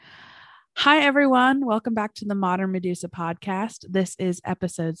Hi, everyone. Welcome back to the Modern Medusa podcast. This is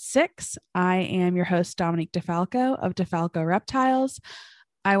episode 6. I am your host, Dominique DeFalco of DeFalco Reptiles.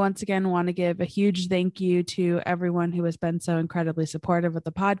 I once again want to give a huge thank you to everyone who has been so incredibly supportive of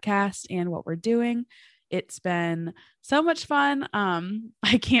the podcast and what we're doing. It's been so much fun.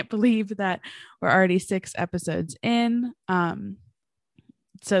 I can't believe that we're already 6 episodes in.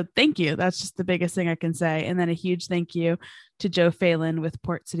 So thank you. That's just the biggest thing I can say. And then a huge thank you to Joe Phelan with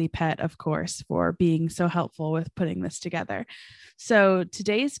Port City Pet, of course, for being so helpful with putting this together. So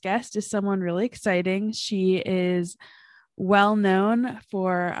today's guest is someone really exciting. She is well known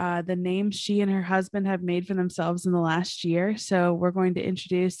for the name she and her husband have made for themselves in the last year. So we're going to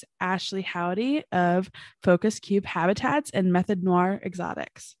introduce Ashley Howdy of Focus Cube Habitats and Method Noir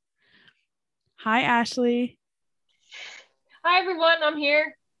Exotics. Hi, Ashley. Hi, everyone. I'm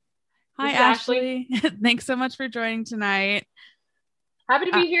here. Hi, Ashley. Thanks so much for joining tonight. Happy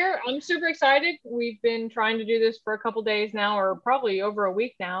to be here. I'm super excited. We've been trying to do this for a couple days now, or probably over a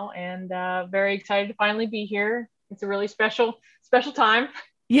week now, and very excited to finally be here. It's a really special time.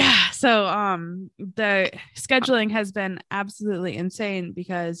 Yeah. So the scheduling has been absolutely insane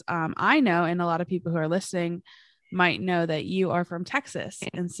because I know, and a lot of people who are listening might know, that you are from Texas.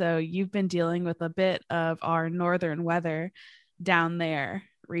 And so you've been dealing with a bit of our northern weather down there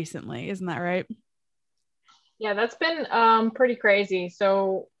recently. Isn't that right? Yeah, that's been pretty crazy.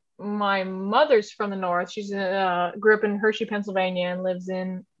 So my mother's from the north. She's grew up in Hershey, Pennsylvania, and lives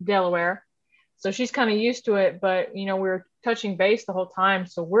in Delaware. So she's kind of used to it, but we were touching base the whole time.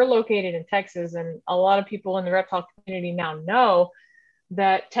 So we're located in Texas, and a lot of people in the reptile community now know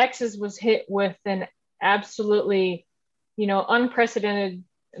that Texas was hit with an absolutely, unprecedented,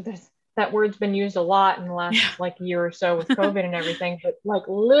 that word's been used a lot in the last year or so with COVID and everything, but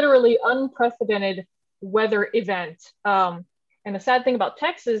literally unprecedented weather event. And the sad thing about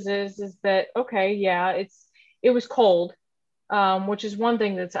Texas is that, okay, yeah, it was cold, which is one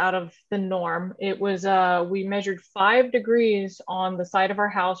thing that's out of the norm. It was, we measured 5 degrees on the side of our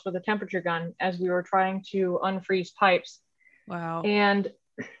house with a temperature gun as we were trying to unfreeze pipes. Wow.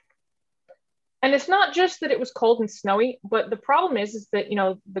 And it's not just that it was cold and snowy, but the problem is that,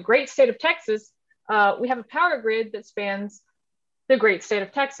 the great state of Texas, we have a power grid that spans the great state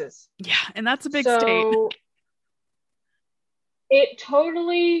of Texas. Yeah, and that's a big state. It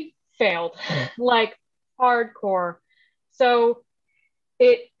totally failed, hardcore. So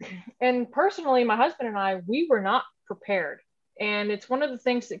and personally, my husband and I, we were not prepared. And it's one of the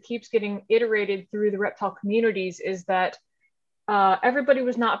things that keeps getting iterated through the reptile communities is that everybody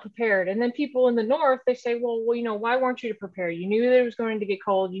was not prepared. And then people in the north, they say, well, why weren't you prepared? You knew that it was going to get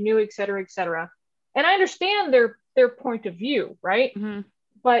cold, you knew, et cetera, et cetera. And I understand their point of view, right? Mm-hmm.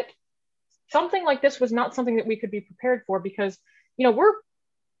 But something like this was not something that we could be prepared for because,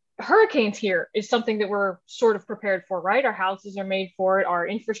 hurricanes here is something that we're sort of prepared for, right? Our houses are made for it. Our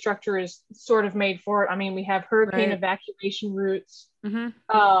infrastructure is sort of made for it. I mean, we have hurricane evacuation routes.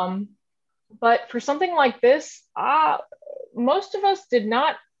 Mm-hmm. But for something like this, most of us did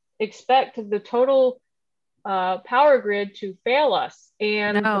not expect the total power grid to fail us.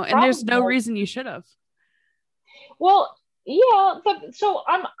 And there's no reason you should have. Well, yeah, but so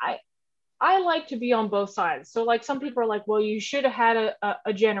I like to be on both sides. So some people are like, well, you should have had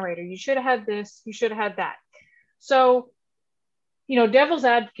a generator. You should have had this. You should have had that. So, devil's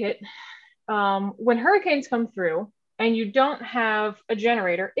advocate, when hurricanes come through and you don't have a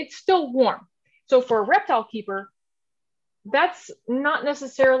generator, it's still warm. So for a reptile keeper, that's not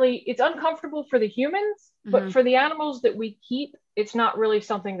necessarily, it's uncomfortable for the humans, but for the animals that we keep, it's not really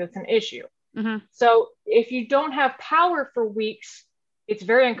something that's an issue. Mm-hmm. So if you don't have power for weeks, it's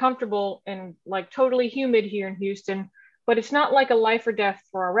very uncomfortable and totally humid here in Houston, but it's not like a life or death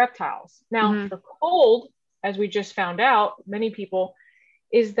for our reptiles. Now, for cold, as we just found out, many people,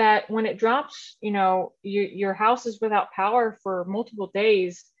 is that when it drops, your house is without power for multiple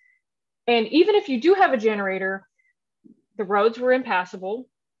days. And even if you do have a generator, the roads were impassable.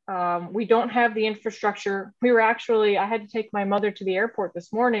 We don't have the infrastructure. I had to take my mother to the airport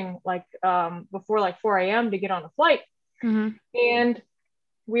this morning, before 4 a.m. to get on a flight. Mm-hmm. And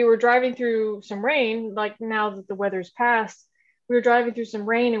we were driving through some rain, now that the weather's passed, we were driving through some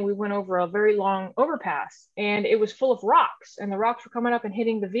rain and we went over a very long overpass and it was full of rocks and the rocks were coming up and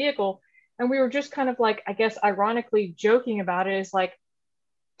hitting the vehicle. And we were just kind of I guess, ironically joking about it is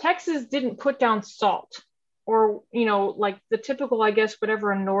Texas didn't put down salt or, the typical, I guess,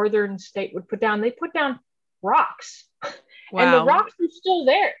 whatever a northern state would put down. They put down rocks. Wow. And the rocks are still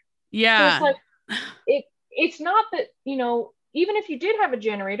there. Yeah. So it's not that, even if you did have a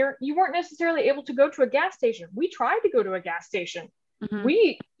generator, you weren't necessarily able to go to a gas station. We tried to go to a gas station Mhm.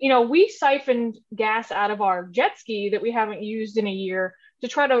 we siphoned gas out of our jet ski that we haven't used in a year to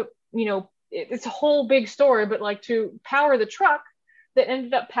try to, it's a whole big story, but like to power the truck that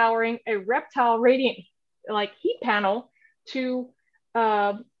ended up powering a Reptile radiant like heat panel to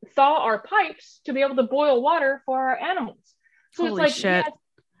thaw our pipes to be able to boil water for our animals. So it's Holy like, shit.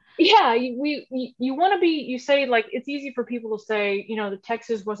 yeah, you want to be, you say like, it's easy for people to say, the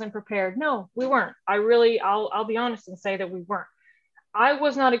Texas wasn't prepared. No, we weren't. I'll be honest and say that we weren't. I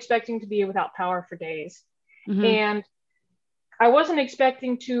was not expecting to be without power for days. Mhm. And I wasn't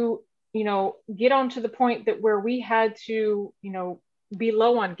expecting to, get on to the point that where we had to, be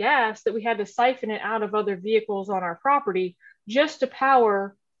low on gas, that we had to siphon it out of other vehicles on our property just to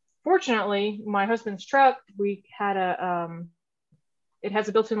power. Fortunately, my husband's truck, we had it has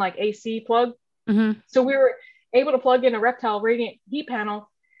a built-in like AC plug. Mhm. So we were able to plug in a Reptile radiant heat panel.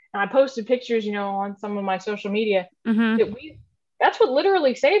 And I posted pictures, on some of my social media Mhm. that that's what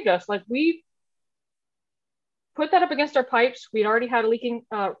literally saved us. Like we put that up against our pipes. We'd already had a leaking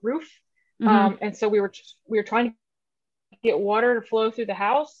roof. Mhm. And so we were trying to get water to flow through the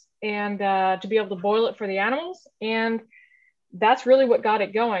house and to be able to boil it for the animals. And that's really what got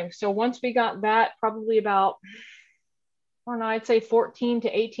it going. So once we got that, probably about, I don't know, I'd say 14 to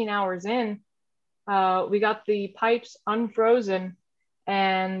 18 hours in, we got the pipes unfrozen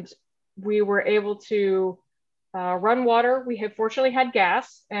and we were able to run water. We had fortunately had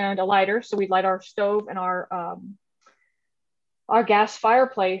gas and a lighter, so we'd light our stove and our gas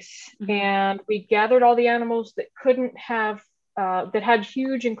fireplace, Mhm. and we gathered all the animals that couldn't have that had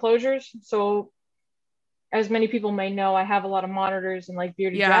huge enclosures. So, as many people may know, I have a lot of monitors and like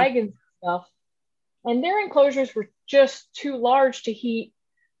bearded Yeah. dragons and stuff, and their enclosures were just too large to heat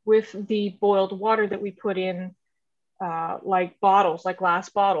with the boiled water that we put in, like bottles, like glass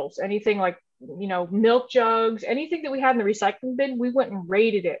bottles, anything like milk jugs, anything that we had in the recycling bin. We went and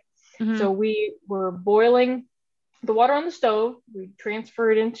raided it. Mhm. So we were boiling the water on the stove, we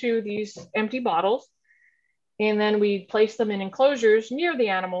transfer it into these empty bottles, and then we place them in enclosures near the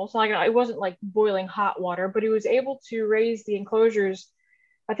animals. Like it wasn't like boiling hot water, but it was able to raise the enclosures.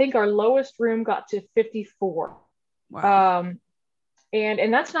 I think our lowest room got to 54. Wow. Um,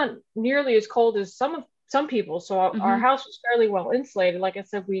 and that's not nearly as cold as some people. So our Mhm. house was fairly well insulated. Like I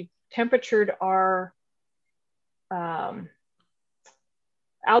said, we temperatured our um,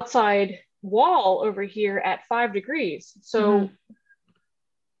 outside wall over here at 5 degrees. So Mhm.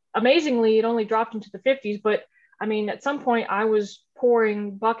 amazingly, it only dropped into the 50s. But I mean, at some point, I was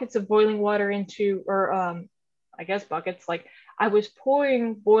pouring buckets of boiling water into, or I guess buckets, like I was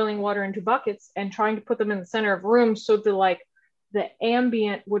pouring boiling water into buckets and trying to put them in the center of rooms so the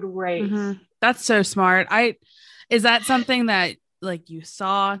ambient would raise. Mhm. That's so smart. Is that something that like you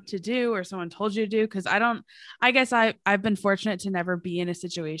saw to do or someone told you to do? Because I guess I've been fortunate to never be in a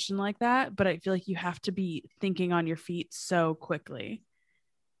situation like that, but I feel like you have to be thinking on your feet so quickly.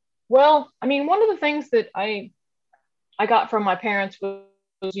 Well, I mean, one of the things that I got from my parents was,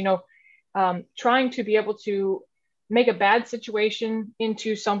 trying to be able to make a bad situation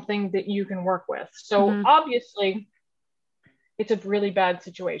into something that you can work with. So Mhm. obviously, it's a really bad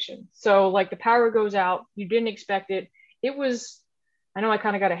situation. So like the power goes out, you didn't expect it. It was, I know I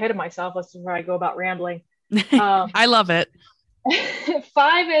kind of got ahead of myself. This is where I go about rambling. Um, I love it.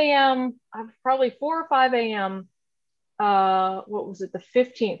 5 a.m., probably 4 or 5 a.m. What was it, the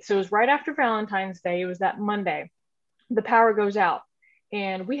 15th? So it was right after Valentine's Day. It was that Monday. The power goes out.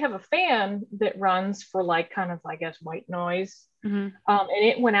 And we have a fan that runs for like kind of, I guess, white noise. Mhm. And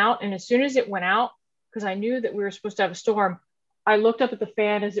it went out. And as soon as it went out, because I knew that we were supposed to have a storm, I looked up at the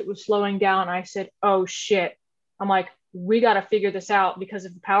fan as it was slowing down. I said, oh shit. I'm like, we got to figure this out because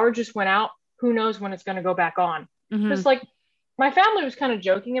if the power just went out, who knows when it's going to go back on? Mhm. Because like my family was kind of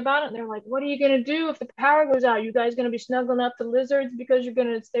joking about it. And they're like, what are you going to do if the power goes out? You guys going to be snuggling up to lizards because you're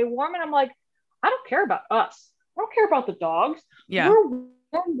going to stay warm? And I'm like, I don't care about us. I don't care about the dogs. Yeah. We're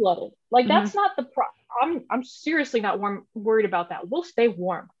warm blooded. Like Mhm. that's not the I'm seriously not worried about that. We'll stay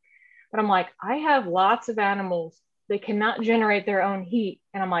warm. But I'm like, I have lots of animals that cannot generate their own heat.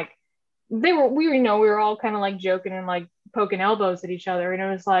 And I'm like, we were all kind of like joking and like poking elbows at each other. And it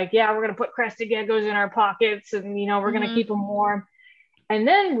was like, yeah, we're going to put crested geckos in our pockets and, we're going to Mhm. keep them warm. And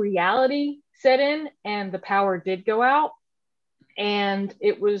then reality set in and the power did go out. And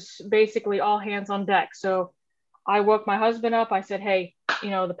it was basically all hands on deck. So I woke my husband up. I said, hey,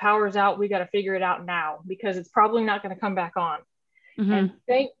 the power's out. We got to figure it out now because it's probably not going to come back on. And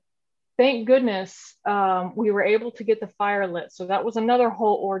Mhm. thank goodness we were able to get the fire lit. So that was another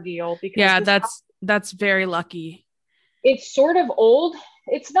whole ordeal because Yeah, this house, that's very lucky. it's sort of old.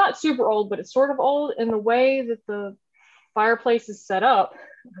 It's not super old, but it's sort of old in the way that fireplace is set up,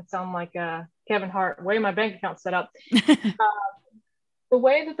 I sound like Kevin Hart, the way my bank account's set up. The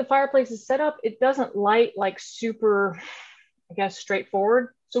way that the fireplace is set up, it doesn't light like super, I guess, straightforward.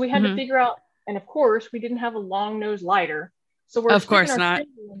 So we had to figure out, and of course, we didn't have a long nose lighter. So we're of course not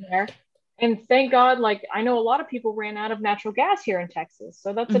in there. And thank God, like I know a lot of people ran out of natural gas here in Texas.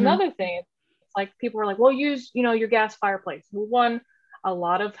 So that's another thing. It's like people are like, well, use, your gas fireplace. Well, one, a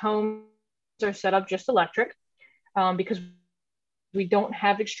lot of homes are set up just electric because we don't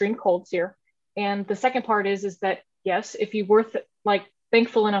have extreme colds here. And the second part is that, yes, if you were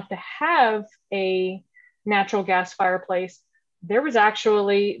thankful enough to have a natural gas fireplace, there was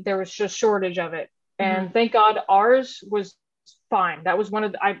just a shortage of it. And thank God ours was fine. That was one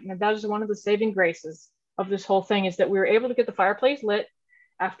of the saving graces of this whole thing, is that we were able to get the fireplace lit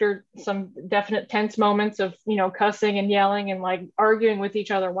after some definite tense moments of, cussing and yelling and like arguing with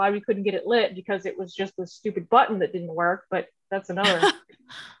each other why we couldn't get it lit, because it was just the stupid button that didn't work. But that's another.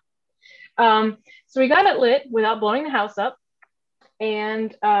 So we got it lit without blowing the house up.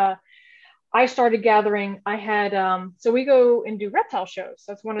 And I started gathering. I had, so we go and do reptile shows.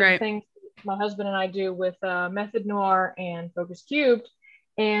 That's one of the things my husband and I do with Method Noir and Focus Cubed.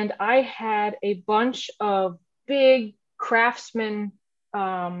 And I had a bunch of big Craftsman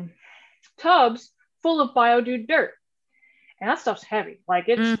tubs full of Biodude dirt. And that stuff's heavy. Like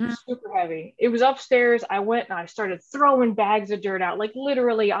it's super heavy. It was upstairs. I went and I started throwing bags of dirt out. Like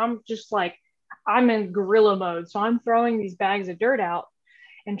literally, I'm in gorilla mode. So I'm throwing these bags of dirt out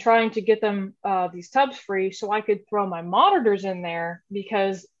and trying to get them, these tubs free so I could throw my monitors in there,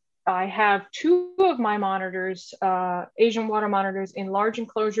 because I have 2 of my monitors, Asian water monitors, in large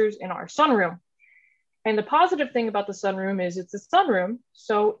enclosures in our sunroom. And the positive thing about the sunroom is it's a sunroom,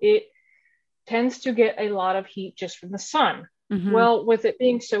 so it tends to get a lot of heat just from the sun. Well, with it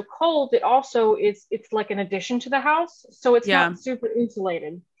being so cold, it also it's like an addition to the house, so it's not super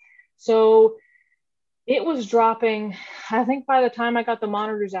insulated. So it was dropping, I think by the time I got the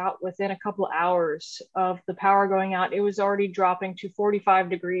monitors out, within a couple of hours of the power going out, it was already dropping to 45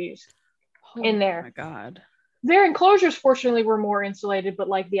 degrees in there. Oh my God. Their enclosures, fortunately, were more insulated, but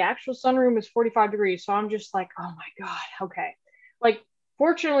like the actual sunroom is 45 degrees. So I'm just like, oh my God. Okay. Like,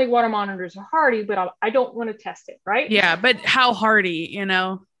 fortunately, water monitors are hardy, but I don't want to test it. Right. Yeah. But how hardy,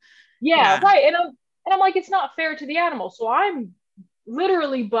 Yeah. Right. And I'm like, it's not fair to the animals. So I'm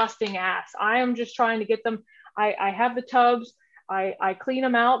literally busting ass. I am just trying to get them. I have the tubs. I clean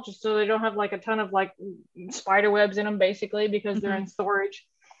them out just so they don't have like a ton of like spider webs in them, basically, because they're in storage.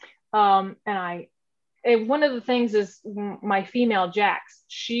 And one of the things is my female Jax.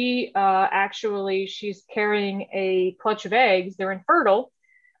 She she's carrying a clutch of eggs. They're infertile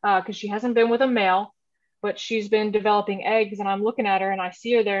because she hasn't been with a male, but she's been developing eggs. And I'm looking at her and I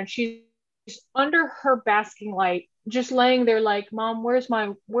see her there, and she's under her basking light, just laying there like, Mom, where's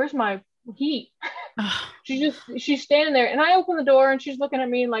my heat? she's standing there, and I open the door and she's looking at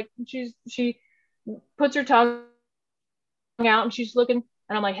me like she puts her tongue out and she's looking,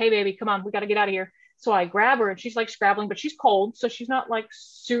 and I'm like, hey baby, come on, we got to get out of here. So I grab her and she's like scrabbling, but she's cold, so she's not like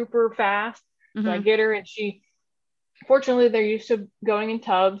super fast. So I get her, and fortunately they're used to going in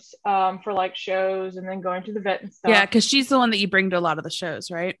tubs for like shows and then going to the vet and stuff. Yeah, because she's the one that you bring to a lot of the shows,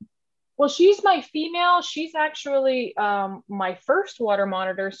 right? Well, she's my female. She's actually my first water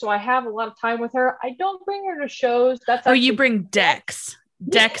monitor, so I have a lot of time with her. I don't bring her to shows. That's you bring Dex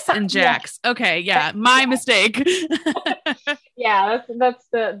and Jax. Yeah. Okay, yeah, my mistake. Yeah, that's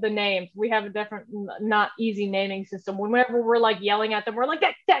the names. We have a different, not easy naming system. Whenever we're like yelling at them, we're like,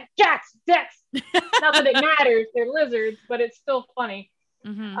 Jax, Dex. Not that it matters. They're lizards, but it's still funny.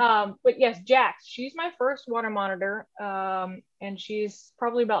 But yes, Jax, she's my first water monitor, and she's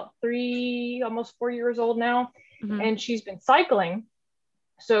probably about 3, almost 4 years old now, and she's been cycling,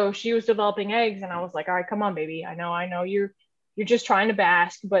 so she was developing eggs, and I was like, all right, come on baby, I know you're just trying to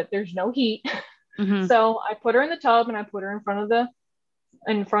bask, but there's no heat. So I put her in the tub and I put her in front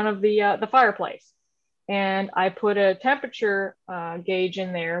of the fireplace, and I put a temperature gauge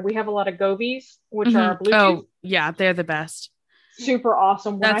in there. We have a lot of Gobies, which are Bluetooth. Oh yeah, they're the best. Super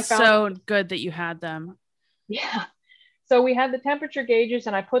awesome. That's so good that you had them. Yeah. So we had the temperature gauges,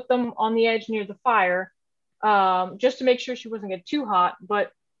 and I put them on the edge near the fire, just to make sure she wasn't getting too hot.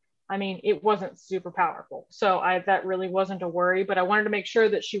 But I mean, it wasn't super powerful, so that really wasn't a worry. But I wanted to make sure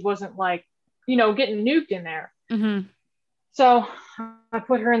that she wasn't like, getting nuked in there. So I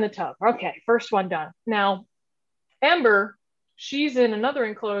put her in the tub. Okay, first one done. Now, Ember, she's in another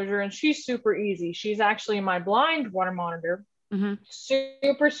enclosure, and she's super easy. She's actually my blind water monitor.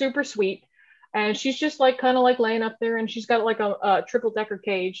 Super, super sweet. And she's just like kind of like laying up there, and she's got like a triple decker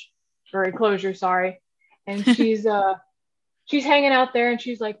cage or enclosure, sorry. And she's she's hanging out there and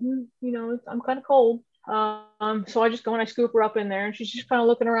she's like, I'm kind of cold. So I just go and I scoop her up in there and she's just kind of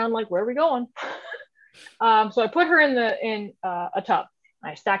looking around like, where are we going? So I put her in a tub.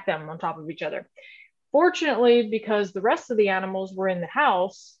 I stacked them on top of each other. Fortunately, because the rest of the animals were in the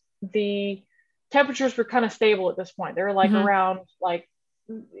house, the temperatures were kind of stable at this point. They were like around, like,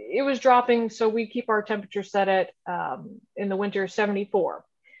 it was dropping. So we keep our temperature set at, in the winter, 74,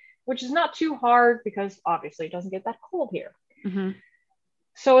 which is not too hard because obviously it doesn't get that cold here.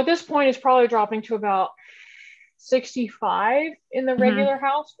 So at this point, it's probably dropping to about 65 in the regular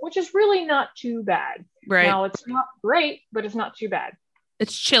house, which is really not too bad. Right. Now, it's not great, but it's not too bad.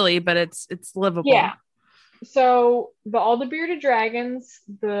 It's chilly, but it's livable. Yeah. So all the bearded dragons,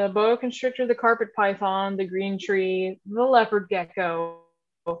 the boa constrictor, the carpet python, the green tree, the leopard gecko,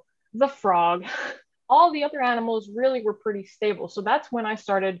 the frog, all the other animals really were pretty stable. So that's when I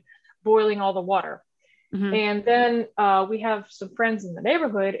started boiling all the water. And then we have some friends in the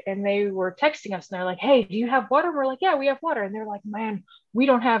neighborhood and they were texting us and they're like, hey, do you have water? We're like, yeah, we have water. And they're like, man, we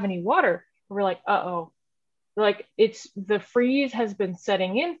don't have any water. And we're like, uh-oh. Like, the freeze has been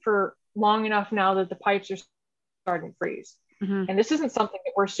setting in for long enough now that the pipes are starting to freeze. And this isn't something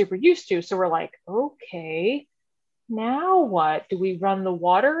that we're super used to. So we're like, okay, now what? Do we run the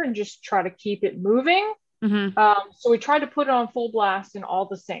water and just try to keep it moving? So we tried to put it on full blast in all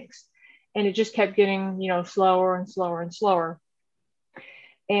the sinks. And it just kept getting, slower and slower and slower.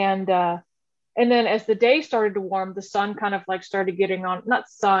 And then as the day started to warm, the sun kind of like started getting on, not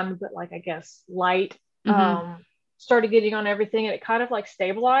sun, but like, I guess, light, started getting on everything. And it kind of like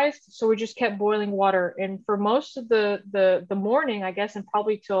stabilized. So we just kept boiling water. And for most of the morning, I guess, and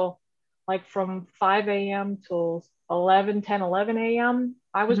probably till like from 5 a.m. till 11 a.m.,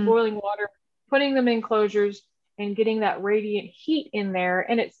 I was boiling water, putting them in enclosures, and getting that radiant heat in there.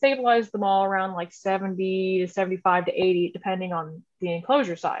 And it stabilized them all around like 70 to 75 to 80, depending on the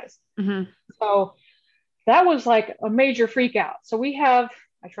enclosure size. So that was like a major freak out. So we have,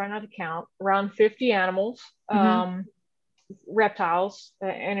 I try not to count, around 50 animals, reptiles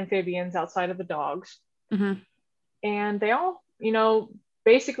and amphibians outside of the dogs. And they all,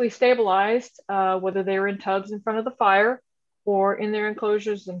 basically stabilized, whether they were in tubs in front of the fire or in their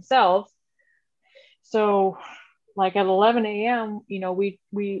enclosures themselves. So like at 11 a.m., we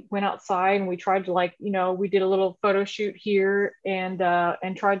went outside and we tried to we did a little photo shoot here and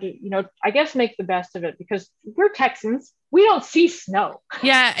tried to, I guess make the best of it because we're Texans. We don't see snow.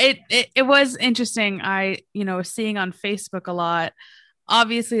 Yeah, it was interesting. I, was seeing on Facebook a lot.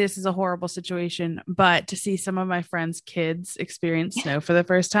 Obviously, this is a horrible situation, but to see some of my friends' kids experience snow for the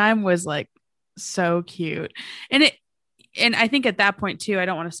first time was like so cute. And I think at that point too, I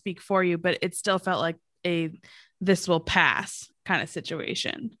don't want to speak for you, but it still felt like this will pass kind of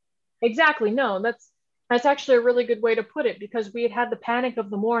situation. Exactly. No, that's actually a really good way to put it because we had the panic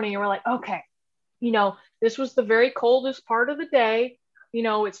of the morning and we're like, okay, this was the very coldest part of the day.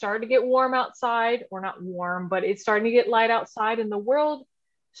 It started to get warm outside, or not warm, but it's starting to get light outside and the world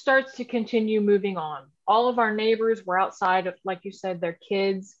starts to continue moving on. All of our neighbors were outside, like you said, their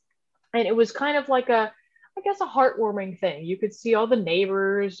kids. And it was kind of like a heartwarming thing. You could see all the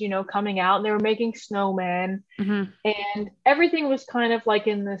neighbors, coming out and they were making snowmen and everything was kind of like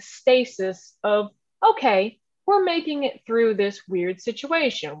in the stasis of, okay, we're making it through this weird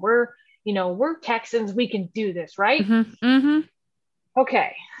situation. We're Texans. We can do this, right?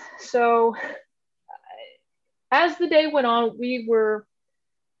 Okay. So as the day went on,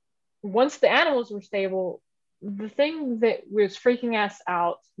 once the animals were stable, the thing that was freaking us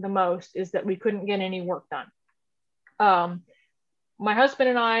out the most is that we couldn't get any work done. My husband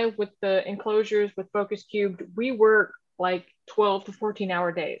and I, with the enclosures with Focus Cubed, we work like 12 to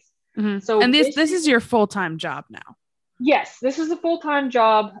 14-hour days. So, and this is your full-time job now. Yes, this is a full-time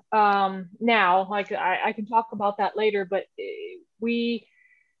job now. Like I can talk about that later, but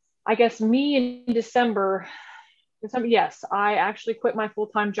I guess me in December, yes, I actually quit my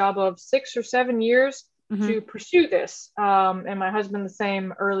full-time job of 6 or 7 years to pursue this. And my husband the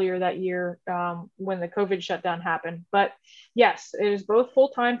same earlier that year when the COVID shutdown happened. But yes, it is both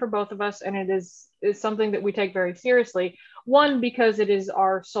full-time for both of us. And it is something that we take very seriously. One, because it is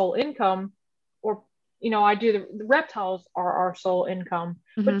our sole income, or, the reptiles are our sole income.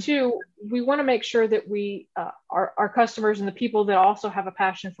 But two, we want to make sure that we, our customers and the people that also have a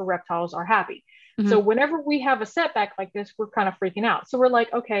passion for reptiles are happy. So whenever we have a setback like this, we're kind of freaking out. So we're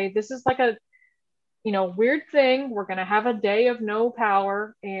like, okay, this is like a, weird thing. We're going to have a day of no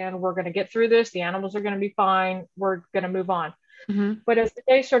power and we're going to get through this. The animals are going to be fine. We're going to move on. But as the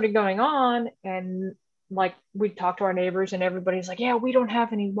day started going on and like we talked to our neighbors and everybody's like, yeah, we don't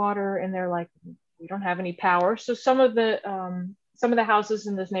have any water. And they're like, we don't have any power. So some of the houses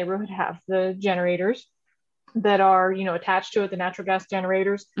in this neighborhood have the generators that are, attached to it, the natural gas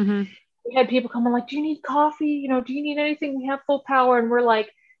generators. Mm-hmm. We had people coming like, do you need coffee? Do you need anything? We have full power. And we're like,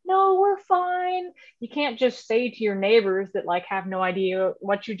 no, we're fine. You can't just say to your neighbors that like have no idea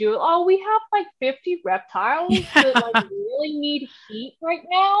what you do. Oh, we have like 50 reptiles that like really need heat right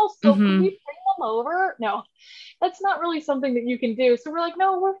now. So can we bring them over? No, that's not really something that you can do. So we're like,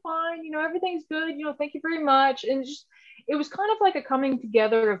 no, we're fine. Everything's good. Thank you very much. And just, it was kind of like a coming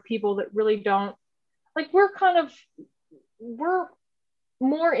together of people that really don't like, we're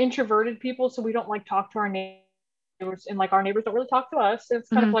more introverted people. So we don't like talk to our neighbors, and like our neighbors don't really talk to us. It's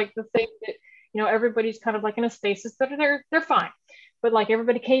kind of like the thing that, everybody's kind of like in a stasis, that they're fine. But like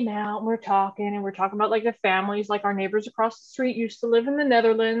everybody came out and we're talking about like the families, like our neighbors across the street used to live in the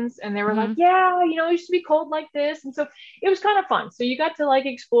Netherlands, and they were like, yeah, it used to be cold like this. And so it was kind of fun. So you got to like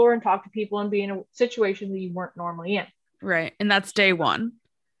explore and talk to people and be in a situation that you weren't normally in. Right. And that's day one.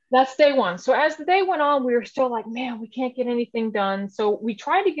 That's day one. So as the day went on, we were still like, man, we can't get anything done. So we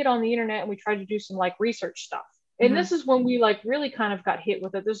tried to get on the internet and we tried to do some like research stuff. And this is when we like really kind of got hit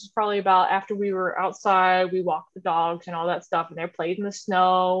with it. This is probably about after we were outside, we walked the dogs and all that stuff, and they played in the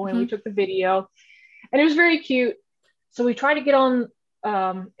snow, and we took the video, and it was very cute. So we tried to get on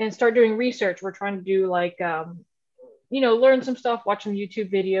and start doing research. We're trying to do like, learn some stuff, watch some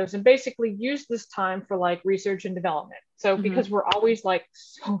YouTube videos, and basically use this time for like research and development. So because we're always like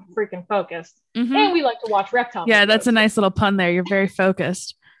so freaking focused, and we like to watch reptile videos. That's a nice little pun there. You're very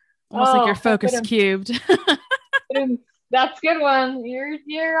focused. Almost like you're focus cubed. That's a good one.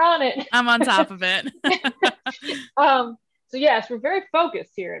 You're on it. I'm on top of it. So yes, we're very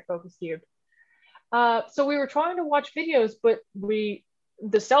focused here at Focus Cube. So we were trying to watch videos, but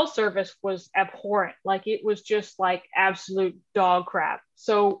the cell service was abhorrent. Like it was just like absolute dog crap.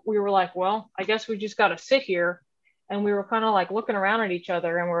 So we were like, well, I guess we just got to sit here. And we were kind of like looking around at each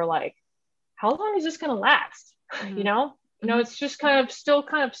other, and we're like, how long is this going to last? It's just still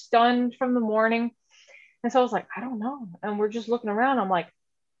kind of stunned from the morning. And so I was like, I don't know. And we're just looking around. I'm like,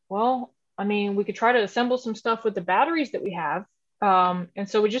 well, I mean, we could try to assemble some stuff with the batteries that we have. And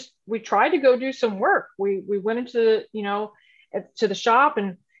so we tried to go do some work. We went into, to the shop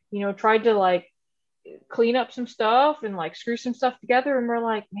and, tried to like clean up some stuff and like screw some stuff together. And we're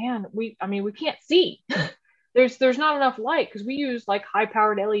like, man, we can't see. There's not enough light, because we use like high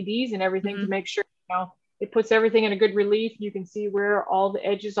powered LEDs and everything to make sure, it puts everything in a good relief. You can see where all the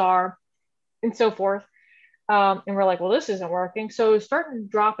edges are and so forth. And we're like, well, this isn't working. So it was starting to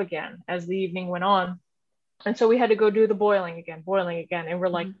drop again as the evening went on. And so we had to go do the boiling again. And we're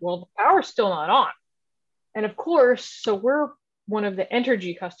like, well, the power's still not on. And of course, so we're one of the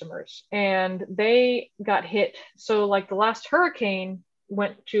Entergy customers, and they got hit. So like the last hurricane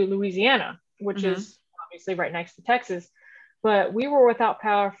went to Louisiana, which is obviously right next to Texas. But we were without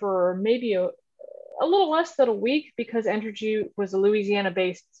power for maybe a little less than a week, because Entergy was a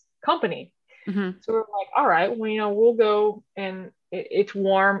Louisiana-based company. So we're like, all right, well, we'll go, and it's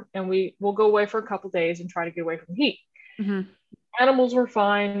warm, and we'll go away for a couple days and try to get away from heat. Animals were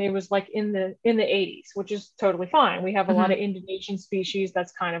fine. It was like in the 80s, which is totally fine. We have a lot of Indonesian species.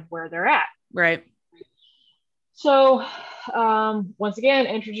 That's kind of where they're at. Right. So once again,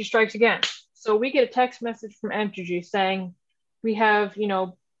 Entergy strikes again. So we get a text message from Entergy saying, we have,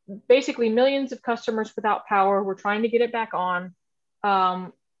 basically millions of customers without power. We're trying to get it back on.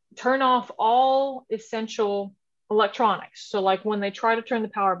 Turn off all essential electronics. So like when they try to turn the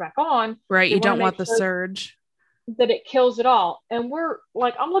power back on, right, you don't want the surge, that it kills it all. And we're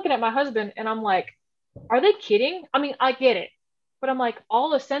like, I'm looking at my husband and I'm like, are they kidding? I mean, I get it, but I'm like,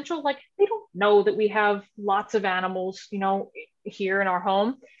 all essential, like they don't know that we have lots of animals, here in our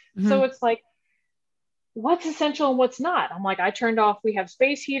home. So it's like, what's essential and what's not? I'm like, I turned off, we have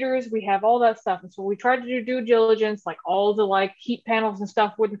space heaters, we have all that stuff. And so we tried to do due diligence, like all the like heat panels and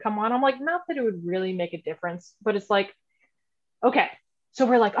stuff wouldn't come on. I'm like, not that it would really make a difference, but it's like, okay. So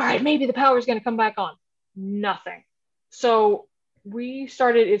we're like, all right, maybe the power is going to come back on. Nothing. So it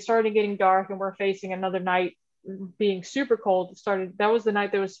started getting dark, and we're facing another night being super cold. That was the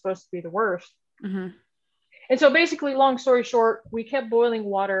night that was supposed to be the worst. And so basically, long story short, we kept boiling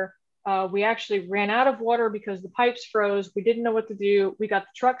water. We actually ran out of water because the pipes froze. We didn't know what to do. We got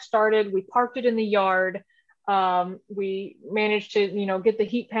the truck started. We parked it in the yard. We managed to, get the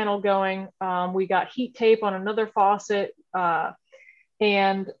heat panel going. We got heat tape on another faucet.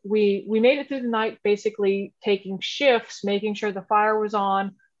 And we made it through the night, basically taking shifts, making sure the fire was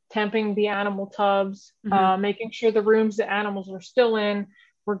on, temping the animal tubs, making sure the rooms the animals were still in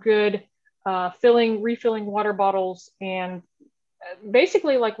were good, refilling water bottles, and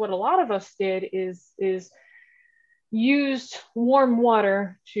basically like what a lot of us did is used warm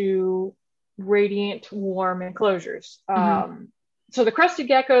water to radiant warm enclosures. So the crested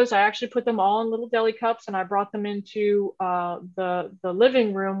geckos, I actually put them all in little deli cups, and I brought them into the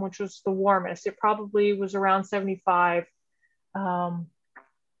living room, which was the warmest. It probably was around 75.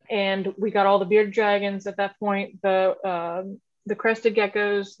 And we got all the bearded dragons at that point, the crested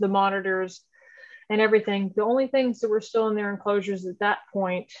geckos, the monitors, and everything. The only things that were still in their enclosures at that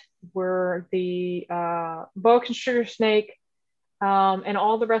point were the boa constrictor snake, and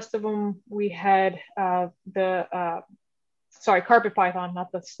all the rest of them. We had carpet python,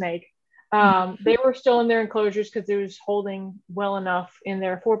 not the snake. They were still in their enclosures because it was holding well enough in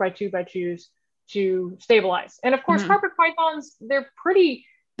their 4x2x2s to stabilize. And of course, carpet pythons, they're hardy.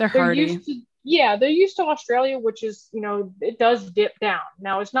 They're used to Australia, which is, it does dip down.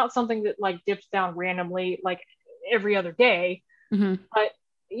 Now, it's not something that like dips down randomly, like every other day, but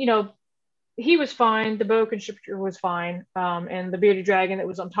he was fine. The boa constrictor was fine. And the bearded dragon that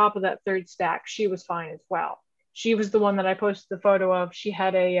was on top of that third stack, she was fine as well. She was the one that I posted the photo of. She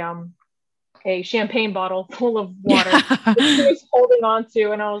had a champagne bottle full of water that she was holding on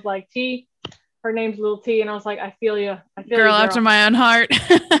to. And I was like, T, her name's Little T. And I was like, I feel you. Girl after my own heart.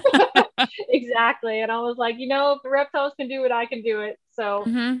 Exactly. And I was like, if the reptiles can do it, I can do it. So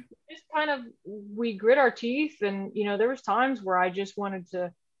just kind of, we grit our teeth. And, there was times where I just wanted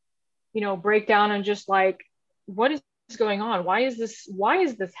to, break down and just like, what is going on? Why is this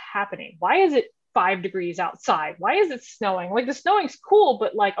happening? Why is it 5 degrees outside? Why is it snowing? Like, the snowing's cool,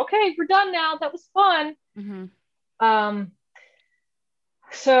 but like, okay, we're done now. That was fun.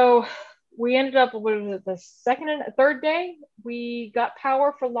 So we ended up with the second and third day. We got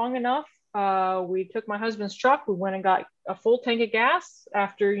power for long enough. We took my husband's truck. We went and got a full tank of gas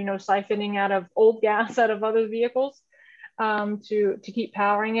after, siphoning out of old gas out of other vehicles, to keep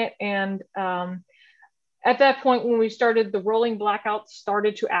powering it. And at that point, when we started, the rolling blackouts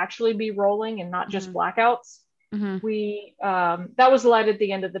started to actually be rolling and not just blackouts. We that was light at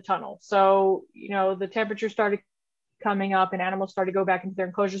the end of the tunnel. So, the temperature started coming up and animals started to go back into their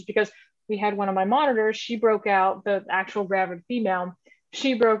enclosures, because we had one of my monitors. She broke out, the actual gravid female.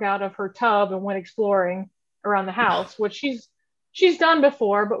 She broke out of her tub and went exploring around the house, which she's done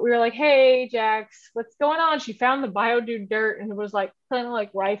before, but we were like, hey, Jax, what's going on? She found the Biodude dirt and it was like kind of like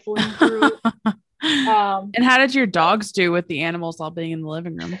rifling through. And how did your dogs do with the animals all being in the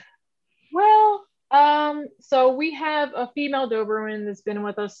living room? Well, so we have a female Doberman that's been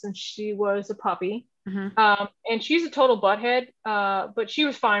with us since she was a puppy. And she's a total butthead, but she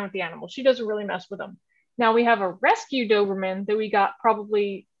was fine with the animals. She doesn't really mess with them. Now we have a rescue Doberman that we got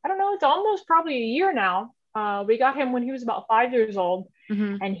probably, I don't know, it's almost probably a year now. We got him when he was about 5 years old.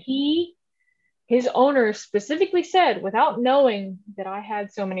 And his owner specifically said, without knowing that I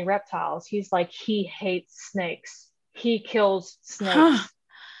had so many reptiles, he's like, he hates snakes. He kills snakes.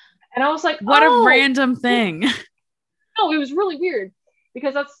 And I was like, what a random thing. No, it was really weird,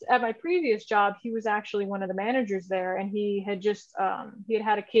 because that's at my previous job. He was actually one of the managers there, and he had just he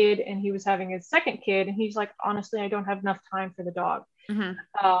had a kid, and he was having his second kid, and he's like, honestly, I don't have enough time for the dog.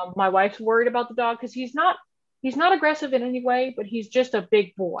 My wife's worried about the dog because he's not aggressive in any way, but he's just a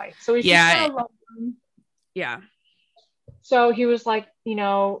big boy. So he's just kind of like, So he was like,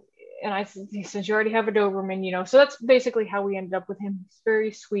 and he said, you already have a Doberman, so that's basically how we ended up with him. He's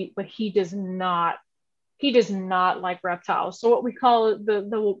very sweet, but he does not like reptiles. So what we call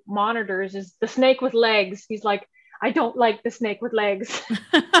the monitors is the snake with legs. He's like, I don't like the snake with legs.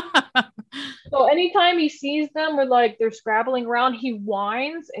 So anytime he sees them or like they're scrabbling around, he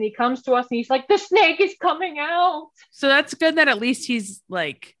whines and he comes to us and he's like, the snake is coming out. So that's good that at least he's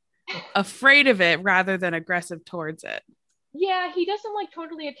like afraid of it rather than aggressive towards it. Yeah, he doesn't like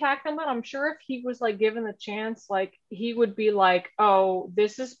totally attack them, but I'm sure if he was like given the chance, like he would be like, oh,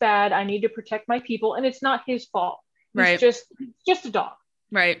 this is bad. I need to protect my people. And it's not his fault. He's just a dog.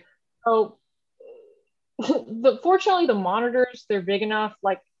 Right. So fortunately the monitors, they're big enough.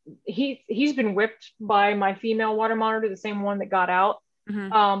 Like he's been whipped by my female water monitor, the same one that got out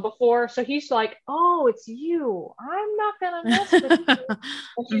before. So he's like, oh, it's you. I'm not going to mess with you.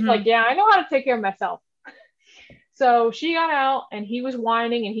 And she's like, yeah, I know how to take care of myself. So she got out and he was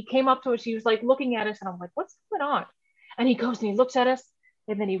whining and he came up to us. He was like looking at us and I'm like, what's going on? And he goes and he looks at us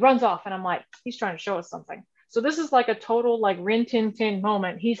and then he runs off and I'm like, he's trying to show us something. So this is like a total like Rin Tin Tin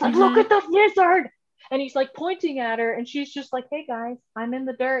moment. He's like, look at the lizard. And he's like pointing at her and she's just like, hey guys, I'm in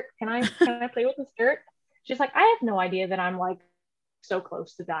the dirt. Can I play with this dirt? She's like, I have no idea that I'm like so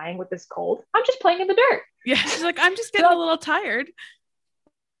close to dying with this cold. I'm just playing in the dirt. Yeah. She's like, I'm just getting a little tired.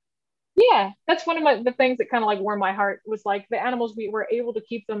 Yeah, that's one of the things that kind of like warmed my heart was like the animals, we were able to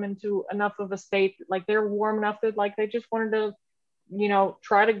keep them into enough of a state, like they're warm enough that like they just wanted to,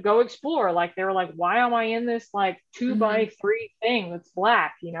 try to go explore. Like they were like, why am I in this like 2x3 thing that's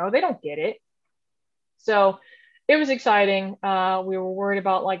black? They don't get it. So it was exciting. We were worried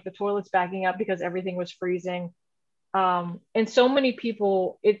about like the toilets backing up because everything was freezing. And so many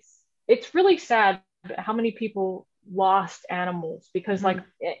people, it's really sad how many people lost animals because like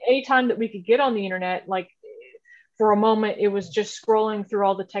anytime that we could get on the internet, like for a moment it was just scrolling through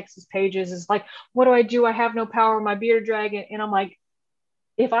all the Texas pages. It's like, what do I do? I have no power, my bearded dragon. And I'm like,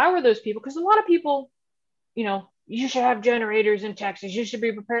 if I were those people, because a lot of people, you should have generators in Texas, you should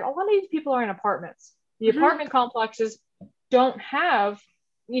be prepared. A lot of these people are in apartments. The apartment complexes don't have,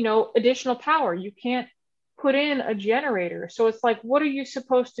 additional power. You can't put in a generator. So it's like, what are you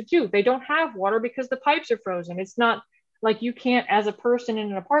supposed to do? They don't have water because the pipes are frozen. It's not like you can't, as a person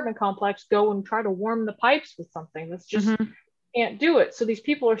in an apartment complex, go and try to warm the pipes with something. That's just can't do it. So these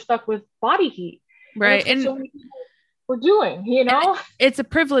people are stuck with body heat. Right. And so many people were doing. It's a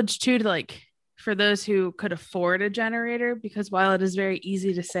privilege too, to like, for those who could afford a generator, because while it is very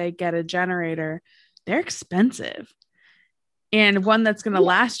easy to say get a generator, they're expensive. And one that's going to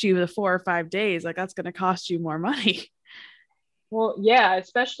last you the 4 or 5 days, like that's going to cost you more money. Well, yeah,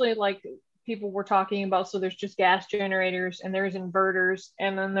 especially like people were talking about. So there's just gas generators and there's inverters,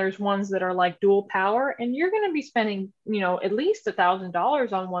 and then there's ones that are like dual power, and you're going to be spending, at least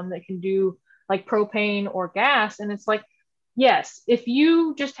 $1,000 on one that can do like propane or gas. And it's like, yes, if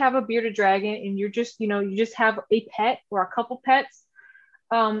you just have a bearded dragon and you're just, you just have a pet or a couple pets,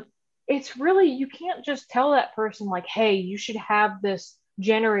 it's really, you can't just tell that person like, hey, you should have this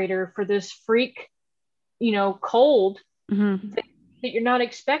generator for this freak, cold that you're not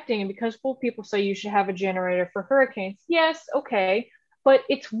expecting. And because people say you should have a generator for hurricanes. Yes, okay, but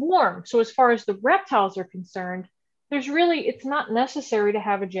it's warm. So as far as the reptiles are concerned, it's not necessary to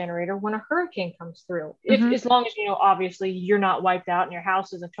have a generator when a hurricane comes through. If as long as, obviously you're not wiped out and your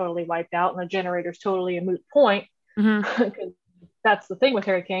house isn't totally wiped out and the generator's totally a moot point, because that's the thing with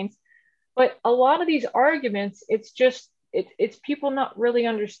hurricanes. But a lot of these arguments, it's just it's people not really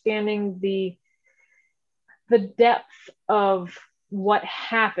understanding the depth of what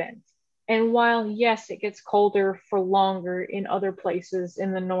happened. And while yes, it gets colder for longer in other places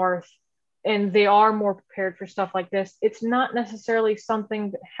in the north, and they are more prepared for stuff like this, it's not necessarily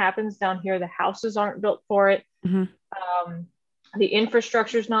something that happens down here. The houses aren't built for it. The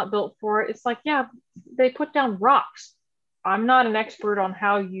infrastructure is not built for it. It's like, yeah, they put down rocks. I'm not an expert on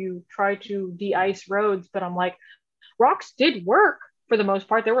how you try to de-ice roads, but I'm like, rocks did work for the most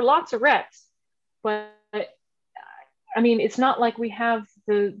part. There were lots of wrecks, but I mean, it's not like we have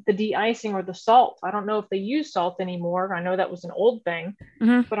the de-icing or the salt. I don't know if they use salt anymore. I know that was an old thing,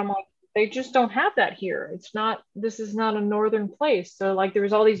 but I'm like, they just don't have that here. This is not a northern place. So like there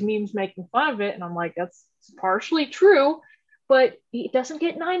was all these memes making fun of it, and I'm like, that's partially true, but it doesn't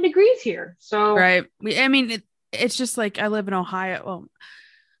get 9 degrees here. So right. I mean, it's just like, I live in Ohio. Well,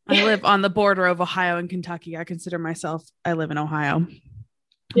 I live on the border of Ohio and Kentucky. I live in Ohio.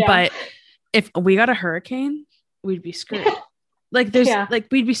 Yeah. But if we got a hurricane, we'd be screwed. Like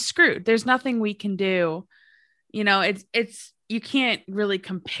we'd be screwed. There's nothing we can do. It's you can't really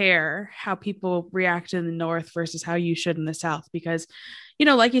compare how people react in the north versus how you should in the south, because,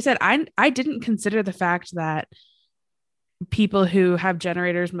 like you said, I didn't consider the fact that people who have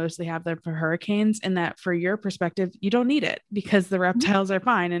generators mostly have them for hurricanes, and that for your perspective, you don't need it because the reptiles are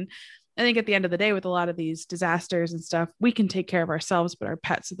fine. And I think at the end of the day, with a lot of these disasters and stuff, we can take care of ourselves, but our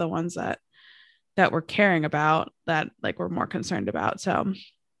pets are the ones that we're caring about, that like we're more concerned about. So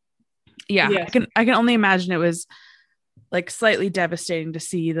yeah, yes. I can only imagine it was like slightly devastating to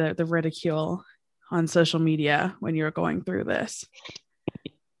see the ridicule on social media when you were going through this.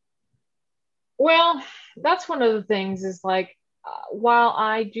 Well, that's one of the things is like, while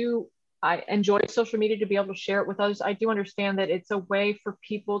I enjoy social media to be able to share it with others, I do understand that it's a way for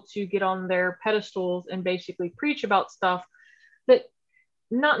people to get on their pedestals and basically preach about stuff that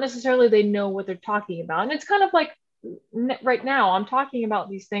not necessarily they know what they're talking about. And it's kind of like right now I'm talking about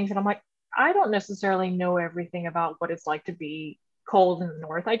these things and I'm like, I don't necessarily know everything about what it's like to be cold in the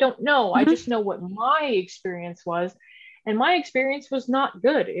north. I don't know. I just know what my experience was. And my experience was not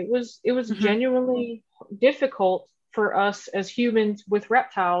good. It was genuinely difficult for us as humans with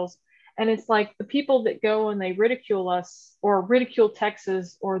reptiles. And it's like the people that go and they ridicule us or ridicule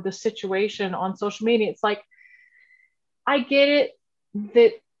Texas or the situation on social media. It's like, I get it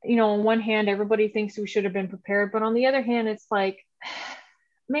that, on one hand, everybody thinks we should have been prepared. But on the other hand, it's like,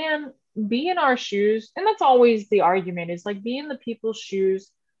 man, be in our shoes. And that's always the argument, is like, be in the people's shoes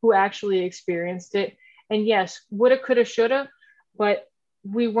who actually experienced it. And yes, woulda, coulda, shoulda, but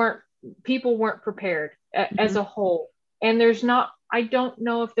people weren't prepared as a whole. And I don't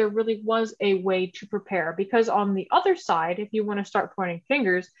know if there really was a way to prepare, because on the other side, if you want to start pointing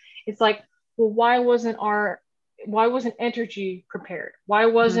fingers, it's like, well, why wasn't Entergy prepared? Why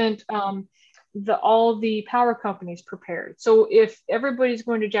wasn't all the power companies prepared? So if everybody's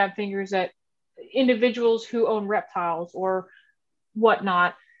going to jab fingers at individuals who own reptiles or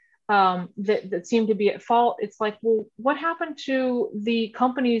whatnot, that seem to be at fault, it's like, well, what happened to the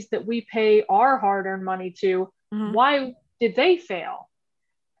companies that we pay our hard-earned money to? Why did they fail?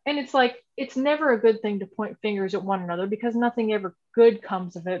 And it's like, it's never a good thing to point fingers at one another, because nothing ever good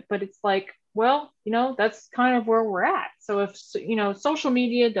comes of it. But it's like, well, that's kind of where we're at. So if, social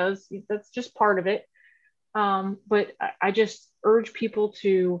media that's just part of it. But I just urge people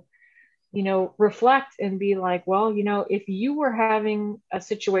to, reflect and be like, well, if you were having a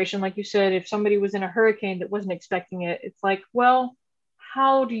situation, like you said, if somebody was in a hurricane that wasn't expecting it, it's like, well,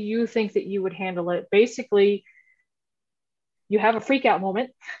 how do you think that you would handle it? Basically, you have a freak out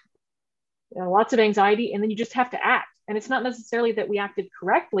moment, lots of anxiety, and then you just have to act. And it's not necessarily that we acted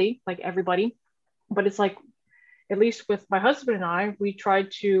correctly, like everybody, but it's like, at least with my husband and I, we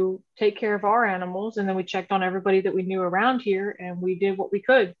tried to take care of our animals, and then we checked on everybody that we knew around here, and we did what we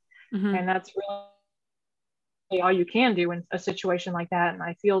could. And that's really all you can do in a situation like that. And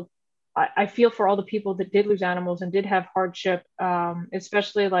I feel for all the people that did lose animals and did have hardship,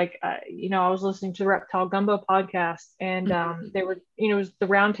 especially like, I was listening to the Reptile Gumbo podcast, and they were, it was the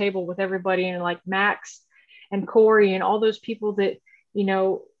round table with everybody, and like Max and Corey and all those people that,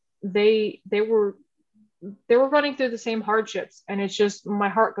 they were running through the same hardships. And it's just, my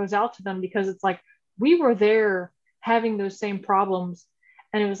heart goes out to them, because it's like, we were there having those same problems.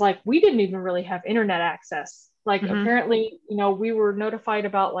 And it was like, we didn't even really have internet access. Like, apparently, we were notified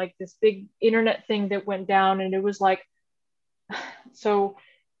about like this big internet thing that went down. And it was like, so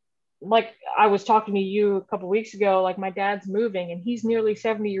like I was talking to you a couple of weeks ago, like my dad's moving, and he's nearly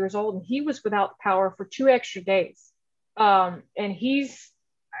 70 years old, and he was without power for 2 extra days. And he's,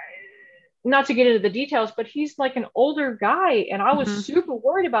 not to get into the details, but he's like an older guy, and I was super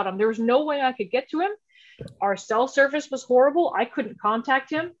worried about him. There was no way I could get to him. Our cell service was horrible. I couldn't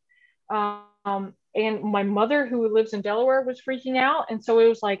contact him. And my mother, who lives in Delaware, was freaking out. And so it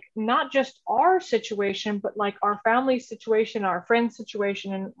was like, not just our situation, but like our family situation, our friend's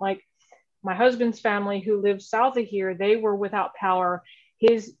situation. And like my husband's family, who lives south of here, they were without power.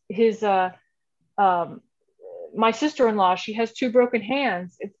 My sister-in-law, she has 2 broken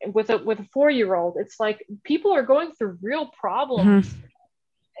hands with a 4-year-old. It's like, people are going through real problems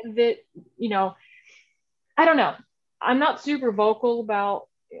that, I don't know. I'm not super vocal about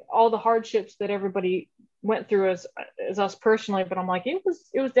all the hardships that everybody went through as us personally, but I'm like, it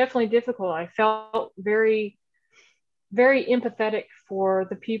was definitely difficult. I felt very, very empathetic for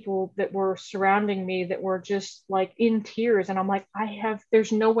the people that were surrounding me, that were just like in tears. And I'm like,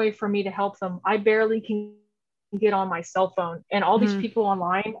 there's no way for me to help them. I barely can get on my cell phone, and all these people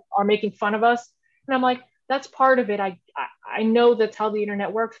online are making fun of us. And I'm like, that's part of it. I know that's how the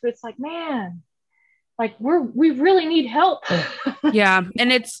internet works, but it's like, man, like we really need help. Yeah.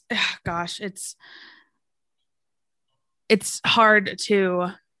 And it's hard to,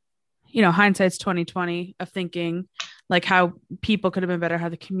 hindsight's 2020 of thinking like how people could have been better, how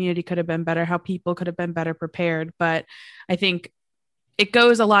the community could have been better, how people could have been better prepared. But I think it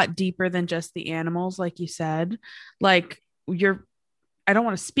goes a lot deeper than just the animals. Like you said, like I don't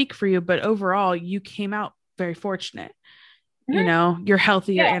want to speak for you, but overall you came out very fortunate. You're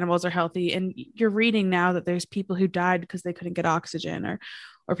healthy, your animals are healthy, and you're reading now that there's people who died because they couldn't get oxygen,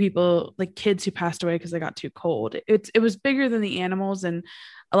 or people like kids who passed away because they got too cold. It was bigger than the animals. And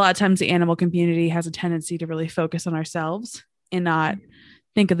a lot of times the animal community has a tendency to really focus on ourselves and not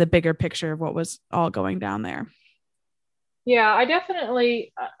think of the bigger picture of what was all going down there. Yeah, I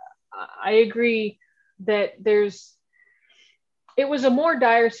definitely, I agree that it was a more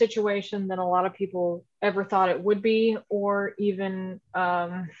dire situation than a lot of people ever thought it would be, or even,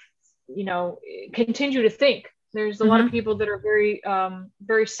 continue to think. There's a lot of people that are very,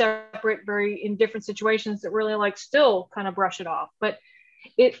 very separate, very in different situations, that really like still kind of brush it off. But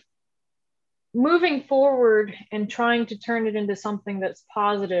moving forward and trying to turn it into something that's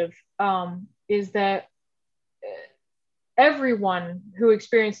positive, is that everyone who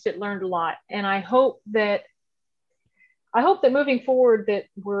experienced it learned a lot. And I hope that moving forward, that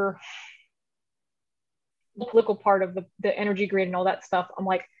we're the political part of the energy grid and all that stuff. I'm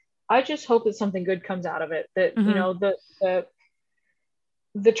like, I just hope that something good comes out of it, that,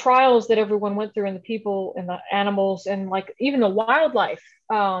 the trials that everyone went through, and the people and the animals and like even the wildlife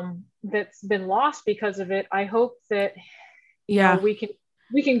that's been lost because of it, I hope that Yeah. we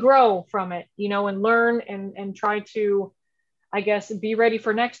can grow from it, and learn and try to, I guess, be ready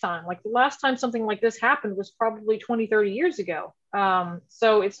for next time. Like the last time something like this happened was probably 20, 30 years ago.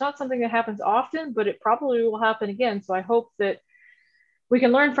 So it's not something that happens often, but it probably will happen again. So I hope that we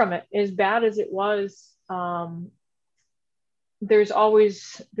can learn from it. As bad as it was, there's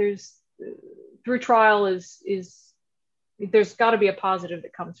through trial is there's got to be a positive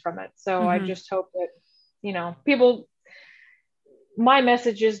that comes from it. So I just hope that, people, my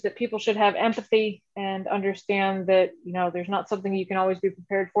message is that people should have empathy and understand that, there's not something you can always be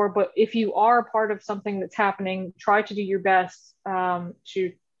prepared for, but if you are part of something that's happening, try to do your best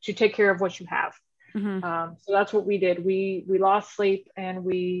to take care of what you have. So that's what we did. We lost sleep, and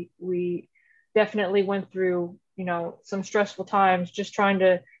we definitely went through, some stressful times, just trying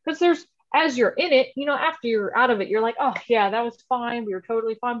to, because as you're in it, after you're out of it, you're like, oh yeah, that was fine. We were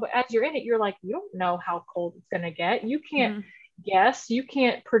totally fine. But as you're in it, you're like, you don't know how cold it's going to get. You can't guess, you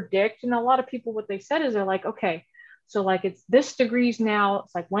can't predict. And a lot of people, what they said is they're like, okay, so like it's this degrees now.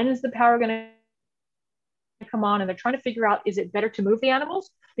 It's like, when is the power going to come on? And they're trying to figure out, is it better to move the animals?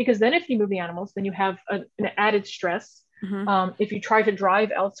 Because then if you move the animals, then you have an added stress. If you try to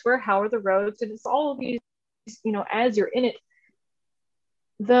drive elsewhere, how are the roads? And it's all of these, as you're in it,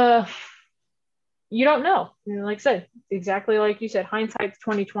 you don't know. Like I said, exactly like you said, hindsight's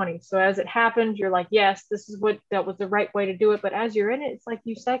 2020. So as it happened, you're like, yes, that was the right way to do it. But as you're in it, it's like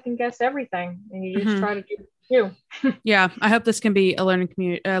you second guess everything, and you just try to do it too. Yeah, I hope this can be a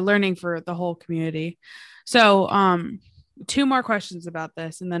learning for the whole community. So, 2 more questions about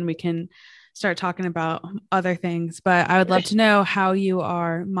this, and then we can start talking about other things. But I would love to know how you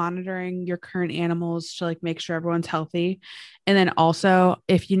are monitoring your current animals to like make sure everyone's healthy. And then also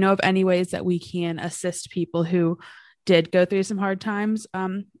if you know of any ways that we can assist people who did go through some hard times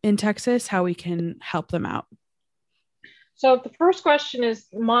in Texas, how we can help them out. So the first question is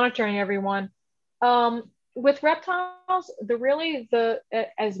monitoring everyone. With reptiles,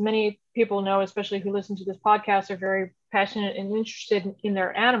 as many people know, especially who listen to this podcast, are very passionate and interested in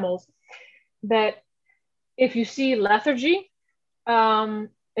their animals, that if you see lethargy,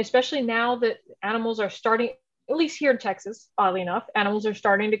 especially now that animals are starting, at least here in Texas, oddly enough, animals are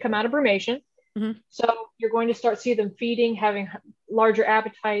starting to come out of brumation. So you're going to start seeing them feeding, having larger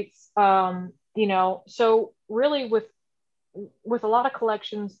appetites, so really with a lot of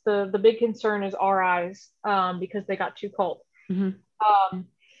collections, the big concern is RIs, because they got too cold. And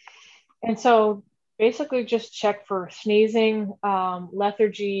so basically just check for sneezing,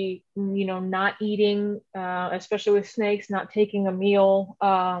 lethargy, not eating, especially with snakes, not taking a meal.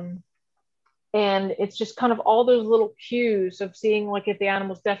 And it's just kind of all those little cues of seeing like if the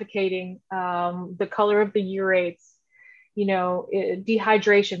animal's defecating, the color of the urates,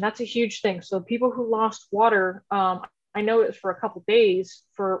 dehydration. That's a huge thing. So people who lost water, I know it was for a couple days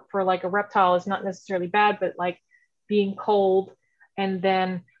for like a reptile is not necessarily bad, but like being cold. And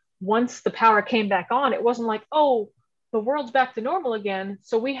then once the power came back on, it wasn't like, oh, the world's back to normal again.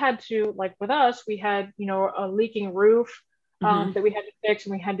 So we had to, like with us, we had, a leaking roof that we had to fix,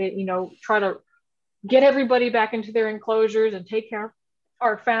 and we had to, try to get everybody back into their enclosures and take care of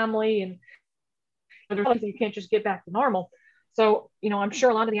our family. And you can't just get back to normal. So, I'm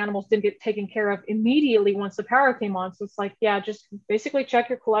sure a lot of the animals didn't get taken care of immediately once the power came on. So it's like, yeah, just basically check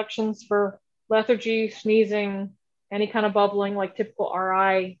your collections for lethargy, sneezing, any kind of bubbling, like typical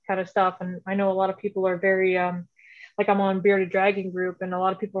RI kind of stuff. And I know a lot of people are very, like I'm on Bearded Dragon group, and a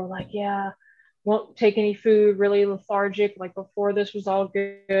lot of people are like, yeah, won't take any food, really lethargic. Like before this was all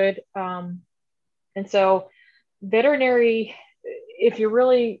good. And so veterinary, if you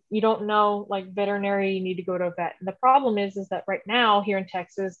don't know, like veterinary, you need to go to a vet. And the problem is that right now here in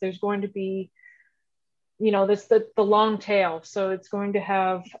Texas, there's going to be, this the long tail. So it's going to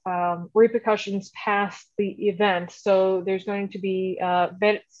have repercussions past the event. So there's going to be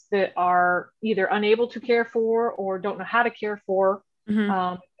vets that are either unable to care for or don't know how to care for,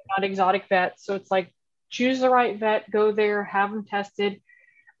 not exotic vets. So it's like, choose the right vet, go there, have them tested.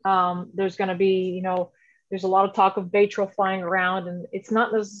 There's going to be, there's a lot of talk of Baytril flying around, and it's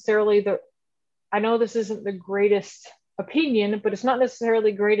not necessarily I know this isn't the greatest opinion, but it's not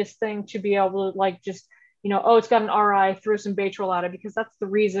necessarily the greatest thing to be able to like just, oh, it's got an RI, throw some Baytril at it, because that's the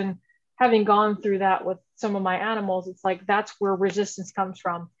reason, having gone through that with some of my animals, it's like, that's where resistance comes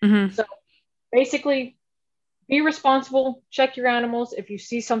from. So basically be responsible, check your animals. If you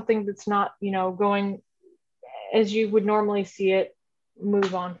see something that's not, going as you would normally see it,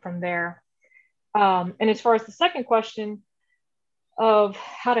 move on from there. And as far as the second question, of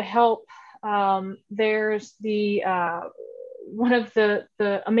how to help. There's the one of the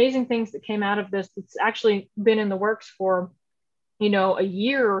amazing things that came out of this that's actually been in the works for, a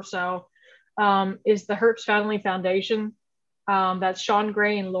year or so, is the Herbst Family Foundation. That's Sean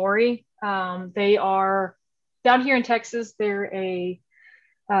Gray and Lori. They are down here in Texas. They're a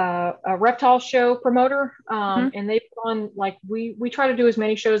reptile show promoter, and they put on, like, we try to do as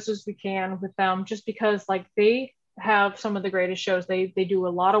many shows as we can with them, just because, like, they have some of the greatest shows. They do a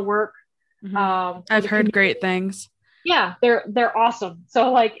lot of work. I've heard great things. Yeah, they're awesome.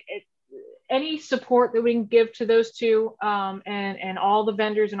 So, like, any support that we can give to those two, and all the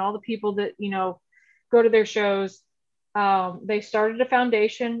vendors and all the people that go to their shows. They started a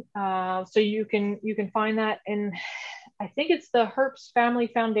foundation, so you can find that, and I think it's the Herbst Family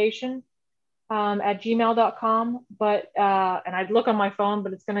Foundation at gmail.com. But and I'd look on my phone,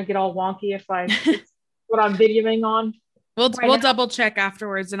 but it's going to get all wonky if it's what I'm videoing on. We'll double check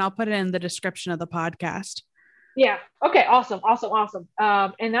afterwards, and I'll put it in the description of the podcast. Yeah. Okay. Awesome.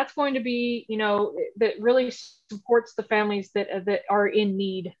 And that's going to be, that really supports the families that are in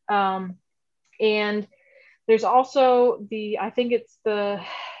need. And there's also I think it's the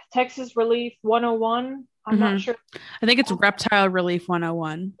Texas Relief 101. I'm not sure. I think it's Reptile Relief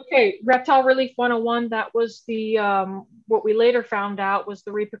 101. Okay. Reptile Relief 101. That was the, what we later found out was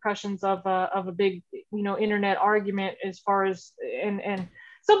the repercussions of a big, internet argument, as far as, and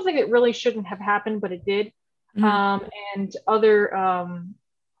something that really shouldn't have happened, but it did. And other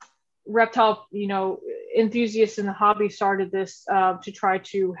reptile, enthusiasts in the hobby started this to try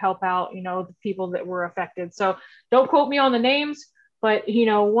to help out, the people that were affected. So don't quote me on the names, but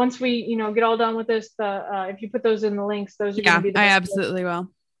once we, get all done with this, if you put those in the links, those are going to be the best. I absolutely will.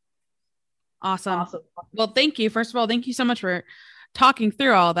 Awesome. Well, thank you. First of all, thank you so much for talking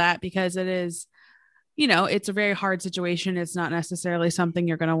through all that, because it is, it's a very hard situation. It's not necessarily something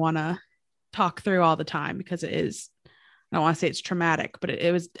you're going to want to talk through all the time, because it is, I don't want to say it's traumatic, but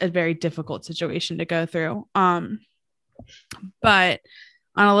it was a very difficult situation to go through. But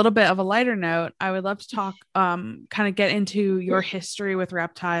on a little bit of a lighter note, I would love to talk, kind of get into your history with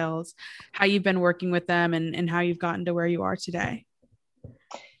reptiles, how you've been working with them, and how you've gotten to where you are today.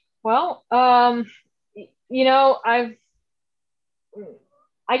 Well, I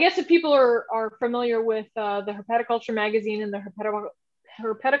guess if people are familiar with the Herpetoculture magazine and the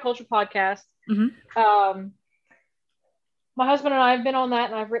Herpetoculture podcast, my husband and I have been on that,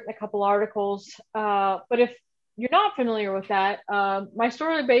 and I've written a couple articles. But if you're not familiar with that, my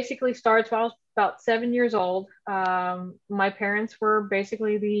story basically starts when I was about 7 years old. My parents were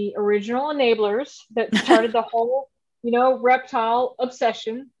basically the original enablers that started the whole, reptile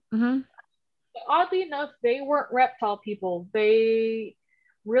obsession. Oddly enough, they weren't reptile people. They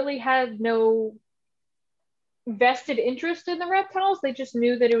really had no vested interest in the reptiles. They just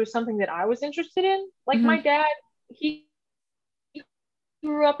knew that it was something that I was interested in. Like my dad, he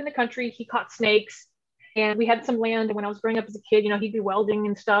grew up in the country. He caught snakes, and we had some land. And when I was growing up as a kid, he'd be welding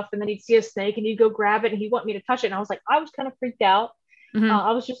and stuff, and then he'd see a snake and he'd go grab it, and he'd want me to touch it. And I was kind of freaked out.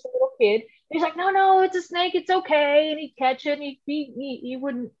 I was just a little kid. He's like, no, it's a snake. It's okay. And he'd catch it, and he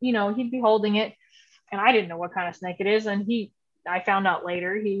wouldn't, he'd be holding it. And I didn't know what kind of snake it is. And I found out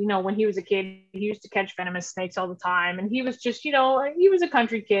later, when he was a kid, he used to catch venomous snakes all the time. And he was just, he was a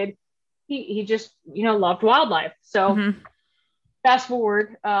country kid. He just, loved wildlife. So fast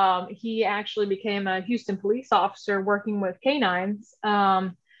forward, he actually became a Houston police officer working with canines.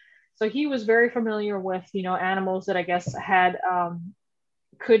 So he was very familiar with, animals that I guess had,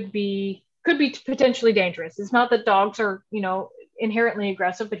 could be potentially dangerous. It's not that dogs are, inherently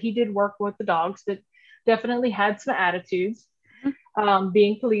aggressive, but he did work with the dogs that definitely had some attitudes.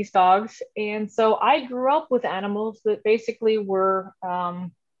 Being police dogs. And so I grew up with animals that basically were,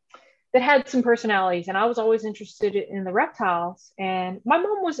 that had some personalities, and I was always interested in the reptiles. And my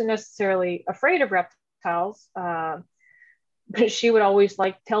mom wasn't necessarily afraid of reptiles, but she would always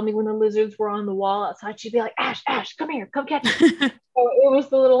tell me when the lizards were on the wall outside. She'd be like, Ash, come here, come catch it. So it was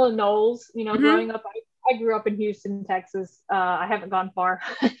the little anoles, growing up. I grew up in Houston, Texas. I haven't gone far.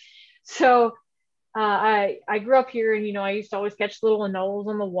 So I grew up here, and I used to always catch little anoles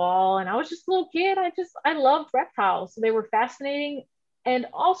on the wall, and I was just a little kid. I loved reptiles. So they were fascinating. And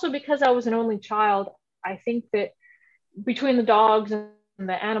also because I was an only child, I think that between the dogs and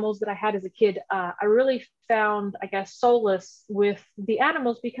the animals that I had as a kid, I really found, I guess, solace with the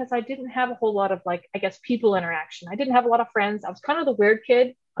animals, because I didn't have a whole lot of people interaction. I didn't have a lot of friends. I was kind of the weird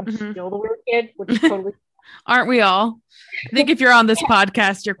kid. I'm still the weird kid, which is totally aren't we all? I think if you're on this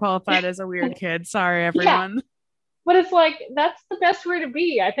podcast, you're qualified as a weird kid. Sorry, everyone. Yeah. But it's that's the best way to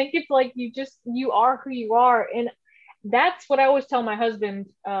be. I think it's you are who you are. And that's what I always tell my husband,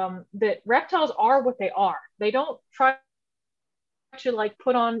 that reptiles are what they are. They don't try to like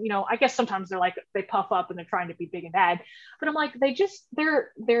put on, I guess sometimes they're like, they puff up and they're trying to be big and bad, but I'm like,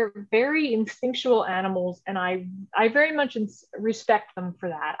 they're very instinctual animals. And I very much respect them for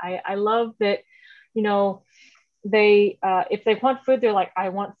that. I love that, you know, they, if they want food, they're like, I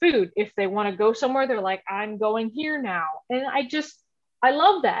want food. If they want to go somewhere, they're like, I'm going here now. And I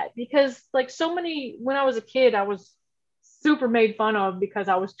love that, because like so many, when I was a kid, I was super made fun of because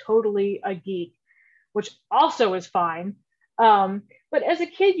I was totally a geek, which also is fine. But as a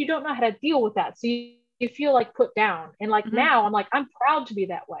kid, you don't know how to deal with that. So you feel like put down. And like now I'm like, I'm proud to be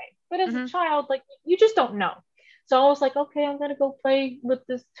that way. But as a child, like you just don't know. So I was like, okay, I'm going to go play with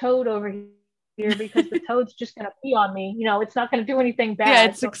this toad over here because the toad's just going to pee on me. It's not going to do anything bad. Yeah,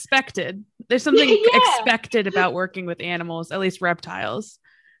 it's expected. There's something expected about working with animals, at least reptiles.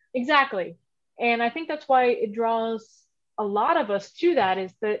 Exactly. And I think that's why it draws a lot of us to that,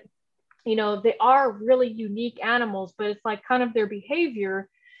 is that they are really unique animals, but it's like kind of their behavior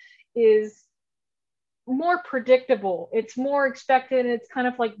is more predictable. It's more expected. It's kind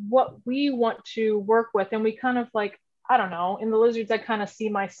of like what we want to work with. And we kind of like, I don't know, in the lizards, I kind of see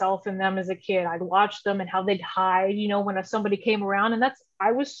myself in them as a kid. I'd watch them and how they'd hide, when somebody came around. And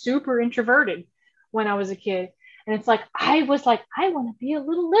I was super introverted when I was a kid. And it's like, I was like, I want to be a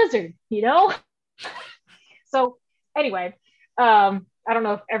little lizard, So anyway, I don't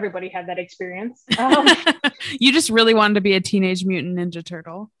know if everybody had that experience. You just really wanted to be a Teenage Mutant Ninja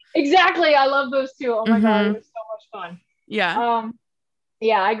Turtle. Exactly. I love those too. Oh my God, it was so much fun. Yeah.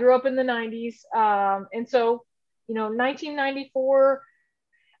 Yeah, I grew up in the 90s. And so, 1994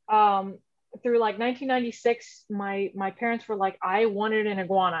 through like 1996, my parents were like, I wanted an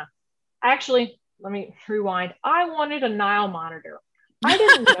iguana. Actually, let me rewind. I wanted a Nile monitor. I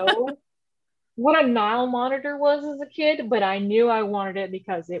didn't know what a Nile monitor was as a kid, but I knew I wanted it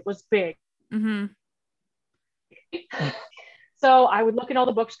because it was big. So I would look in all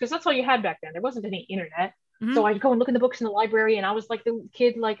the books, because that's all you had back then. There wasn't any internet. So I'd go and look in the books in the library, and I was like the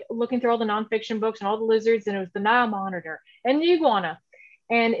kid, like looking through all the nonfiction books and all the lizards, and it was the Nile monitor and the iguana.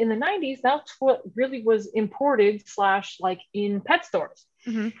 And in the 90s, that's what really was imported / like in pet stores.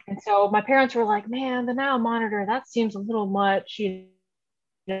 And so my parents were like, man, the Nile monitor, that seems a little much,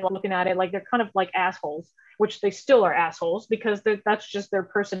 looking at it, like they're kind of like assholes, which they still are assholes, because that's just their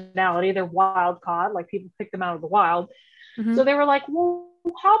personality. They're wild caught, like people pick them out of the wild. So they were like, well,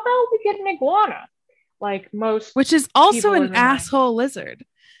 how about we get an iguana? Like most, which is also an asshole lizard,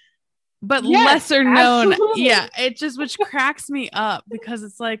 but lesser known. Absolutely. Yeah, it just, which cracks me up, because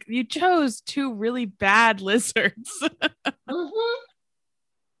it's like you chose two really bad lizards. And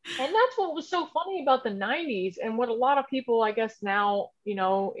that's what was so funny about the 90s, and what a lot of people, I guess now,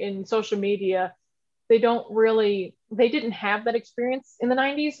 in social media, they didn't have that experience in the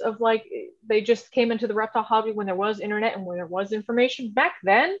 90s of like, they just came into the reptile hobby when there was internet and when there was information. Back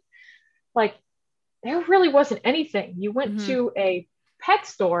then, like, there really wasn't anything. You went to a pet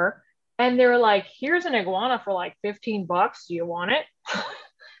store and they were like, here's an iguana for like $15. Do you want it?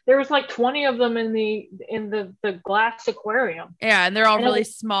 There was like 20 of them in the glass aquarium. Yeah, and they're all really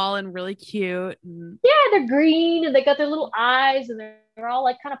small and really cute. Yeah, they're green and they got their little eyes, and they're all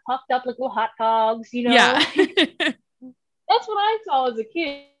like kind of puffed up like little hot dogs, Yeah. That's what I saw as a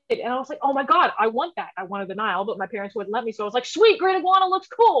kid. And I was like, oh my God, I want that. I wanted the Nile, but my parents wouldn't let me. So I was like, sweet, great iguana looks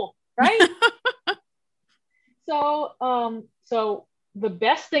cool, right? So the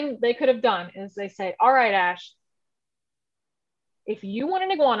best thing they could have done is they say, all right, Ash, if you want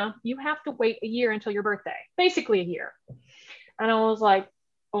an iguana, you have to wait a year until your birthday, basically a year. And I was like,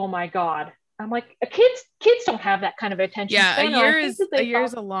 oh my God. I'm like, kids don't have that kind of attention. Yeah, a year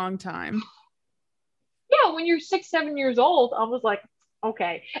is a long time. Yeah, when you're 6-7 years old, I was like,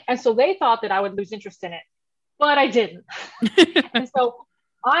 okay. And so they thought that I would lose interest in it, but I didn't. And so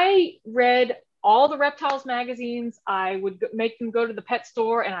I read all the reptiles magazines. I would make them go to the pet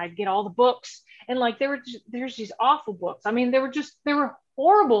store and I'd get all the books. And like, there's these awful books. I mean, they were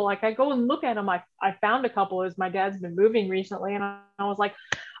horrible. Like, I go and look at them. I found a couple as my dad's been moving recently. And I was like,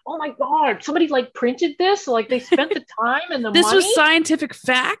 oh my God, somebody like printed this. Like, they spent the time and the this money. This was scientific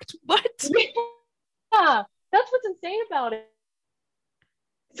fact? What? Yeah, that's what's insane about it.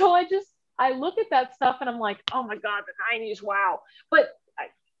 So I look at that stuff and I'm like, oh my God, the 90s, wow. But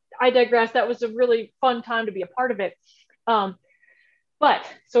I digress. That was a really fun time to be a part of it. But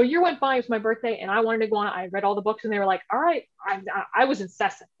so a year went by, it was my birthday, and I wanted to go on. I read all the books and they were like, all right. I was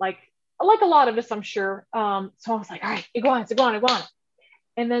incessant, like a lot of us, I'm sure. So I was like, all right, iguana.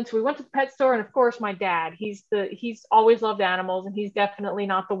 And then so we went to the pet store, and of course my dad, he's always loved animals, and he's definitely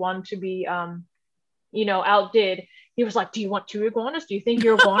not the one to be, outdid. He was like, do you want 2 iguanas? Do you think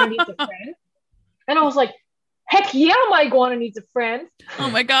your iguana needs a friend? And I was like, heck yeah, my iguana needs a friend. Oh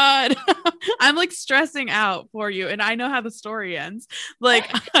my God. I'm like stressing out for you. And I know how the story ends. Like,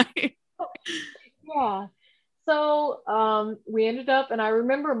 Yeah. So we ended up, and I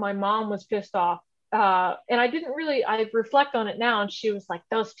remember my mom was pissed off. And I reflect on it now, and she was like,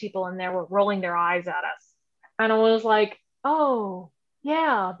 those people in there were rolling their eyes at us. And I was like, oh,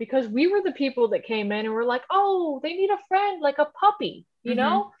 yeah, because we were the people that came in and were like, oh, they need a friend, like a puppy, you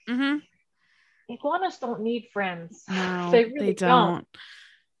know? Iguanas don't need friends. No, They really they don't.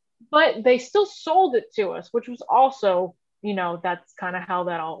 But they still sold it to us, which was also, that's kind of how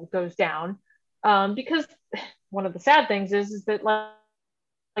that all goes down. Because one of the sad things is that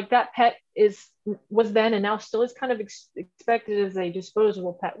like that pet was then and now still is kind of expected as a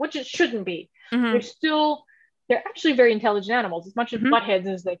disposable pet, which it shouldn't be. They're actually very intelligent animals, as much as buttheads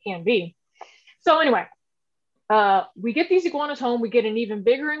as they can be. So anyway, we get these iguanas home. We get an even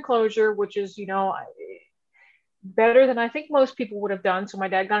bigger enclosure, which is, better than I think most people would have done. So my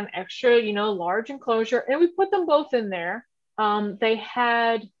dad got an extra, large enclosure, and we put them both in there. They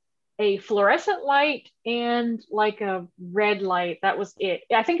had a fluorescent light and like a red light. That was it.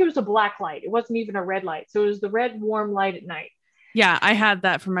 I think it was a black light. It wasn't even a red light. So it was the red warm light at night. Yeah, I had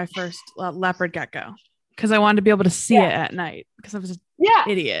that for my first leopard gecko because I wanted to be able to see it at night because I was an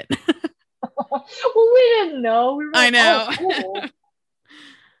idiot. Well, we didn't know. We were I know. Oh, cool.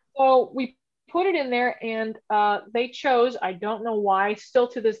 So we put it in there, and they chose, I don't know why, still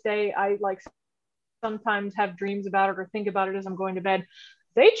to this day, I like sometimes have dreams about it or think about it as I'm going to bed.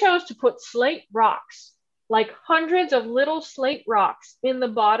 They chose to put slate rocks, like hundreds of little slate rocks in the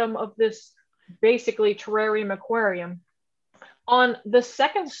bottom of this basically terrarium aquarium on the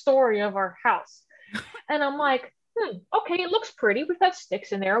second story of our house. And I'm like, okay, it looks pretty. We've got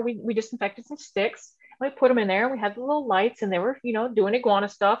sticks in there. We disinfected some sticks. We put them in there, and we had the little lights, and they were, doing iguana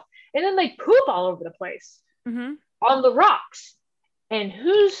stuff. And then they poop all over the place on the rocks. And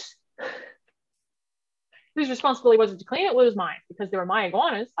whose responsibility was it to clean it? Well, it was mine, because they were my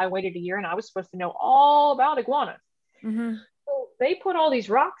iguanas. I waited a year, and I was supposed to know all about iguanas. So they put all these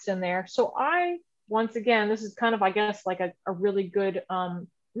rocks in there. So once again, this is kind of, I guess, like a really good,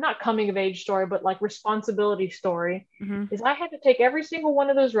 not coming of age story, but like responsibility story, is I had to take every single one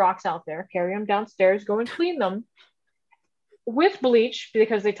of those rocks out there, carry them downstairs, go and clean them with bleach,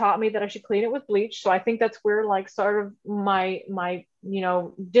 because they taught me that I should clean it with bleach. So I think that's where like sort of my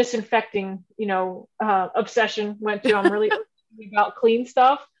disinfecting, obsession went to. I'm really about clean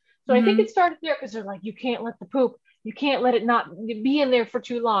stuff. So I think it started there, because they're like, you can't let the poop, you can't let it not be in there for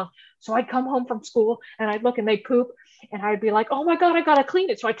too long. So I'd come home from school, and I'd look, and they'd poop, and I'd be like, oh my God, I gotta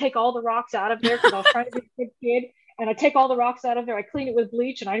clean it. So I take all the rocks out of there, because I was trying to be a good kid. And I take all the rocks out of there. I clean it with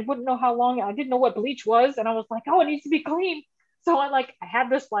bleach, and I wouldn't know how long. I didn't know what bleach was. And I was like, oh, it needs to be clean. So I had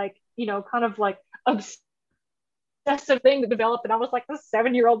this kind of like obsessive thing that developed. And I was like this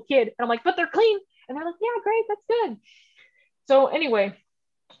 7-year-old kid. And I'm like, but they're clean. And they're like, yeah, great. That's good. So anyway,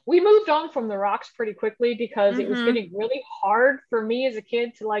 we moved on from the rocks pretty quickly, because it was getting really hard for me as a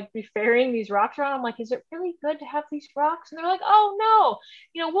kid to like be ferrying these rocks around. I'm like, is it really good to have these rocks? And they're like, oh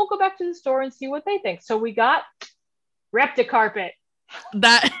no, we'll go back to the store and see what they think. So we got Repticarpet.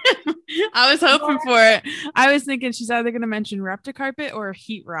 That I was hoping for it. I was thinking she's either going to mention Repticarpet or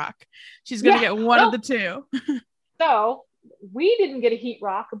heat rock. She's going to get one of the two. So we didn't get a heat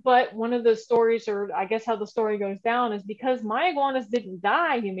rock, but one of the stories, or I guess how the story goes down, is because my iguanas didn't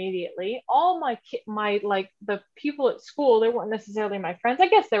die immediately. All my like the people at school, they weren't necessarily my friends. I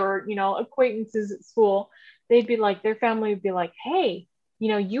guess they were, acquaintances at school. They'd be like, their family would be like, hey,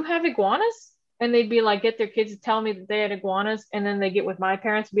 you have iguanas? And they'd be like, get their kids to tell me that they had iguanas. And then they get with my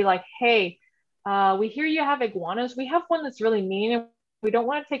parents and be like, hey, we hear you have iguanas. We have one that's really mean, and we don't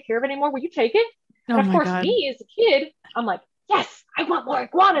want to take care of it anymore. Will you take it? And of course, me as a kid, I'm like, yes, I want more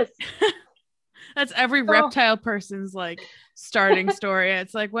iguanas. That's every reptile person's like starting story.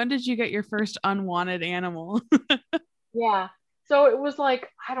 It's like, when did you get your first unwanted animal? Yeah. So it was like,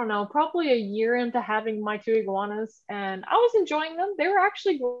 I don't know, probably a year into having my 2 iguanas, and I was enjoying them. They were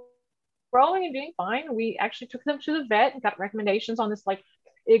actually growing and doing fine. We actually took them to the vet and got recommendations on this like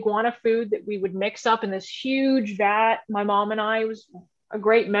iguana food that we would mix up in this huge vat. My mom and I, it was a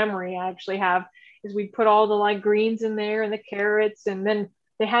great memory I actually have, is we'd put all the like greens in there and the carrots, and then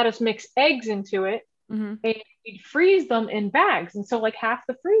they had us mix eggs into it, and we'd freeze them in bags. And so like half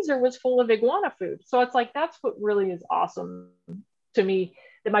the freezer was full of iguana food. So it's like, that's what really is awesome to me,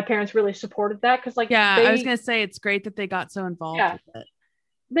 that my parents really supported that. Cause like, I was going to say, it's great that they got so involved with it.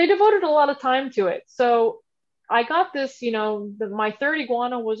 They devoted a lot of time to it. So I got this, my third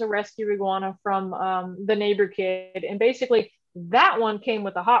iguana was a rescue iguana from the neighbor kid. And basically that one came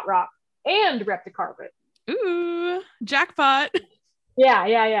with a hot rock and Repticarpet. Ooh, jackpot. Yeah,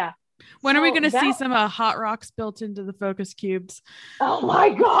 yeah, yeah. When are we going to see some hot rocks built into the focus cubes? Oh my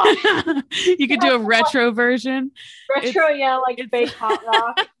gosh. You could do a retro version. Retro, like fake hot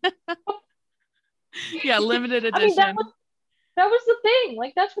rock. Yeah, limited edition. That was the thing.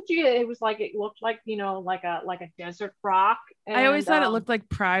 Like that's what you get. It was like it looked like, like a desert rock. And, I always thought it looked like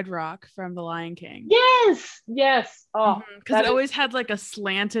Pride Rock from The Lion King. Yes, yes. Oh, because it always had like a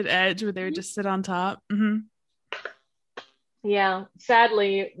slanted edge where they would just sit on top. Mm-hmm. Yeah,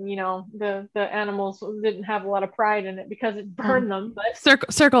 sadly, the animals didn't have a lot of pride in it because it burned them. But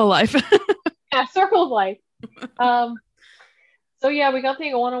circle of life. Yeah, circle of life. So yeah, we got the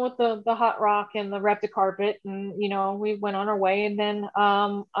iguana with the hot rock and the Repticarpet, and we went on our way. And then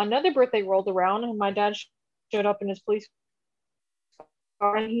another birthday rolled around, and my dad showed up in his police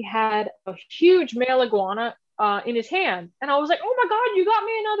car, and he had a huge male iguana in his hand. And I was like, oh my God, you got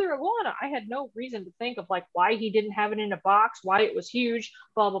me another iguana. I had no reason to think of like why he didn't have it in a box, why it was huge,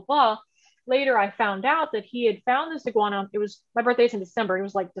 blah, blah, blah. Later, I found out that he had found this iguana. It was my birthday's in December. It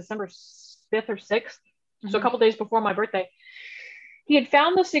was like December 5th or 6th. Mm-hmm. So a couple days before my birthday. He had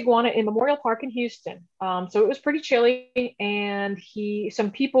found this iguana in Memorial Park in Houston. So it was pretty chilly, and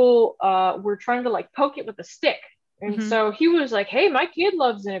some people were trying to like poke it with a stick. And so he was like, hey, my kid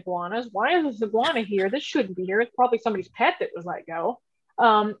loves iguanas. Why is this iguana here? This shouldn't be here. It's probably somebody's pet that was let go.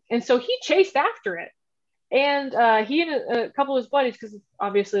 And so he chased after it. And he and a couple of his buddies, because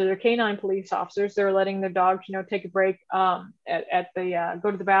obviously they're canine police officers, they're letting their dogs, take a break go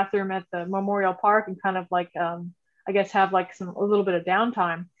to the bathroom at the Memorial Park and kind of like, I guess have like a little bit of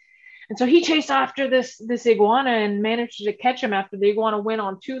downtime. And so he chased after this iguana and managed to catch him after the iguana went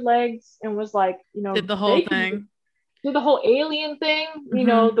on two legs and was like, did the whole thing. Did the whole alien thing, the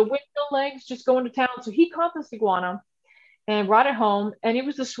windmill legs just going to town. So he caught this iguana and brought it home, and it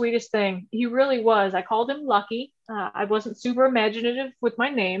was the sweetest thing. He really was. I called him Lucky. I wasn't super imaginative with my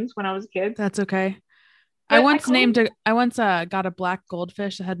names when I was a kid. That's okay. I once got a black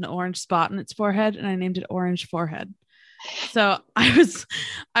goldfish that had an orange spot in its forehead, and I named it Orange Forehead. So I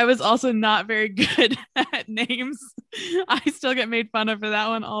was also not very good at names. I still get made fun of for that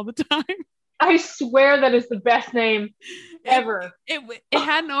one all the time. I swear that is the best name ever. It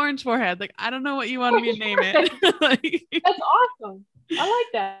had an orange forehead. Like, I don't know what you wanted me to name it. That's awesome. I like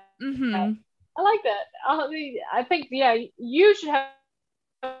that. Mm-hmm. I like that. I think, yeah, you should have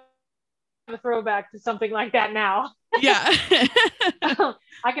a throwback to something like that now. Yeah.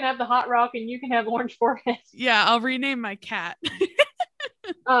 I can have the hot rock and you can have Orange Forehead. Yeah, I'll rename my cat. There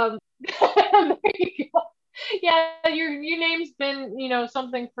you go. Yeah, your name's been,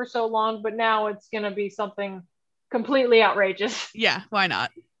 something for so long, but now it's going to be something completely outrageous. Yeah, why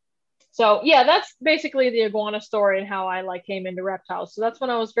not? So yeah, that's basically the iguana story and how I came into reptiles. So that's when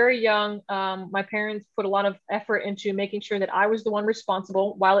I was very young. My parents put a lot of effort into making sure that I was the one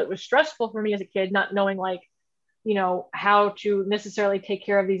responsible. While it was stressful for me as a kid, not knowing how to necessarily take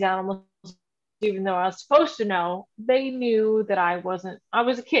care of these animals, even though I was supposed to know, they knew that I was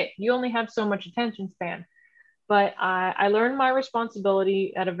a kid. You only have so much attention span. But I learned my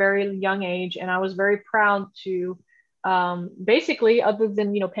responsibility at a very young age, and I was very proud to basically, other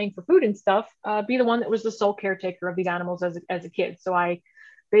than paying for food and stuff, be the one that was the sole caretaker of these animals as a kid. So I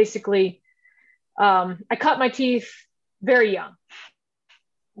basically I cut my teeth very young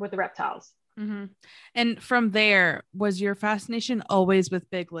with the reptiles. Mm-hmm. And from there, was your fascination always with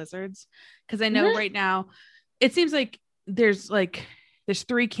big lizards? Because I know right now it seems like there's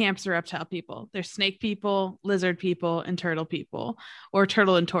three camps of reptile people. There's snake people, lizard people, and turtle people, or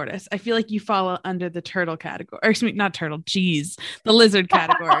turtle and tortoise. I feel like you fall under the turtle category, or excuse me, not turtle, the lizard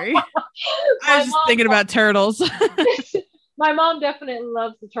category. I was just thinking about turtles. My mom definitely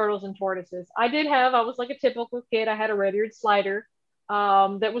loves the turtles and tortoises. I was like a typical kid. I had a red-eared slider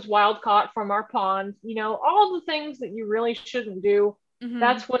that was wild caught from our pond. All the things that you really shouldn't do. Mm-hmm.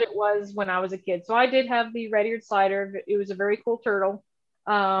 That's what it was when I was a kid. So I did have the red-eared slider. It was a very cool turtle.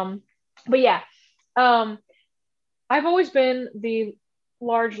 But yeah, I've always been the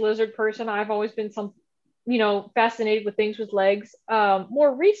large lizard person. I've always been fascinated with things with legs.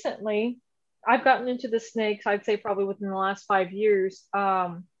 More recently, I've gotten into the snakes, I'd say probably within the last 5 years.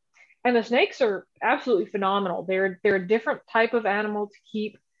 And the snakes are absolutely phenomenal. They're a different type of animal to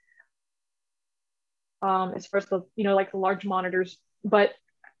keep, as far as the the large monitors, but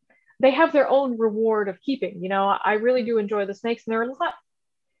they have their own reward of keeping. I really do enjoy the snakes, and they're a lot.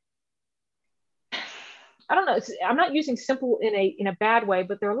 I don't know. I'm not using simple in a bad way,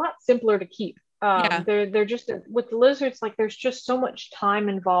 but they're a lot simpler to keep. Yeah. They're just with the lizards, like there's just so much time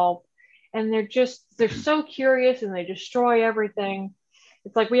involved, and they're so curious and they destroy everything.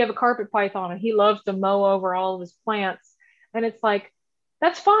 It's like we have a carpet python and he loves to mow over all of his plants, and it's like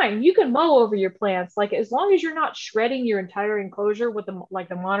that's fine. You can mow over your plants, like as long as you're not shredding your entire enclosure with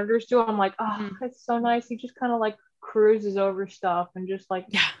the monitors do. I'm like, oh, Mhm. it's so nice. He just kind of like cruises over stuff and just like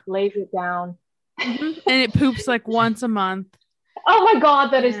Yeah. lays it down. And it poops like once a month. Oh my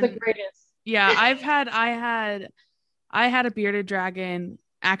god, that is the And greatest. yeah, I had a bearded dragon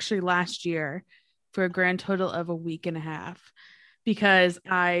actually last year for a grand total of a week and a half because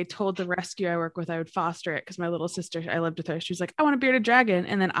I told the rescue I work with I would foster it because my little sister, I lived with her. She was like, I want a bearded dragon.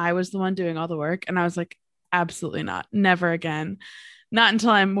 And then I was the one doing all the work. And I was like, absolutely not. Never again. Not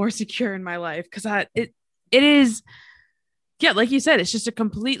until I'm more secure in my life. Cause it is, yeah, like you said, it's just a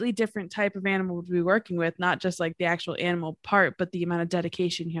completely different type of animal to be working with, not just like the actual animal part, but the amount of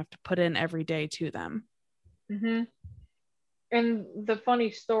dedication you have to put in every day to them. Mm-hmm. And the funny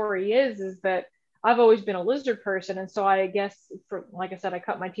story is that I've always been a lizard person, and so I guess for like I said, I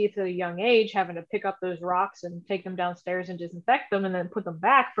cut my teeth at a young age, having to pick up those rocks and take them downstairs and disinfect them, and then put them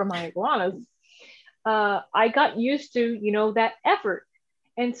back for my iguanas. I got used to that effort,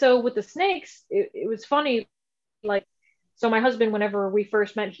 and so with the snakes, it was funny. Like, so my husband, whenever we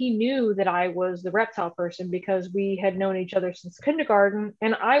first met, he knew that I was the reptile person because we had known each other since kindergarten,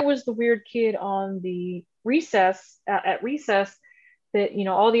 and I was the weird kid on the recess at recess that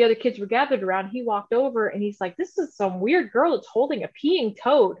all the other kids were gathered around. He walked over and he's like, this is some weird girl that's holding a peeing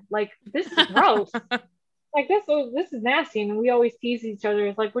toad, like this is gross. Like this is nasty. And we always tease each other.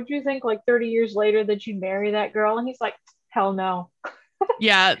 It's like, would you think like 30 years later that you'd marry that girl? And he's like, hell no.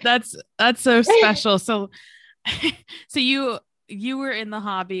 Yeah, that's so special. So so you were in the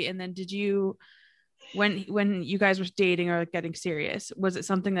hobby, and then did you, when you guys were dating or like getting serious, was it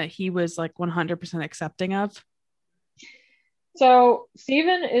something that he was like 100% accepting of? So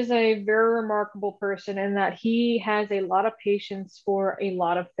Stephen is a very remarkable person in that he has a lot of patience for a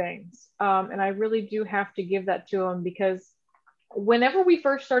lot of things. And I really do have to give that to him because whenever we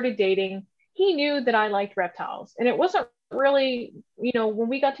first started dating, he knew that I liked reptiles. And it wasn't really, when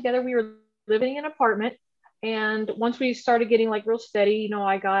we got together, we were living in an apartment. And once we started getting like real steady,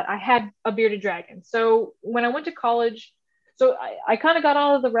 I had a bearded dragon. So when I went to college, so I kind of got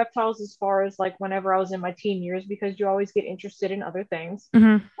out of the reptiles as far as like whenever I was in my teen years because you always get interested in other things.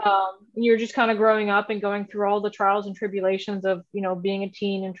 Mm-hmm. You're just kind of growing up and going through all the trials and tribulations of being a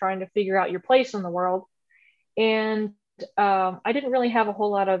teen and trying to figure out your place in the world. And I didn't really have a whole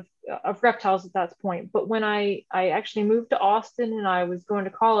lot of reptiles at that point. But when I actually moved to Austin and I was going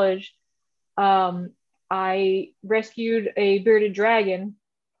to college, I rescued a bearded dragon.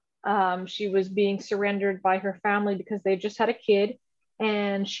 She was being surrendered by her family because they just had a kid,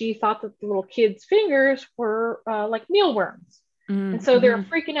 and she thought that the little kid's fingers were like mealworms. Mm-hmm. And so they were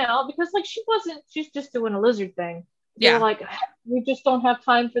freaking out because like she's just doing a lizard thing. They're Yeah. like, we just don't have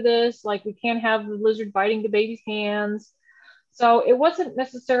time for this. Like, we can't have the lizard biting the baby's hands. So it wasn't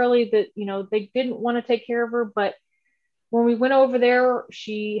necessarily that, they didn't want to take care of her, but when we went over there,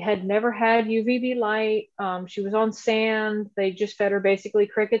 she had never had UVB light. She was on sand. They just fed her basically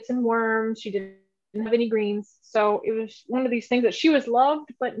crickets and worms. She didn't have any greens. So it was one of these things that she was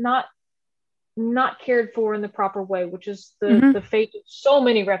loved, but not cared for in the proper way, which is the fate of so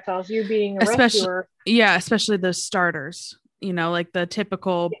many reptiles. You being a rescuer. Yeah, especially those starters. Like the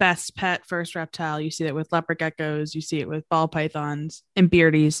typical best pet first reptile. You see it with leopard geckos. You see it with ball pythons and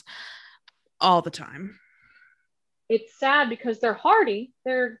beardies all the time. It's sad because they're hardy.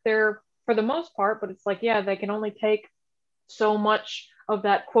 They're for the most part, but it's like, yeah, they can only take so much of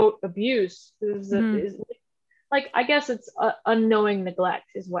that quote abuse. Is like, I guess it's unknowing neglect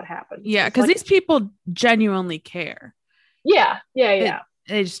is what happens. Yeah, because like, these people genuinely care. Yeah.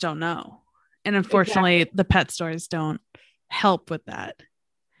 They just don't know. And unfortunately, the pet stores don't help with that.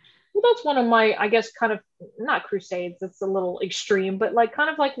 Well, that's one of my, I guess, kind of not crusades. It's a little extreme, but like kind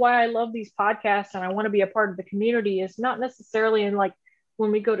of like why I love these podcasts and I want to be a part of the community is not necessarily in like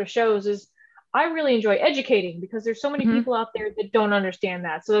when we go to shows is I really enjoy educating because there's so many people out there that don't understand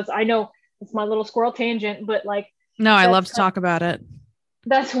that. So I know it's my little squirrel tangent, but like, no, I love to talk about it.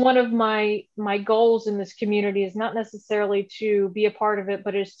 That's one of my goals in this community is not necessarily to be a part of it,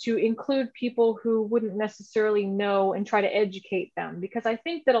 but is to include people who wouldn't necessarily know and try to educate them, because I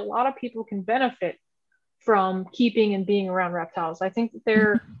think that a lot of people can benefit from keeping and being around reptiles. I think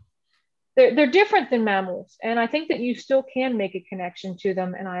that they're different than mammals, and I think that you still can make a connection to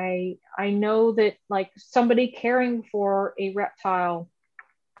them. And I know that like somebody caring for a reptile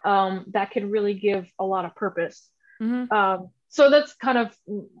that can really give a lot of purpose. So that's kind of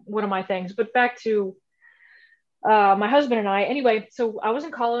one of my things. But back to my husband and I. Anyway, so I was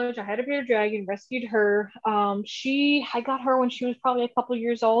in college. I had a bearded dragon, rescued her. I got her when she was probably a couple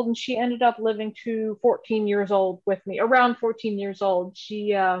years old, and she ended up living to 14 years old with me. Around 14 years old,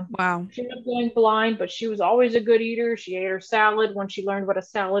 Wow. she ended up going blind, but she was always a good eater. She ate her salad when she learned what a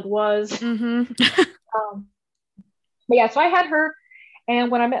salad was. Mm-hmm. Um, but yeah, so I had her. And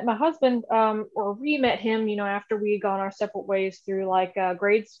when I met my husband, or we met him, after we had gone our separate ways through like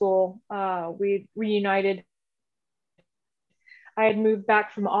grade school, we reunited. I had moved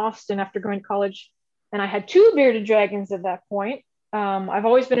back from Austin after going to college, and I had two bearded dragons at that point. I've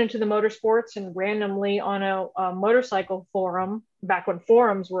always been into the motorsports, and randomly on a motorcycle forum, back when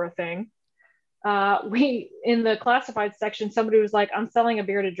forums were a thing, we in the classified section, somebody was like, "I'm selling a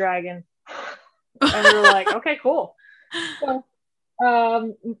bearded dragon," and we were like, "Okay, cool." So,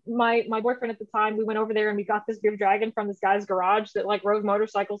 my boyfriend at the time, we went over there and we got this bearded dragon from this guy's garage that like rode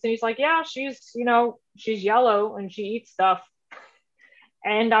motorcycles, and he's like, "Yeah, she's yellow and she eats stuff."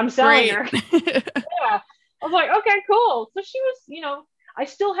 And I'm selling her. Yeah. I was like, okay, cool. So she was, I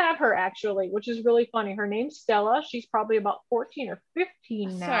still have her actually, which is really funny. Her name's Stella. She's probably about 14 or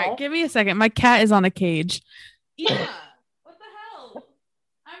 15 now. Sorry, give me a second. My cat is on a cage. Yeah. What the hell?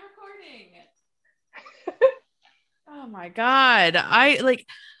 I'm recording. Oh my God.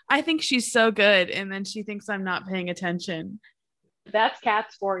 I think she's so good, and then she thinks I'm not paying attention. That's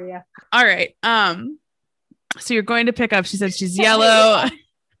cats for you. All right. So you're going to pick up. She said she's yellow.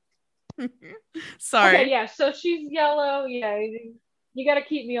 Sorry. Okay, yeah. So she's yellow. Yeah. You got to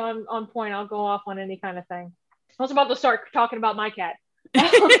keep me on point. I'll go off on any kind of thing. I was about to start talking about my cat.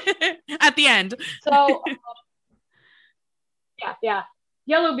 At the end. So, yeah.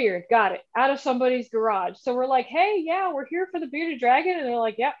 Yellow beard. Got it. Out of somebody's garage. So we're like, hey, yeah, we're here for the bearded dragon. And they're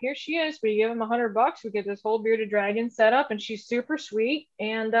like, yeah, here she is. We give them $100. We get this whole bearded dragon set up, and she's super sweet.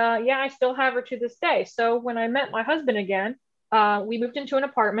 And yeah, I still have her to this day. So when I met my husband again, we moved into an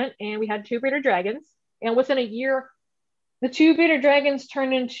apartment, and we had two bearded dragons. And within a year, the two bearded dragons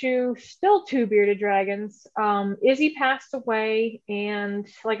turned into still two bearded dragons. Izzy passed away. And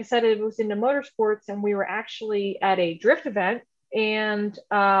like I said, it was into motorsports, and we were actually at a drift event. And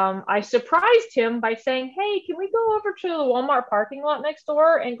I surprised him by saying, hey, can we go over to the Walmart parking lot next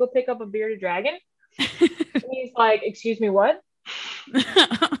door and go pick up a bearded dragon? And he's like, excuse me, what?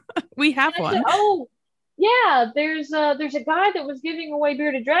 We have one. Said, oh, yeah, there's a guy that was giving away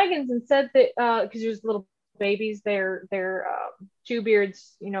bearded dragons and said that because there's little babies, they're two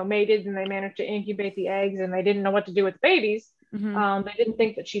beards, mated, and they managed to incubate the eggs, and they didn't know what to do with the babies. Mm-hmm. They didn't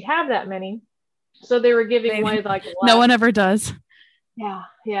think that she'd have that many. So they were giving away like no one ever does.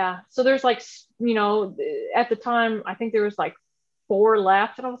 Yeah. So there's like, at the time, I think there was like 4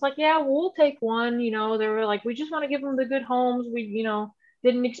 left, and I was like, yeah, we'll take one. They were like, we just want to give them the good homes. We,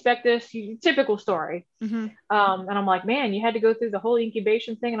 didn't expect this. Typical story. Mm-hmm. And I'm like, man, you had to go through the whole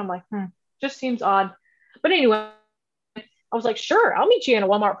incubation thing, and I'm like, just seems odd. But anyway, I was like, sure, I'll meet you in a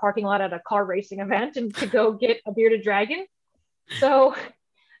Walmart parking lot at a car racing event and to go get a bearded dragon. So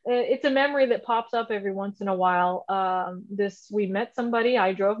it's a memory that pops up every once in a while. We met somebody.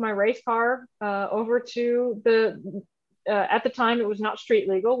 I drove my race car over to at the time it was not street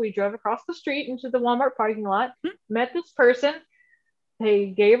legal. We drove across the street into the Walmart parking lot, met this person. They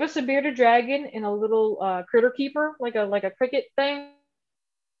gave us a bearded dragon in a little critter keeper, like a cricket thing.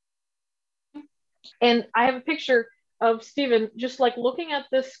 And I have a picture of Steven just like looking at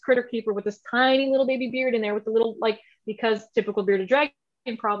this critter keeper with this tiny little baby beard in there with the little, because typical bearded dragon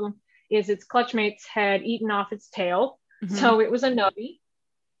problem is its clutch mates had eaten off its tail. Mm-hmm. So it was a nubby.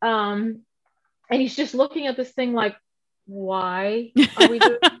 And he's just looking at this thing like, why are we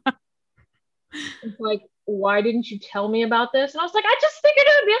doing It's like, why didn't you tell me about this? And I was like, I just figured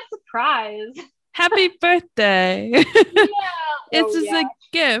it would be a surprise. Happy birthday. Yeah. It's just a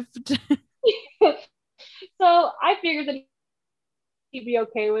gift. So I figured that he'd be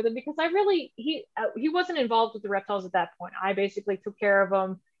okay with it because he wasn't involved with the reptiles at that point. I basically took care of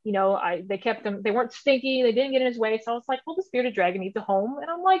them. They kept them. They weren't stinky. They didn't get in his way. So I was like, well, this bearded dragon needs a home. And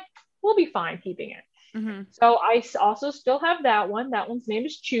I'm like, we'll be fine keeping it. Mm-hmm. So I also still have that one. That one's name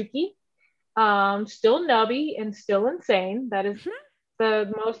is Chuki. Still nubby and still insane. That is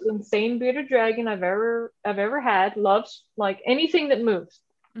the most insane bearded dragon I've ever had. Loves like anything that moves.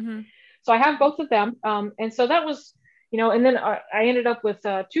 Mm-hmm. So I have both of them. And so that was, and then I ended up with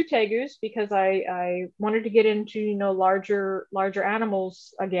 2 tegus because I wanted to get into, larger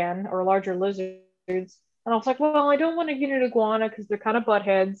animals again, or larger lizards. And I was like, well, I don't want to get an iguana because they're kind of butt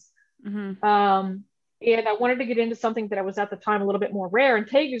heads. Mm-hmm. and I wanted to get into something that was at the time a little bit more rare. And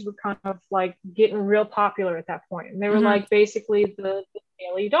tegus were kind of like getting real popular at that point, and they were Mm-hmm. like basically the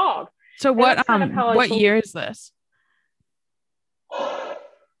daily dog. So And that's kind of how I what sold year is this?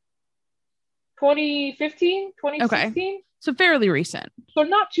 2015, Okay. 2016. So fairly recent. So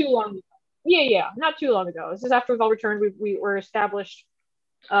not too long ago. Yeah, not too long ago. This is after we've all returned. We were established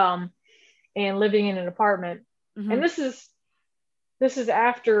and living in an apartment. Mm-hmm. And this is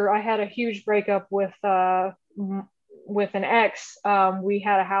after I had a huge breakup with an ex. We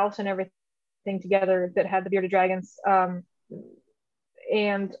had a house and everything together that had the bearded dragons.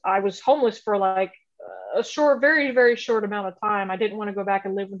 And I was homeless for like a short, very, very short amount of time. I didn't want to go back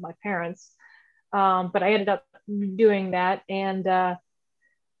and live with my parents. But I ended up doing that. And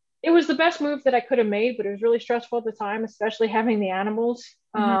it was the best move that I could have made, but it was really stressful at the time, especially having the animals.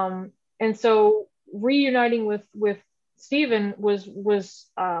 Mm-hmm. And so reuniting with Steven was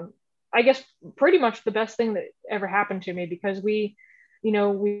I guess pretty much the best thing that ever happened to me, because we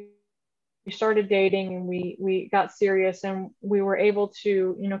started dating and we got serious, and we were able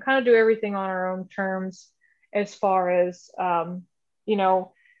to, kind of do everything on our own terms, as far as, you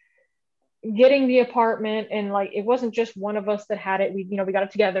know, getting the apartment. And like, it wasn't just one of us that had it. We got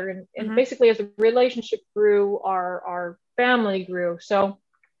it together, and Mm-hmm. basically as the relationship grew, our family grew. So,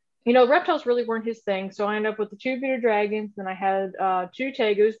 reptiles really weren't his thing. So I ended up with the two bearded dragons, and I had two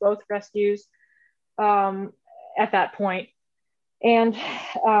tegus, both rescues, at that point. And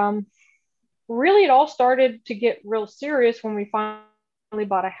really, it all started to get real serious when we finally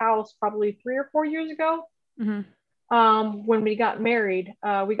bought a house, probably 3 or 4 years ago. Mm-hmm. When we got married.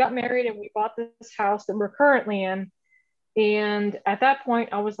 We got married and we bought this house that we're currently in. And at that point,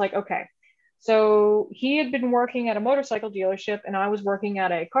 I was like, okay. So he had been working at a motorcycle dealership, and I was working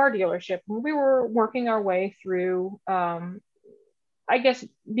at a car dealership. And we were working our way through, I guess,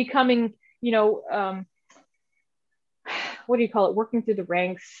 becoming, what do you call it? Working through the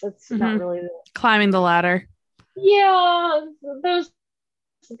ranks. That's Mm-hmm. not really climbing the ladder. Yeah, those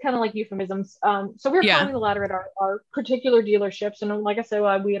kind of like euphemisms. So we're climbing the ladder at our particular dealerships. And like I said,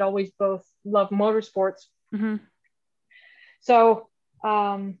 we had always both loved motorsports. Mm-hmm. So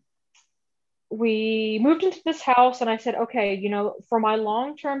we moved into this house, and I said, okay, for my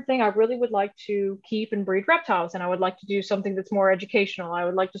long-term thing, I really would like to keep and breed reptiles, and I would like to do something that's more educational. I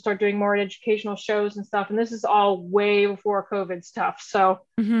would like to start doing more educational shows and stuff. And this is all way before COVID stuff. So,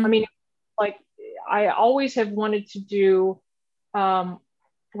 Mm-hmm. I mean, like, I always have wanted to do,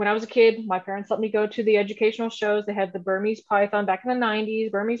 when I was a kid, my parents let me go to the educational shows. They had the Burmese python back in the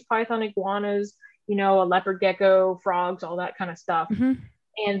 90s, Burmese python, iguanas, a leopard gecko, frogs, all that kind of stuff. Mm-hmm.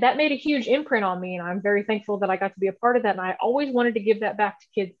 And that made a huge imprint on me. And I'm very thankful that I got to be a part of that. And I always wanted to give that back to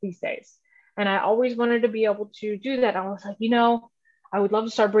kids these days. And I always wanted to be able to do that. And I was like, I would love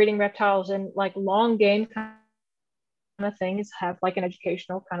to start breeding reptiles, and like long game kind of things have like an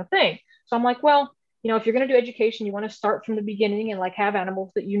educational kind of thing. So I'm like, well, if you're going to do education, you want to start from the beginning and like have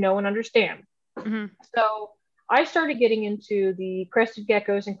animals that you know and understand. Mm-hmm. So I started getting into the crested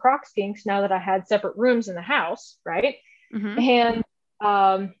geckos and croc skinks now that I had separate rooms in the house, right? Mm-hmm. And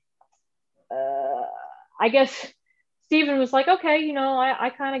I guess Steven was like, okay,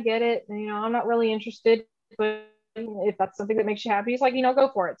 I kind of get it. And, I'm not really interested, but if that's something that makes you happy, he's like,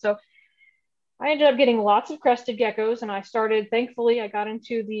 go for it. So I ended up getting lots of crested geckos, and thankfully, I got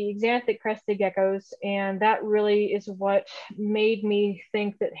into the axanthic crested geckos, and that really is what made me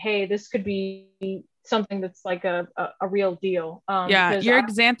think that, hey, this could be something that's like a real deal. Yeah, your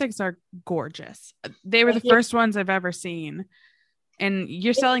axanthics are gorgeous. They were the first ones I've ever seen. And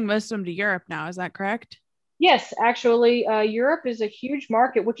you're selling most of them to Europe now, is that correct? Yes, actually, Europe is a huge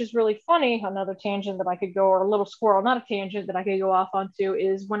market, which is really funny. Another tangent that I could go, or a little squirrel, not a tangent that I could go off onto,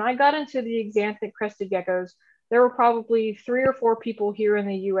 is when I got into the axanthic crested geckos, there were probably 3 or 4 people here in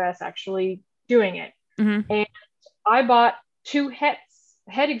the US actually doing it. Mm-hmm. And I bought 2 head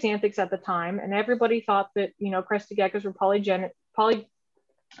axanthics at the time, and everybody thought that, crested geckos were polygenic,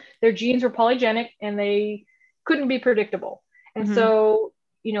 their genes were polygenic, and they couldn't be predictable. And Mm-hmm. so,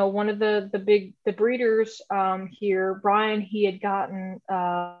 one of the breeders here, Brian, he had gotten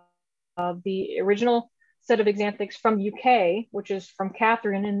the original set of axanthics from UK, which is from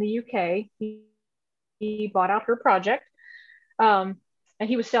Catherine in the UK. He bought out her project, and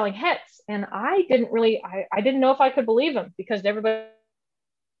he was selling hets. And I didn't know if I could believe him, because everybody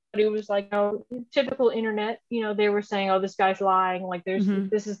was like, typical internet, they were saying, oh, this guy's lying. Like,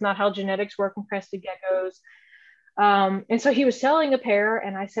 this is not how genetics work in crested geckos. And so he was selling a pair,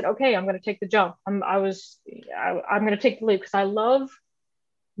 and I said, okay, I'm going to take the jump. I'm going to take the leap, because I love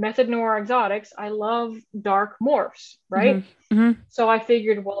Method Noir Exotics, I love dark morphs, right? Mm-hmm. Mm-hmm. So I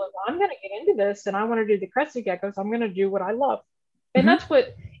figured, well, if I'm going to get into this and I want to do the crested geckos, I'm going to do what I love. And Mm-hmm. that's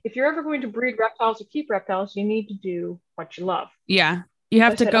what, if you're ever going to breed reptiles or keep reptiles, you need to do what you love. Yeah. You So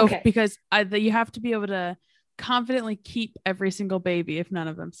have I to said, go okay, because you have to be able to confidently keep every single baby if none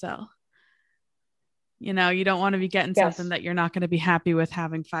of them sell. You know, you don't want to be getting something yes, that you're not going to be happy with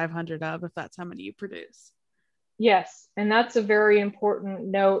having 500 of if that's how many you produce. yes. And that's a very important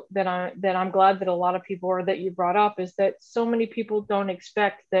note that I'm glad that a lot of people, or that you brought up, is that so many people don't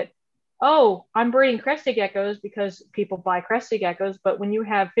expect that, oh, I'm breeding crested geckos because people buy crested geckos. But when you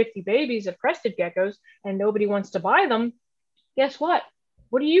have 50 babies of crested geckos and nobody wants to buy them, guess what?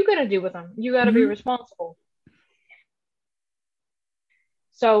 What are you going to do with them? You got to be Mm-hmm. responsible.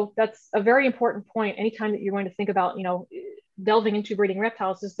 So that's a very important point. Anytime that you're going to think about, delving into breeding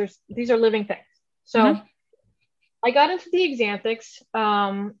reptiles, is these are living things. So Mm-hmm. I got into the Axanthics,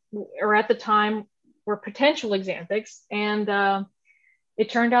 or at the time were potential Axanthics, and it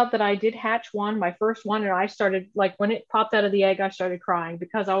turned out that I did hatch one, my first one, and I started, like, when it popped out of the egg, I started crying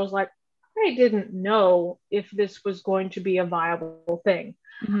because I was like, I didn't know if this was going to be a viable thing.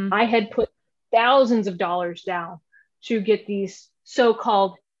 Mm-hmm. I had put thousands of dollars down to get these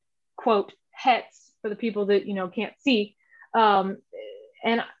so-called quote hets for the people that can't see, um,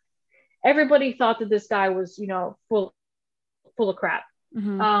 and everybody thought that this guy was full of crap.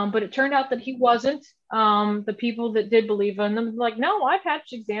 Mm-hmm. But it turned out that he wasn't. The people that did believe in them, like, no, I've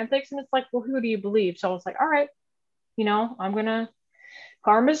hatched Xanthics, and it's like, well, who do you believe? So I was like, all right, I'm gonna,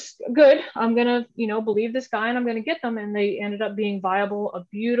 karma's good. I'm gonna, believe this guy, and I'm gonna get them. And they ended up being viable, a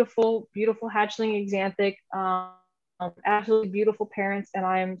beautiful, beautiful hatchling Xanthic. Absolutely beautiful parents, and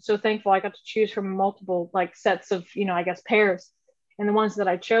I am so thankful I got to choose from multiple, like, sets of, I guess, pairs. And the ones that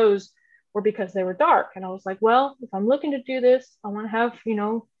I chose were because they were dark. And I was like, well, if I'm looking to do this, I want to have,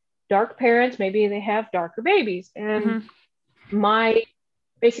 dark parents. Maybe they have darker babies. And Mm-hmm. my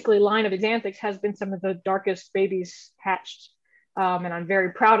basically line of Xanthics has been some of the darkest babies hatched. And I'm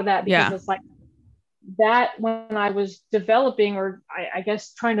very proud of that, because Yeah. it's like that, when I was developing, or I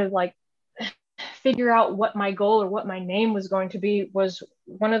guess trying to, like, figure out what my goal or what my name was going to be, was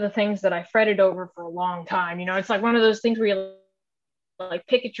one of the things that I fretted over for a long time. It's like one of those things where you, like,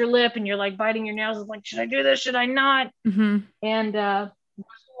 pick at your lip and you're, like, biting your nails. It's like, should I do this? Should I not? Mm-hmm. And the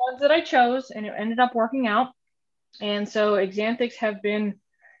ones that I chose, and it ended up working out. And so Xanthics have been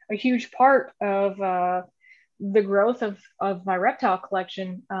a huge part of the growth of my reptile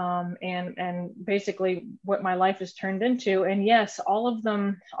collection, and basically what my life has turned into. And yes, all of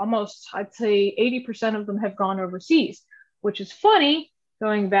them, almost, I'd say 80% of them, have gone overseas, which is funny.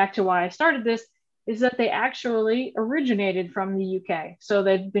 Going back to why I started this, is that they actually originated from the UK. So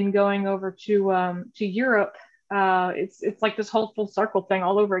they've been going over to Europe. It's like this whole full circle thing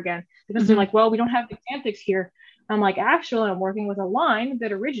all over again, because they're Mm-hmm. like, well, we don't have the Xanthics here. I'm like, actually, I'm working with a line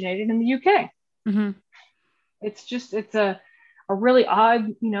that originated in the UK. Mm-hmm. It's a really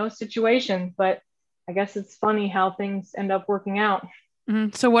odd, situation, but I guess it's funny how things end up working out.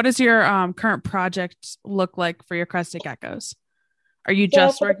 Mm-hmm. So what does your current project look like for your crested geckos? Are you So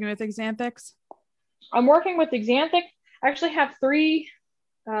just working with Xanthics? I'm working with Xanthic. I actually have three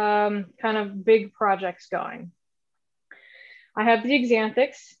kind of big projects going. I have the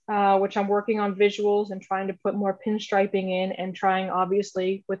Xanthics, which I'm working on visuals and trying to put more pinstriping in, and trying,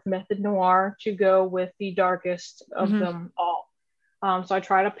 obviously, with Method Noir to go with the darkest of Mm-hmm. them all. So I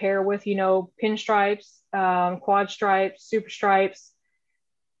try to pair with, pinstripes, quad stripes, super stripes,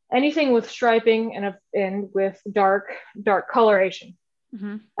 anything with striping and with dark coloration.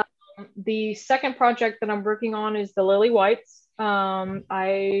 Mm-hmm. The second project that I'm working on is the Lily Whites.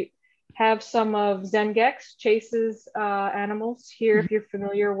 I have some of Zengex, Chase's animals here. Mm-hmm. If you're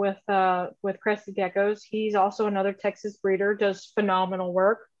familiar with crested geckos, he's also another Texas breeder, does phenomenal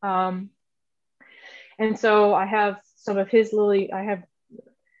work. And so I have some of his lily. I have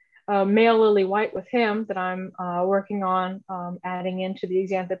a male lily white with him that I'm working on adding into the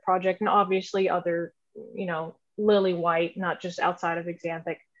Xanthic project, and obviously other, lily white, not just outside of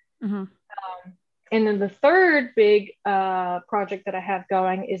Xanthic. Mm-hmm. And then the third big project that I have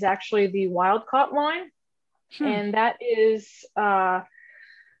going is actually the wild caught line. And that is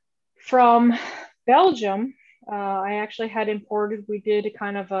from Belgium. I actually had imported, we did a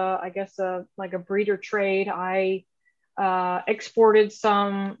kind of like a breeder trade. I exported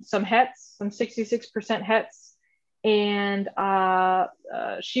some hets, some 66% hets, and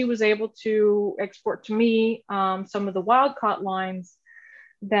she was able to export to me some of the wild caught lines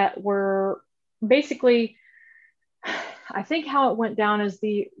that were basically, I think how it went down is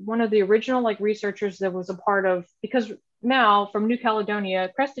one of the original, like, researchers that was a part of, because now from New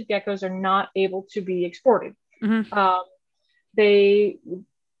Caledonia, crested geckos are not able to be exported. Mm-hmm. They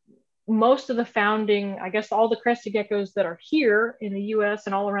most of the founding, I guess, all the crested geckos that are here in the U.S.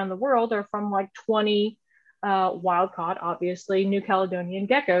 and all around the world are from like 20 wild caught, obviously, New Caledonian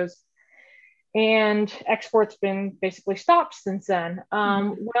geckos. And export's been basically stopped since then.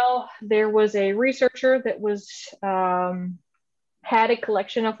 Well, there was a researcher that was had a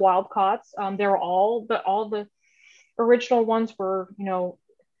collection of wild caughts. There were all the original ones were,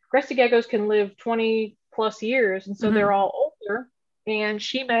 crested geckos can live 20 plus years, and so they're all older. And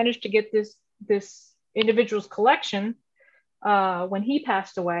she managed to get this individual's collection when he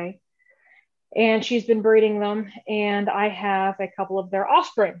passed away, and she's been breeding them. And I have a couple of their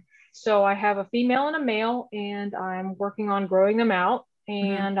offspring. So I have a female and a male, and I'm working on growing them out.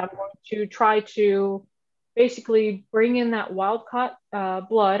 And I'm going to try to basically bring in that wild caught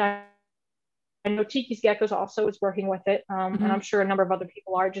blood. I know Tiki's Geckos also is working with it, and I'm sure a number of other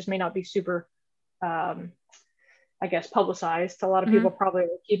people are. It just may not be super, I guess, publicized. A lot of people probably are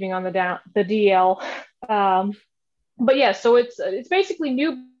keeping on the DL. But yeah, so it's basically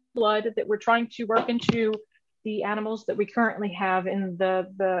new blood that we're trying to work into the animals that we currently have in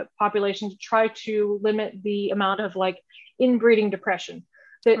the population to try to limit the amount of like inbreeding depression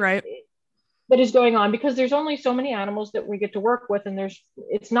that is going on, because there's only so many animals that we get to work with, and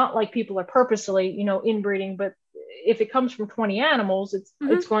it's not like people are purposely inbreeding, but if it comes from 20 animals,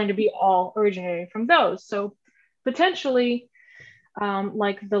 it's going to be all originating from those. So potentially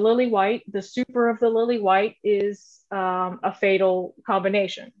like the lily white, the super of the lily white is a fatal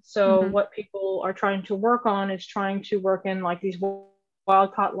combination. So what people are trying to work on is trying to work in like these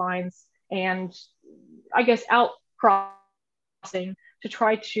wild caught lines, and I guess outcrossing to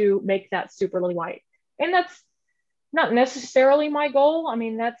try to make that super lily white. And that's not necessarily my goal. I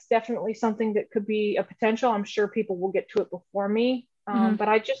mean, that's definitely something that could be a potential. I'm sure people will get to it before me. But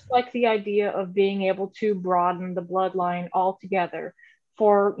I just like the idea of being able to broaden the bloodline altogether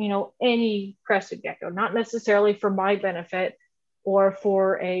for, any crested gecko, not necessarily for my benefit or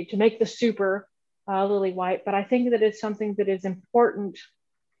to make the super lily white, but I think that it's something that is important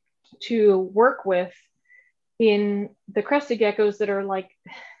to work with in the crested geckos that are like,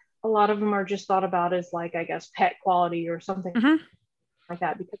 a lot of them are just thought about as like, I guess, pet quality or something like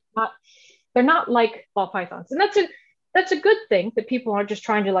that, because they're not like ball pythons. And that's a good thing that people aren't just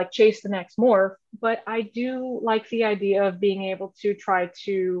trying to like chase the next morph, but I do like the idea of being able to try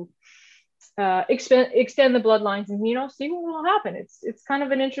to extend the bloodlines and see what will happen. It's kind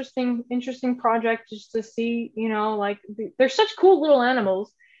of an interesting project just to see, like they're such cool little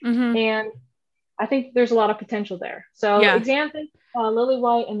animals, and I think there's a lot of potential there. So Xanthus, lily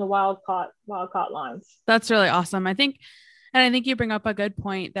white, and the wild caught lines. That's really awesome. I think you bring up a good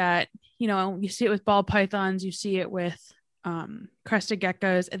point that, you see it with ball pythons, you see it with crested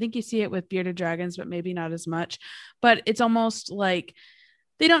geckos. I think you see it with bearded dragons, but maybe not as much. But it's almost like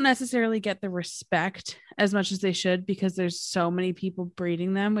they don't necessarily get the respect as much as they should, because there's so many people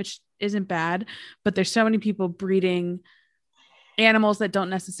breeding them, which isn't bad, but there's so many people breeding animals that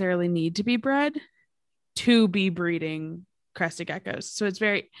don't necessarily need to be bred to be breeding crested geckos. So it's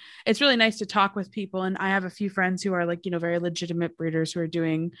really nice to talk with people. And I have a few friends who are like, very legitimate breeders who are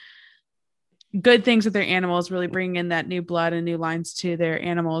doing good things with their animals, really bringing in that new blood and new lines to their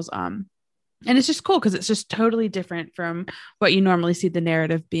animals. And it's just cool because it's just totally different from what you normally see the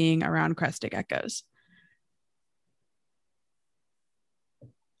narrative being around crested geckos.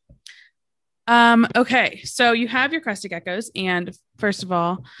 Okay. So you have your crested geckos, and first of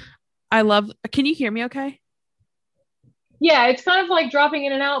all, can you hear me okay? Yeah, it's kind of like dropping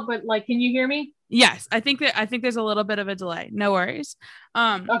in and out, but like, can you hear me? Yes, I think there's a little bit of a delay. No worries.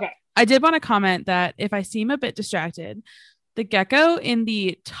 Okay. I did want to comment that if I seem a bit distracted, the gecko in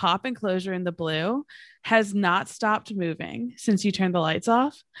the top enclosure in the blue has not stopped moving since you turned the lights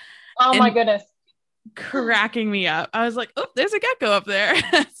off. Oh my goodness. Cracking me up. I was like, oh, there's a gecko up there.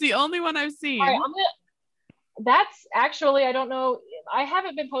 It's the only one I've seen. All right, that's actually, I don't know. I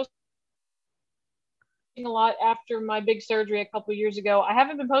haven't been posting a lot after my big surgery a couple years ago. I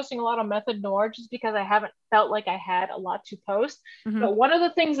haven't been posting a lot on Method Noir just because I haven't felt like I had a lot to post. But one of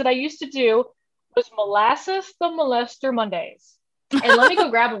the things that I used to do was Molasses the Molester Mondays. And let me go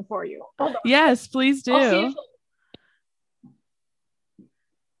grab them for you. Yes, please do.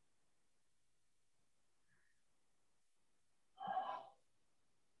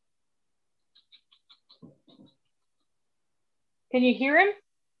 Can you hear him?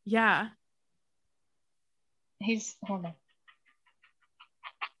 Yeah. Hold on.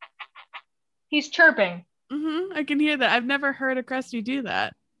 He's chirping. I can hear that. I've never heard a cresty do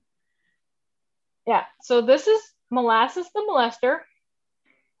that. Yeah. So this is Molasses the molester.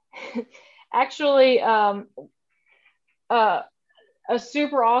 Actually, uh, a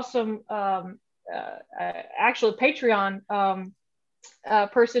super awesome, actually Patreon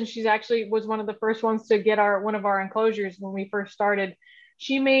person. She's actually was one of the first ones to get one of our enclosures when we first started.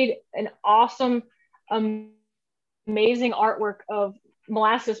 She made an awesome, amazing artwork of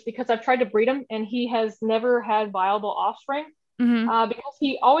Molasses because I've tried to breed him and he has never had viable offspring because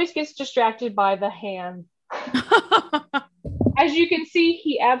he always gets distracted by the hand. As you can see,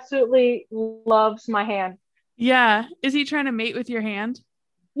 he absolutely loves my hand. Yeah. Is he trying to mate with your hand?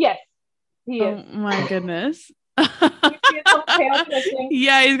 Yes, he is. Oh my goodness. Tail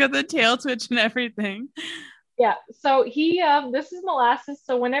yeah, he's got the tail twitch and everything. Yeah, so this is Molasses.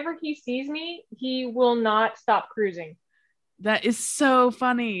 So whenever he sees me, he will not stop cruising. That is so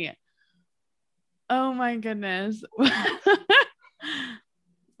funny. Oh my goodness.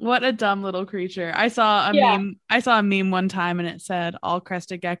 What a dumb little creature. I saw a meme one time and it said all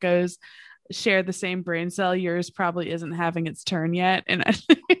crested geckos share the same brain cell. Yours probably isn't having its turn yet. And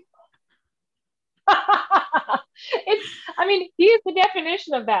he is the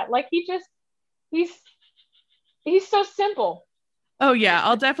definition of that. Like he's so simple. Oh yeah,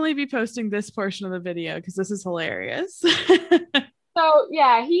 I'll definitely be posting this portion of the video because this is hilarious. So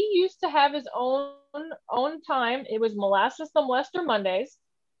yeah, he used to have his own time. It was Molasses the Molester Mondays.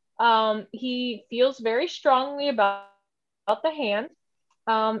 He feels very strongly about the hand.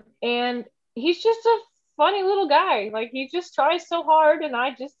 And he's just a funny little guy. Like he just tries so hard and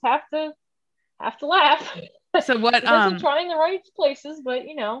I just have to laugh. So what he doesn't try in the right places, but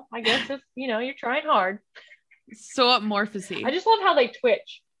I guess if you're trying hard. So what morph is he? I just love how they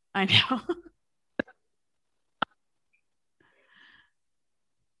twitch. I know.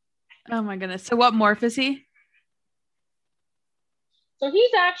 Oh my goodness. So what morph is he? So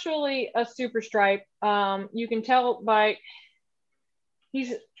he's actually a super stripe. You can tell by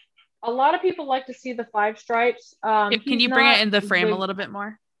a lot of people like to see the 5 stripes. Can you bring it in the frame a little bit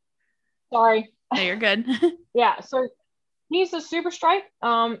more? Sorry. No, you're good. Yeah, so he's a super stripe.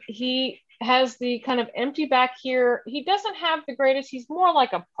 He has the kind of empty back here. He doesn't have the greatest. He's more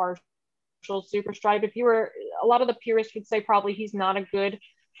like a partial super stripe. A lot of the purists would say probably he's not a good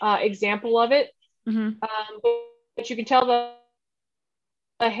example of it. Mm-hmm. But you can tell the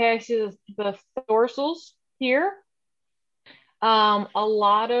dorsals here. A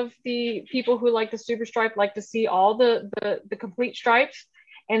lot of the people who like the super stripe like to see all the complete stripes,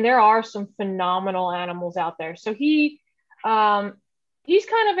 and there are some phenomenal animals out there. So he's kind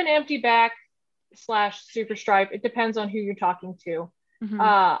of an empty back / super stripe. It depends on who you're talking to. Mm-hmm.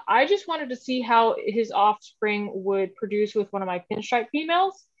 I just wanted to see how his offspring would produce with one of my pinstripe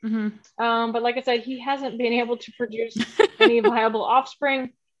females. Mm-hmm. But like I said, he hasn't been able to produce any viable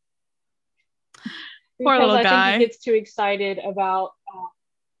offspring. Poor little guy. I think he gets too excited about,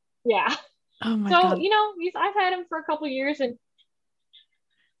 yeah. Oh my God. I've had him for a couple of years and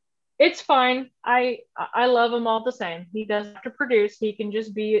it's fine. I love him all the same. He doesn't have to produce. He can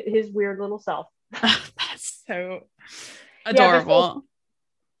just be his weird little self. That's so adorable.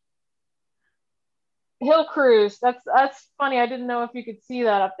 He'll cruise. That's funny. I didn't know if you could see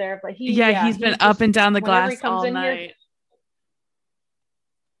that up there, but he's been up and down the glass all night.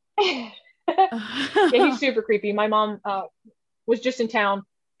 Yeah, he's super creepy. My mom was just in town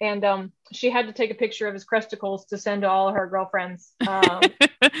and she had to take a picture of his cresticles to send to all of her girlfriends.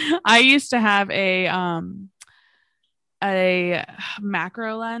 I used to have a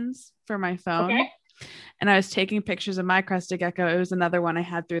macro lens for my phone. Okay. And I was taking pictures of my crested gecko. It was another one I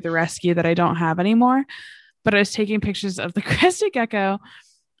had through the rescue that I don't have anymore. But I was taking pictures of the crested gecko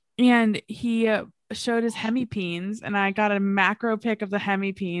and he showed his hemipenes and I got a macro pic of the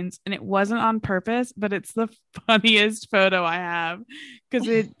hemipenes and it wasn't on purpose, but it's the funniest photo I have because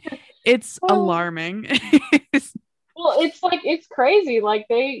it's alarming. Well, it's crazy. Like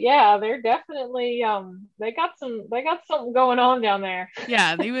they're definitely they got something going on down there.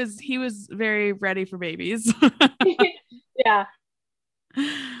 Yeah, he was very ready for babies. Yeah. So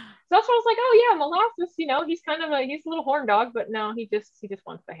that's why I was like, oh yeah, Molasses, he's kind of he's a little horn dog, but no, he just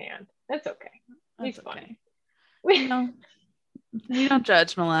wants the hand. That's okay. He's funny. We don't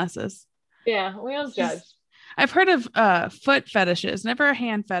judge Molasses. Yeah, we don't judge. I've heard of foot fetishes, never a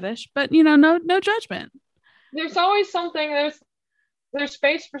hand fetish, but no judgment. There's always something. There's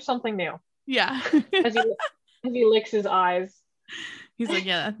space for something new. Yeah. as he licks his eyes. He's like,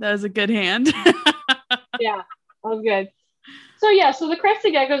 yeah, that was a good hand. Yeah, that was good. So the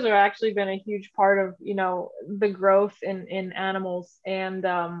crested geckos have actually been a huge part of the growth in animals and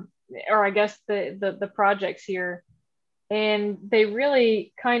or I guess the projects here, and they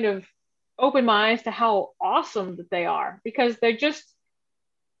really kind of opened my eyes to how awesome that they are, because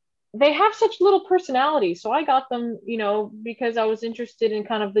they have such little personality. So I got them, because I was interested in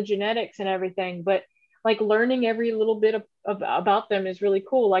kind of the genetics and everything. But like learning every little bit about them is really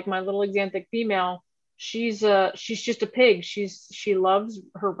cool. Like my little Axanthic female, she's just a pig. She loves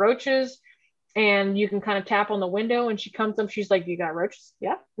her roaches, and you can kind of tap on the window and she comes up. She's like, "You got roaches?"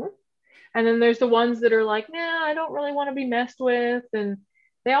 Yeah. And then there's the ones that are like, "Nah, I don't really want to be messed with," and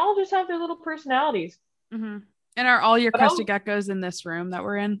they all just have their little personalities. Mm-hmm. And are all your But crested geckos in this room that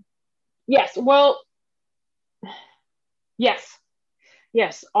we're in? Yes. Well, yes.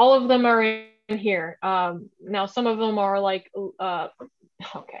 Yes. All of them are in here. Now some of them are like, okay.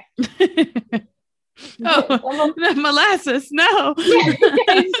 Oh, molasses. No.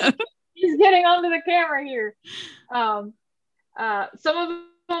 He's getting onto the camera here. Some of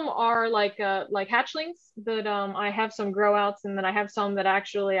them are like hatchlings that I have some grow outs, and then I have some that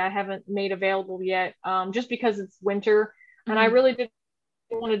actually I haven't made available yet, just because it's winter, and I really didn't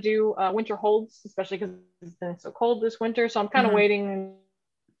want to do winter holds, especially because it's been so cold this winter. So I'm kind of waiting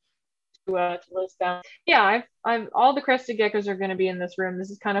to list down. Yeah, I've all the crested geckos are going to be in this room. This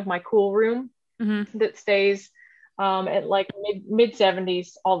is kind of my cool room that stays at like mid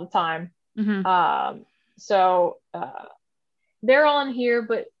 70s all the time. So they're on here,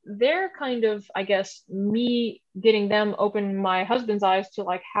 but they're kind of, I guess, me getting them open my husband's eyes to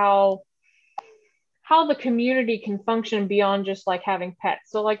like how the community can function beyond just like having pets.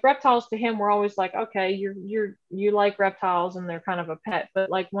 So like reptiles to him, we're always like, okay, you like reptiles and they're kind of a pet.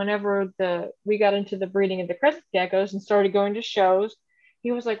 But like whenever we got into the breeding of the crested geckos and started going to shows,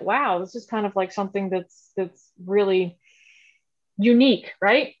 he was like, wow, this is kind of like something that's really unique,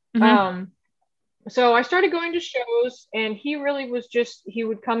 right? So I started going to shows, and he really was he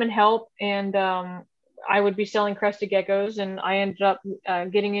would come and help, and I would be selling crested geckos, and I ended up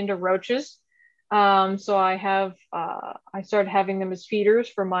getting into roaches. So I started having them as feeders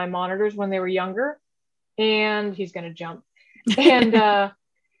for my monitors when they were younger, and he's going to jump. And then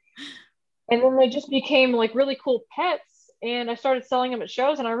they just became like really cool pets, and I started selling them at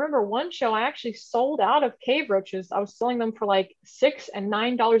shows. And I remember one show I actually sold out of cave roaches. I was selling them for like $6 and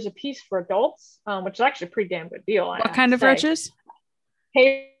 $9 a piece for adults, which is actually a pretty damn good deal. What kind of roaches?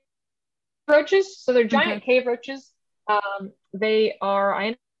 Cave roaches. So they're giant cave roaches. They are,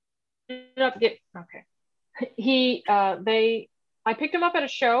 I ended up getting, I picked them up at a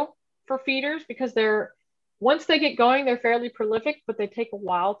show for feeders because once they get going, they're fairly prolific, but they take a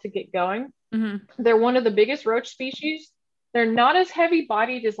while to get going. They're one of the biggest roach species. They're not as heavy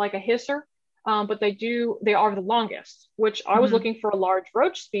bodied as like a hisser, but they are the longest, which I was looking for a large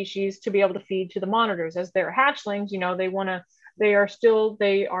roach species to be able to feed to the monitors. As they're hatchlings,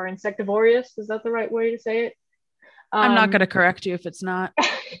 they are insectivorous. Is that the right way to say it? I'm not going to correct you if it's not.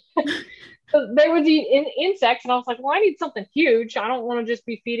 So they would eat insects, and I was like, well, I need something huge. I don't want to just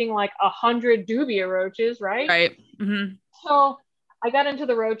be feeding like 100 dubia roaches, right? Right. So I got into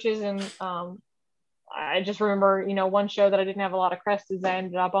the roaches, and I just remember, one show that I didn't have a lot of cresteds. I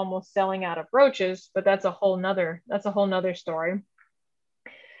ended up almost selling out of roaches, but that's a whole nother story.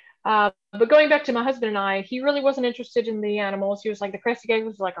 But going back to my husband and I, he really wasn't interested in the animals. He was like, the crested geckos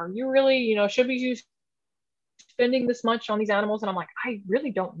was like, are you really, should we spending this much on these animals? And I'm like, I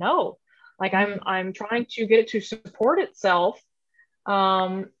really don't know. Like I'm trying to get it to support itself.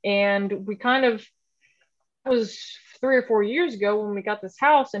 And we it was 3 or 4 years ago when we got this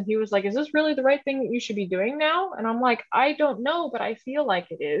house, and he was like, is this really the right thing that you should be doing now? And I'm like, I don't know, but I feel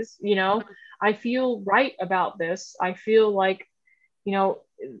like it is. I feel right about this. I feel like,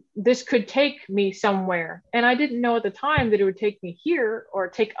 this could take me somewhere. And I didn't know at the time that it would take me here or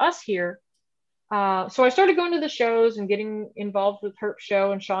take us here. So I started going to the shows and getting involved with Herp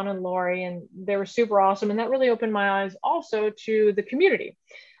Show and Sean and Lori, and they were super awesome. And that really opened my eyes also to the community,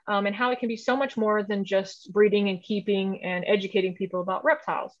 and how it can be so much more than just breeding and keeping and educating people about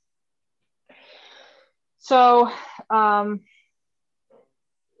reptiles. So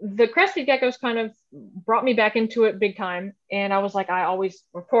the crested geckos kind of brought me back into it big time. And I was like,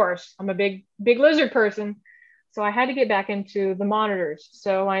 of course, I'm a big lizard person. So I had to get back into the monitors.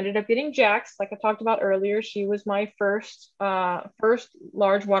 So I ended up getting Jax, like I talked about earlier. She was my first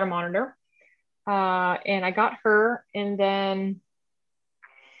large water monitor. And I got her. And then,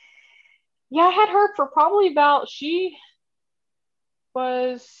 I had her for probably she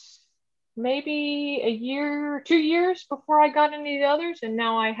was maybe a year, 2 years before I got any of the others. And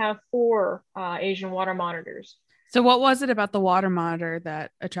now I have 4 Asian water monitors. So what was it about the water monitor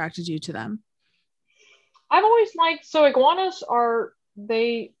that attracted you to them? I've always liked, so iguanas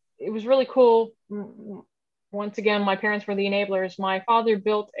it was really cool. once again, my parents were the enablers. My father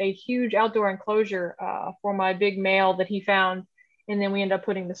built a huge outdoor enclosure for my big male that he found, and then we ended up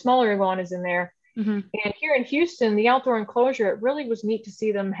putting the smaller iguanas in there. Mm-hmm. And here in Houston, the outdoor enclosure, it really was neat to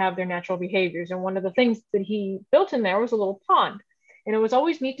see them have their natural behaviors. And one of the things that he built in there was a little pond. And it was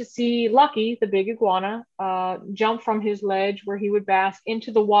always neat to see Lucky, the big iguana, jump from his ledge where he would bask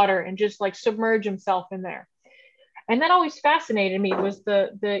into the water and just like submerge himself in there. And that always fascinated me, was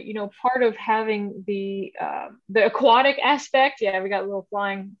the part of having the aquatic aspect. Yeah, we got a little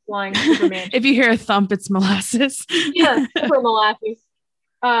flying Superman. If you hear a thump, it's molasses. Yeah, super molasses.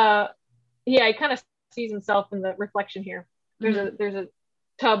 Yeah, he kind of sees himself in the reflection here. There's a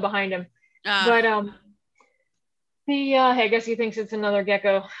tub behind him. But I guess he thinks it's another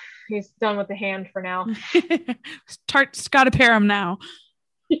gecko. He's done with the hand for now. Tart's got to pair him now.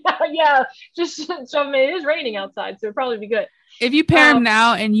 Yeah. Just so it is raining outside, so it'll probably be good. If you pair him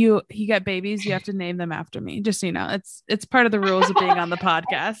now and he got babies, you have to name them after me. Just so you know, it's part of the rules of being on the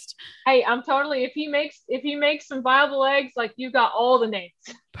podcast. Hey, I'm totally. If he makes some viable eggs, like, you got all the names.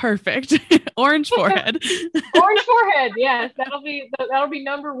 Perfect. Orange forehead. Orange forehead. Yes, that'll be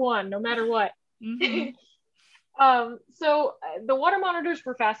number one, no matter what. Mm-hmm. So the water monitors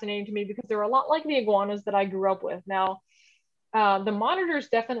were fascinating to me because they're a lot like the iguanas that I grew up with. Now, the monitors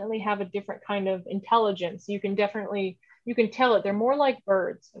definitely have a different kind of intelligence. You can tell it. They're more like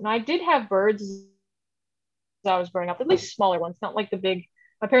birds. And I did have birds as I was growing up, at least smaller ones, not like the big.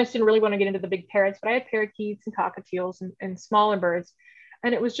 My parents didn't really want to get into the big parrots, but I had parakeets and cockatiels and smaller birds.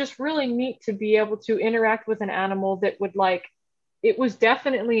 And it was just really neat to be able to interact with an animal that would it was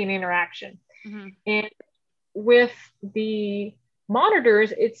definitely an interaction. Mm-hmm. And with the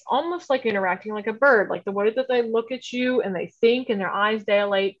monitors, it's almost like interacting like a bird, like the way that they look at you and they think and their eyes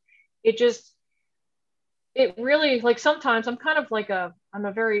dilate. It really, like, sometimes I'm kind of like I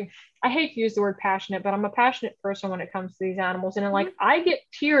hate to use the word passionate, but I'm a passionate person when it comes to these animals. And like, I get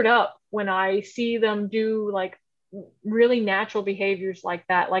teared up when I see them do like really natural behaviors like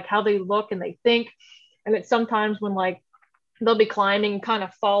that, like how they look and they think. And it's sometimes when like they'll be climbing and kind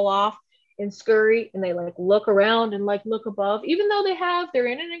of fall off and scurry and they like look around and like look above, even though they're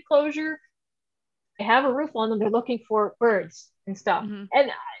in an enclosure, they have a roof on them, they're looking for birds and stuff. Mm-hmm.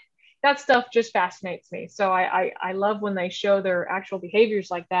 And that stuff just fascinates me. So I love when they show their actual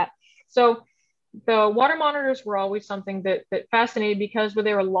behaviors like that. So the water monitors were always something that fascinated me, because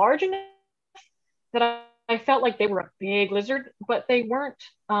they were large enough that I felt like they were a big lizard, but they weren't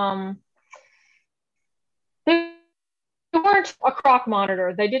a croc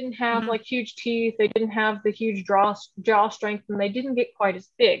monitor. They didn't have like huge teeth. They didn't have the huge jaw strength, and they didn't get quite as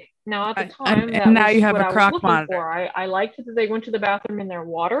big. Now at the time, and now you have a croc monitor. I liked that they went to the bathroom in their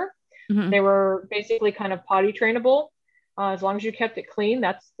water. Mm-hmm. They were basically kind of potty trainable. As long as you kept it clean,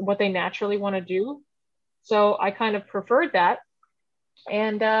 that's what they naturally want to do. So I kind of preferred that.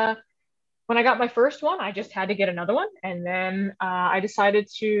 And when I got my first one, I just had to get another one. And then I decided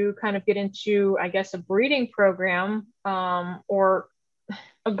to kind of get into, I guess, a breeding program or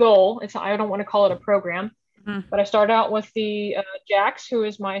a goal. I don't want to call it a program. Mm-hmm. But I started out with the Jax, who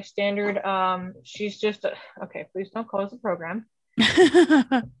is my standard. She's just okay. Please don't close the program.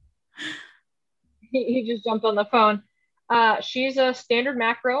 He just jumped on the phone. She's a standard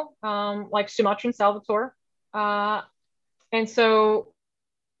macro, like Sumatran Salvatore. And so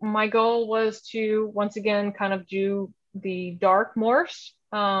my goal was to once again kind of do the dark morphs.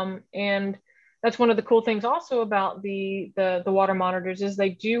 And that's one of the cool things also about the water monitors, is they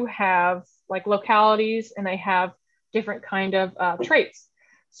do have like localities and they have different kind of traits.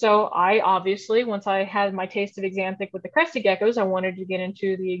 So I obviously, once I had my taste of Axanthic with the crested geckos, I wanted to get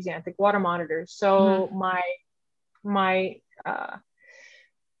into the Axanthic water monitors. So my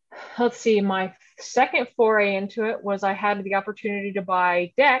second foray into it was I had the opportunity to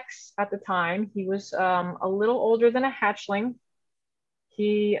buy Dex at the time. He was a little older than a hatchling.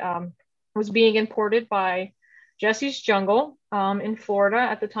 He was being imported by Jesse's Jungle in Florida.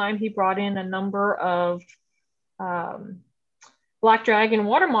 At the time, he brought in a number of Black Dragon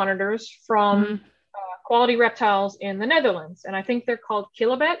water monitors from Quality Reptiles in the Netherlands. And I think they're called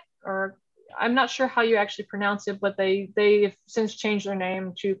Kilobet, or I'm not sure how you actually pronounce it, but they've since changed their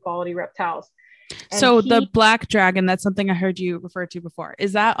name to Quality Reptiles. And so the Black Dragon, that's something I heard you refer to before.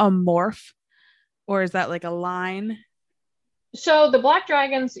 Is that a morph or is that like a line? So the Black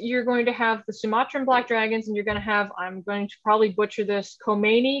Dragons, you're going to have the Sumatran Black Dragons, and you're going to have, I'm going to probably butcher this,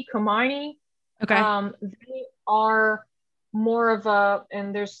 Komini. Okay. They are more of a,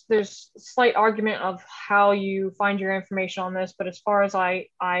 and there's slight argument of how you find your information on this, but as far as I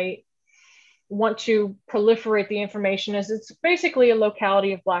want to proliferate the information, is it's basically a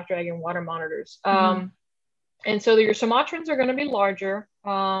locality of Black Dragon water monitors. And so your Sumatrans are going to be larger.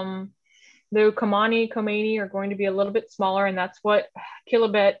 The Komani are going to be a little bit smaller, and that's what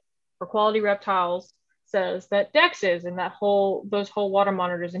Kilobet for Quality Reptiles says that Dex is, and those whole water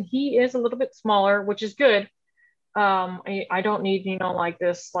monitors. And he is a little bit smaller, which is good. I don't need, like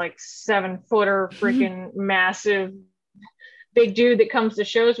this like 7-footer freaking massive big dude that comes to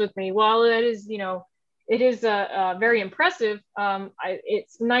shows with me. While it is, it is very impressive.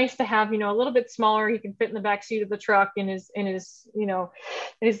 It's nice to have, a little bit smaller. He can fit in the back seat of the truck in his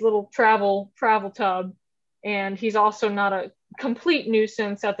little travel tub. And he's also not a complete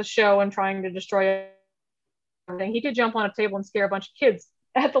nuisance at the show and trying to destroy everything. He did jump on a table and scare a bunch of kids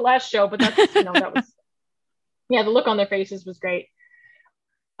at the last show, but that's, that was, yeah, the look on their faces was great.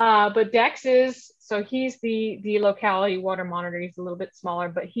 But Dex he's the locality water monitor. He's a little bit smaller,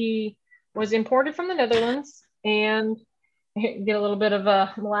 but he was imported from the Netherlands, and get a little bit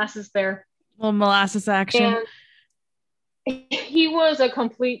of molasses there. A little molasses action. And he was a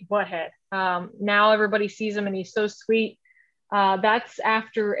complete butthead. Now everybody sees him and he's so sweet. That's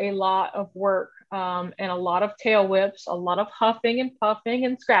after a lot of work and a lot of tail whips, a lot of huffing and puffing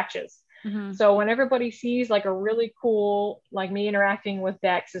and scratches. Mm-hmm. So when everybody sees like a really cool, like me interacting with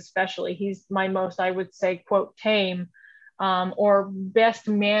Dex, especially, he's my most, I would say, quote, tame or best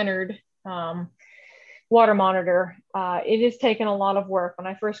mannered water monitor. It has taken a lot of work. When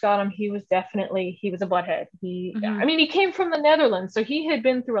I first got him, he was a butthead. He came from the Netherlands, so he had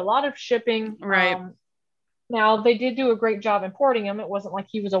been through a lot of shipping. Right. Now they did do a great job importing him. It wasn't like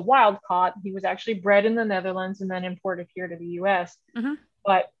he was a wild caught. He was actually bred in the Netherlands and then imported here to the US. Mm-hmm.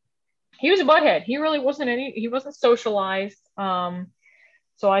 But he was a butthead. He really he wasn't socialized.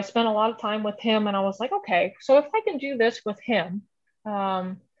 So I spent a lot of time with him, and I was like, okay, so if I can do this with him,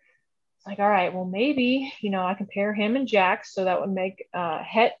 it's like, all right, well, maybe, I can pair him and Jax. So that would make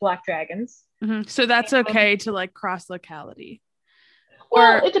het black dragons. Mm-hmm. So that's okay to like cross locality.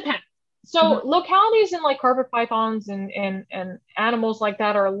 Well, it depends. So localities in like carpet pythons and animals like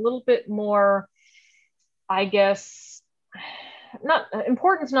that are a little bit more, I guess, not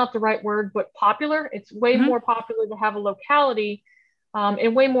important's not the right word, but popular. It's way more popular to have a locality,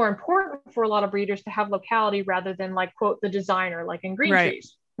 and way more important for a lot of breeders to have locality rather than like, quote, the designer, like in green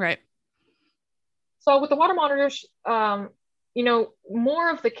trees. Right. So with the water monitors, more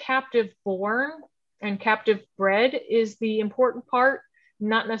of the captive born and captive bred is the important part,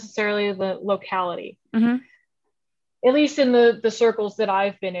 not necessarily the locality. Mm-hmm. At least in the circles that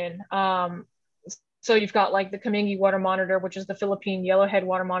I've been in. So you've got like the Kamingi water monitor, which is the Philippine yellowhead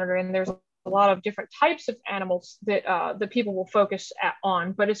water monitor, and there's a lot of different types of animals that people will focus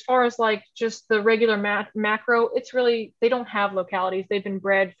on. But as far as like just the regular macro, it's really, they don't have localities. They've been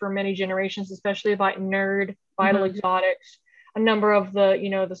bred for many generations, especially by Nerd, Vital Exotics, a number of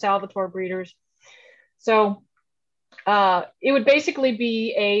the, the Salvatore breeders. So it would basically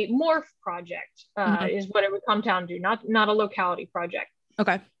be a morph project, is what it would come down to, not a locality project.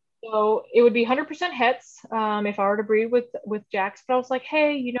 Okay. So it would be 100% hets if I were to breed with Jax. But I was like,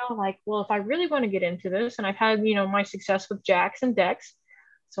 hey, well, if I really want to get into this, and I've had, my success with Jax and Dex,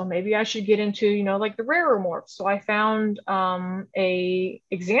 so maybe I should get into, like the rarer morphs. So I found a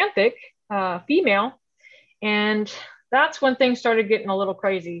Xanthic female, and that's when things started getting a little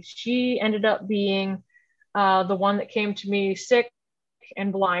crazy. She ended up being the one that came to me sick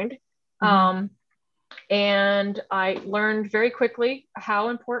and blind. And I learned very quickly how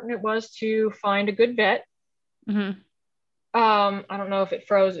important it was to find a good vet. Mm-hmm. I don't know if it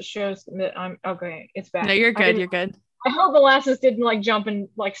froze. It shows that I'm okay. It's back. No, you're good. You're good. I hope molasses didn't like jump and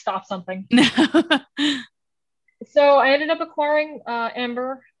like stop something. So I ended up acquiring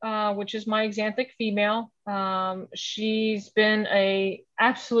Ember, which is my Xanthic female. She's been a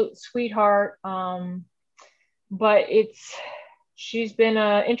absolute sweetheart. But she's been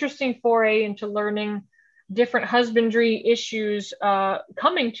an interesting foray into learning different husbandry issues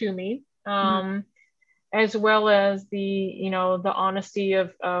coming to me, as well as the honesty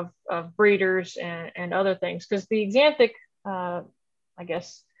of breeders and other things. Because the Xanthic, I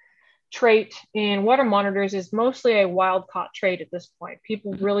guess, trait in water monitors is mostly a wild caught trait at this point.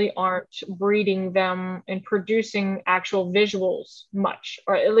 People really aren't breeding them and producing actual visuals much,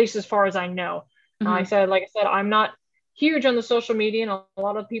 or at least as far as I know. Like I said, I'm not huge on the social media, and a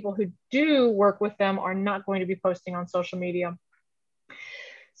lot of people who do work with them are not going to be posting on social media.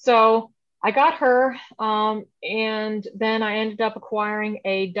 So I got her, and then I ended up acquiring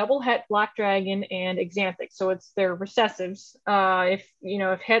a double het black dragon and Xanthic. So they're recessives.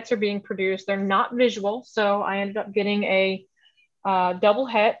 If hets are being produced, they're not visual. So I ended up getting a double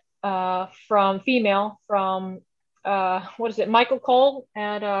het from Michael Cole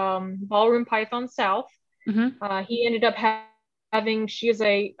at Ballroom Python South. He ended up having, she is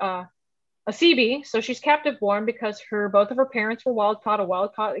a CB, so she's captive born because both of her parents were wild caught, a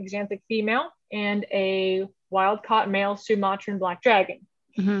wild caught Axanthic female and a wild caught male Sumatran black dragon.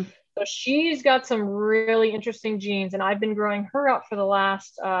 So she's got some really interesting genes, and I've been growing her up for the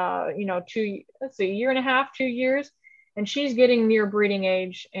last, year and a half, 2 years, and she's getting near breeding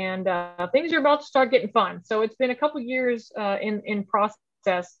age, and things are about to start getting fun. So it's been a couple years in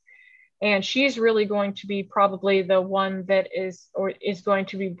process, and she's really going to be probably the one that is going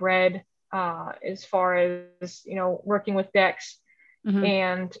to be bred as far as working with Dex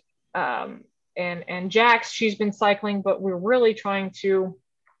and Jax. She's been cycling, but we're really trying to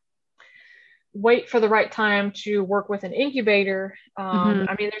wait for the right time to work with an incubator.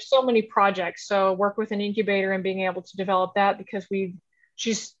 I mean, there's so many projects, so work with an incubator and being able to develop that, because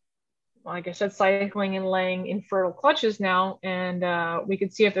she's, like I said, cycling and laying infertile clutches now, and we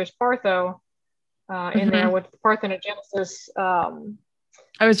could see if there's partho in there with parthenogenesis.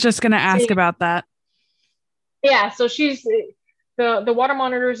 I was just going to ask about that. Yeah, so she's the water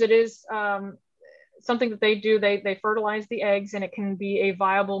monitors. It is something that they do. They fertilize the eggs, and it can be a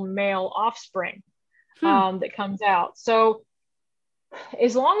viable male offspring that comes out. So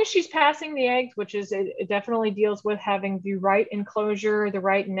as long as she's passing the eggs, which is, it definitely deals with having the right enclosure, the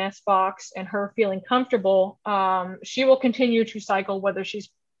right nest box, and her feeling comfortable, she will continue to cycle whether she's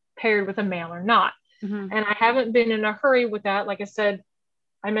paired with a male or not. And I haven't been in a hurry with that. Like I said,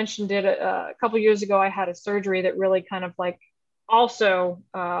 I mentioned it a couple of years ago. I had a surgery that really kind of like also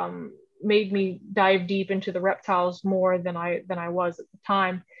made me dive deep into the reptiles more than I was at the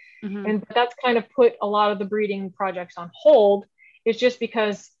time. And that's kind of put a lot of the breeding projects on hold. It's just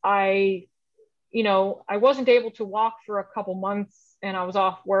because I wasn't able to walk for a couple months, and I was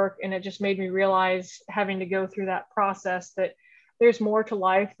off work, and it just made me realize, having to go through that process, that there's more to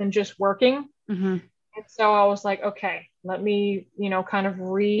life than just working. And so I was like, okay, let me, kind of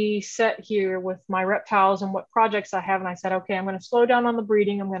reset here with my reptiles and what projects I have. And I said, okay, I'm going to slow down on the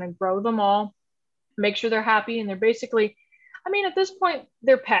breeding. I'm going to grow them all, make sure they're happy. And they're basically, I mean, at this point,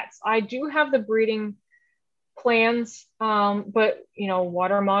 they're pets. I do have the breeding plans, but,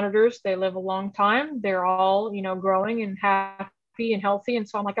 water monitors, they live a long time. They're all, growing and happy and healthy. And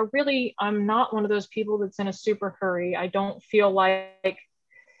so I'm like, I'm not one of those people that's in a super hurry. I don't feel like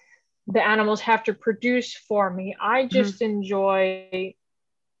the animals have to produce for me. I just enjoy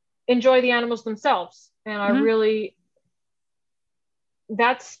the animals themselves. And I really,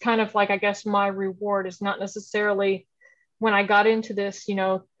 that's kind of like, I guess my reward is not necessarily, when I got into this,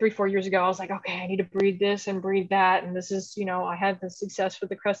 3-4 years ago, I was like, okay, I need to breed this and breed that. And this is, I had the success with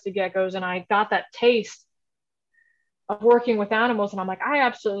the crested geckos, and I got that taste of working with animals. And I'm like, I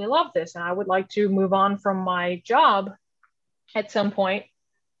absolutely love this. And I would like to move on from my job at some point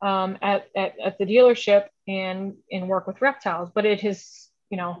at the dealership and work with reptiles. But it has,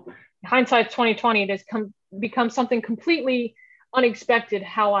 hindsight 2020, it has become something completely unexpected,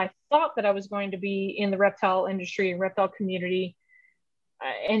 how I thought that I was going to be in the reptile industry and reptile community.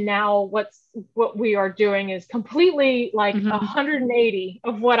 And now what we are doing is completely like 180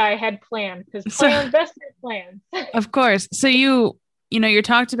 of what I had planned, because investment plans. Of course. So you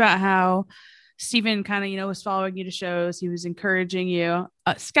talked about how Stephen kind of, was following you to shows. He was encouraging you,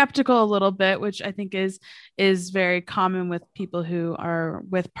 skeptical a little bit, which I think is very common with people who are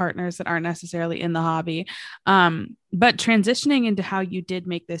with partners that aren't necessarily in the hobby. But transitioning into how you did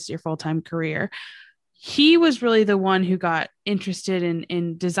make this your full-time career, he was really the one who got interested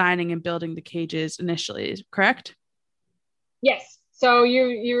in designing and building the cages initially, correct? Yes. So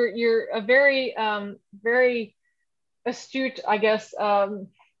you're a very, very astute, I guess,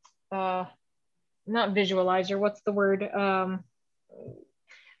 not visualizer, what's the word?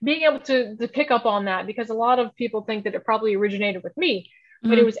 Being able to pick up on that, because a lot of people think that it probably originated with me,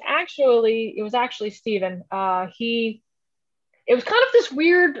 but it was actually Stephen. It was kind of this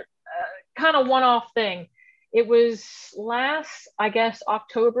weird kind of one-off thing. It was last, I guess,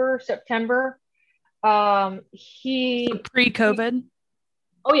 October, September. Pre-COVID?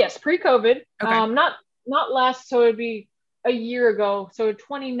 Oh yes, pre-COVID. Okay. Not last, so it'd be a year ago, so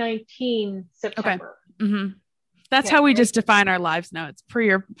 2019 September. Okay. That's how we just define our lives now. It's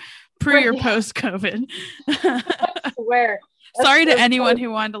pre or post COVID. I swear. Sorry to anyone who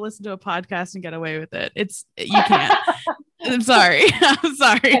wanted to listen to a podcast and get away with it. You can't. I'm sorry.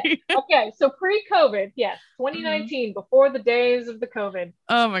 Okay, so pre-COVID, yes, 2019, before the days of the COVID.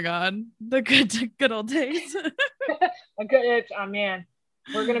 Oh my God, the good old days. Oh man,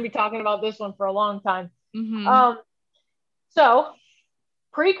 we're gonna be talking about this one for a long time. So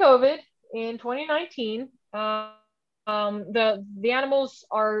pre-COVID in 2019, The animals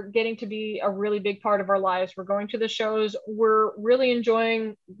are getting to be a really big part of our lives. We're going to the shows. We're really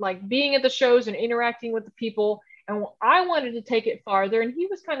enjoying like being at the shows and interacting with the people. And I wanted to take it farther, and he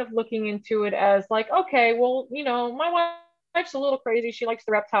was kind of looking into it as like, okay, well, my wife's a little crazy. She likes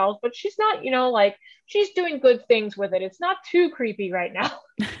the reptiles, but she's not, like she's doing good things with it. It's not too creepy right now.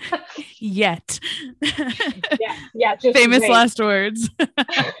 Yet. Yeah. Just famous last words.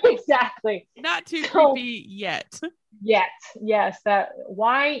 Exactly. Not too creepy yet. Yes, that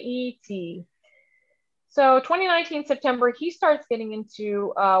YET. So 2019 September, he starts getting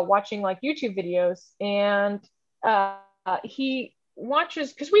into watching like YouTube videos, and he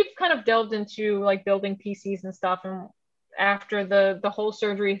watches, because we've kind of delved into like building PCs and stuff, and after the whole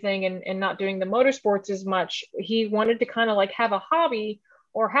surgery thing and not doing the motorsports as much, he wanted to kind of like have a hobby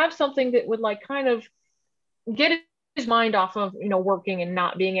or have something that would like kind of get his mind off of working and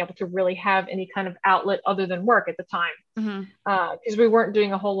not being able to really have any kind of outlet other than work at the time, because we weren't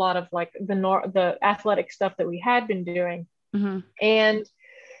doing a whole lot of like the athletic stuff that we had been doing. And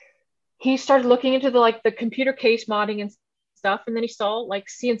he started looking into the computer case modding and stuff, and then he saw like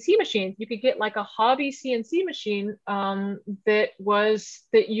CNC machines. You could get like a hobby CNC machine that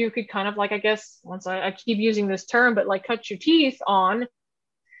you could kind of like, I guess, once I keep using this term, but like cut your teeth on.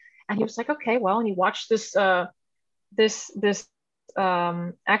 And he was like, okay, well, and he watched this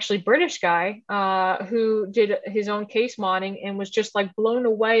actually British guy who did his own case modding, and was just like blown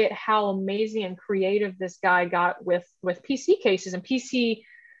away at how amazing and creative this guy got with PC cases and PC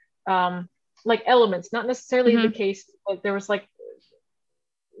like elements, not necessarily the case, but there was like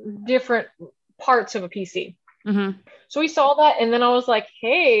different parts of a PC. So we saw that, and then I was like,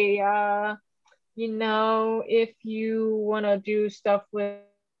 hey, if you want to do stuff with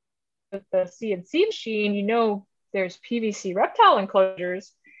the CNC machine, there's PVC reptile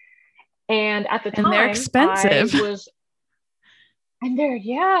enclosures, and at the time they're expensive. They're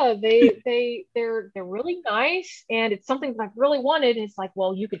really nice, and it's something that I've really wanted. And it's like,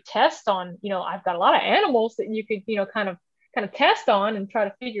 well, you could test on, I've got a lot of animals that you could, kind of test on and try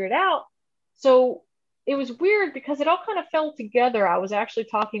to figure it out. So it was weird because it all kind of fell together. I was actually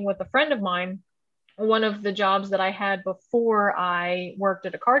talking with a friend of mine. One of the jobs that I had before I worked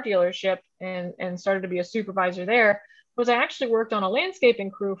at a car dealership and started to be a supervisor there was I actually worked on a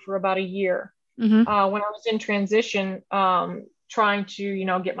landscaping crew for about a year when I was in transition, trying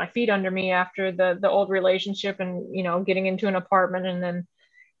to, get my feet under me after the old relationship and, getting into an apartment and then,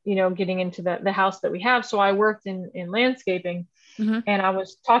 getting into the house that we have. So I worked in landscaping, and I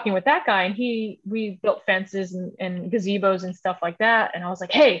was talking with that guy, and we built fences and gazebos and stuff like that. And I was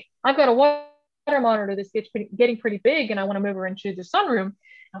like, hey, I've got a water monitor that's getting pretty big, and I want to move her into the sunroom.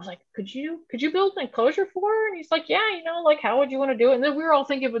 I was like, could you build an enclosure for her? And he's like, yeah, like, how would you want to do it? And then we were all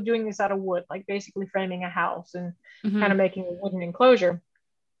thinking of doing this out of wood, like basically framing a house and kind of making a wooden enclosure.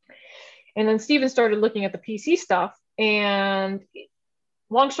 And then Steven started looking at the PC stuff, and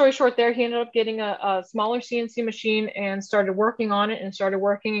long story short there, he ended up getting a smaller CNC machine and started working on it and started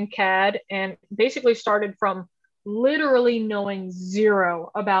working in CAD, and basically started from literally knowing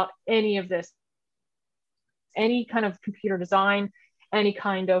zero about any of this, any kind of computer design, any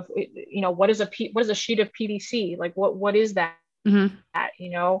kind of, what is a sheet of PVC? Like what is that? And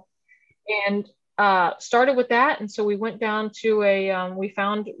started with that. And so we went down to we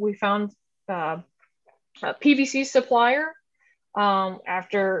found a PVC supplier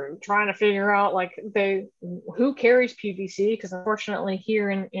after trying to figure out like who carries PVC, because unfortunately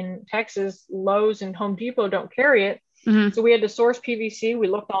here in Texas, Lowe's and Home Depot don't carry it. So we had to source PVC. We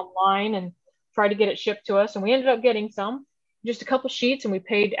looked online and tried to get it shipped to us, and we ended up getting just a couple sheets, and we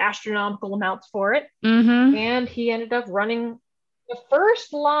paid astronomical amounts for it. And he ended up running the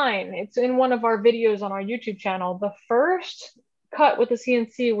first line. It's in one of our videos on our YouTube channel. The first cut with the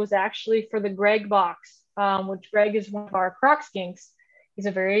CNC was actually for the Greg box, which Greg is one of our croc skinks. He's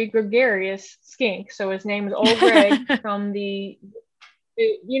a very gregarious skink. So his name is Old Greg from the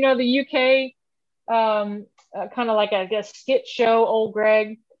UK, kind of like, I guess, skit show, Old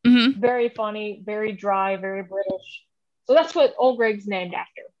Greg. Very funny, very dry, very British. So that's what Old Greg's named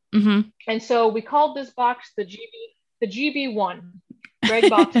after. And so we called this box the GB1, Greg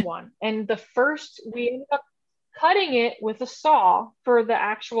Box 1. And we ended up cutting it with a saw for the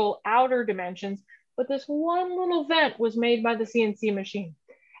actual outer dimensions, but this one little vent was made by the CNC machine.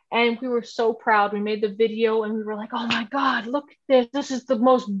 And we were so proud. We made the video and we were like, oh my God, look at this. This is the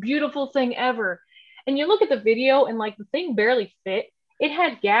most beautiful thing ever. And you look at the video and like the thing barely fit. It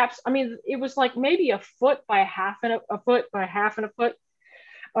had gaps. I mean, it was like maybe a foot by half and a foot by half and a foot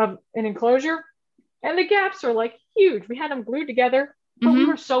of an enclosure. And the gaps are like huge. We had them glued together, but we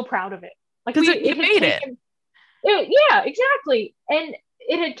were so proud of it. Like you made it. Yeah, exactly. And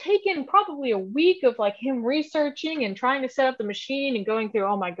it had taken probably a week of like him researching and trying to set up the machine and going through,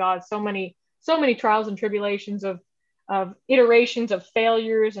 oh my God, so many trials and tribulations of iterations of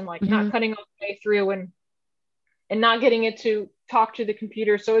failures and like not cutting all the way through and not getting it to talk to the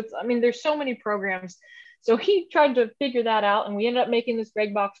computer. So it's, I mean, there's so many programs. So he tried to figure that out, and we ended up making this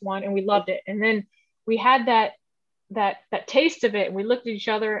Regbox One, and we loved it. And then we had that taste of it, and we looked at each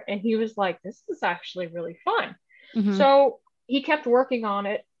other, and he was like, "This is actually really fun." Mm-hmm. So he kept working on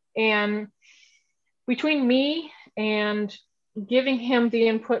it, and between me and giving him the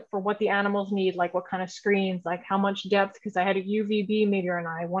input for what the animals need, like what kind of screens, like how much depth, because I had a UVB meter and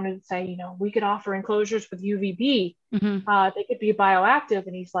I wanted to say, we could offer enclosures with UVB. They could be bioactive.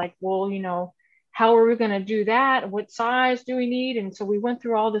 And he's like, well, how are we going to do that? What size do we need? And so we went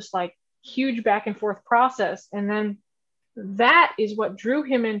through all this like huge back and forth process. And then that is what drew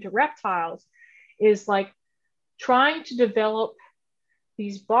him into reptiles, is like trying to develop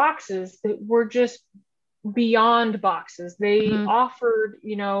these boxes that were just beyond boxes. They offered,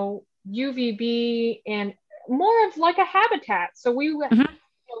 UVB and more of like a habitat. So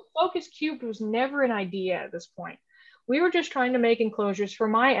Focus Cubed was never an idea at this point. We were just trying to make enclosures for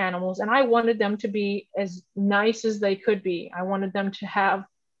my animals, and I wanted them to be as nice as they could be. I wanted them to have,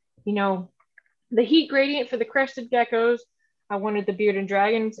 the heat gradient for the crested geckos. I wanted the bearded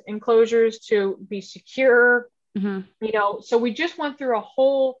dragons enclosures to be secure. So we just went through a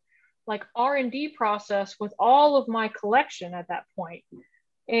whole like R&D process with all of my collection at that point.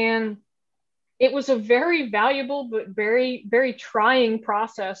 And it was a very valuable, but very, very trying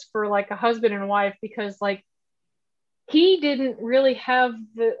process for like a husband and wife, because like he didn't really have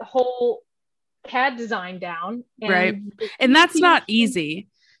the whole CAD design down. Right. And that's not easy.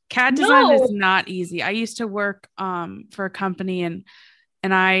 CAD design is not easy. I used to work for a company, and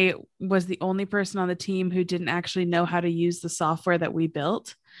I was the only person on the team who didn't actually know how to use the software that we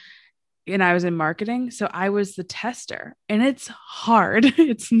built. And I was in marketing. So I was the tester, and it's hard.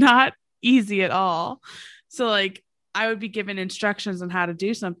 It's not easy at all. So like I would be given instructions on how to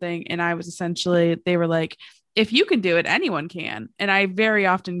do something. And I was essentially, they were like, if you can do it, anyone can. And I very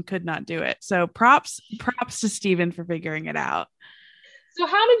often could not do it. So props to Steven for figuring it out. So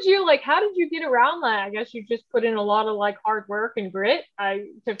how did you get around that? I guess you just put in a lot of like hard work and grit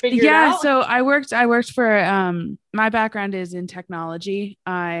to figure it out. Yeah, so I worked for my background is in technology.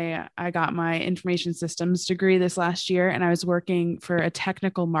 I got my information systems degree this last year, and I was working for a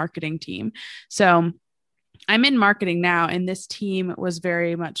technical marketing team. So I'm in marketing now, and this team was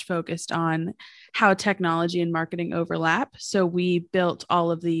very much focused on how technology and marketing overlap. So we built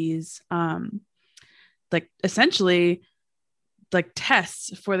all of these like essentially like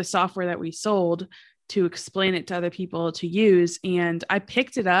tests for the software that we sold to explain it to other people to use. And I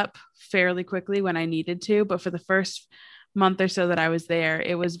picked it up fairly quickly when I needed to, but for the first month or so that I was there,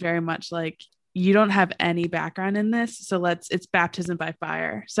 it was very much like, you don't have any background in this. So it's baptism by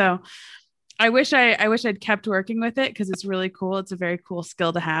fire. So I wish I'd kept working with it, because it's really cool. It's a very cool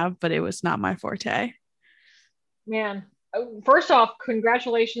skill to have, but it was not my forte. Man. First off,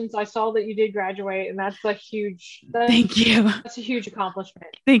 congratulations. I saw that you did graduate, and thank you. That's a huge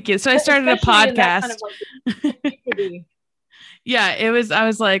accomplishment. Thank you. So I started a podcast. Kind of like yeah, I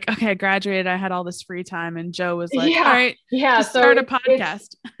was like, okay, I graduated. I had all this free time, and Joe was like, all right, start a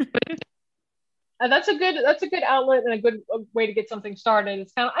podcast. That's a good outlet and a good way to get something started.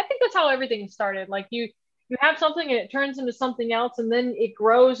 I think that's how everything started. Like you have something and it turns into something else, and then it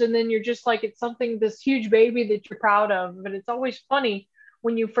grows, and then you're just like, it's something, this huge baby that you're proud of. But it's always funny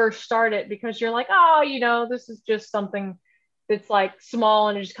when you first start it, because you're like, oh, this is just something that's like small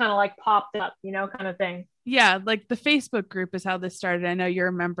and it just kind of like popped up, kind of thing. Yeah, like the Facebook group is how this started. I know you're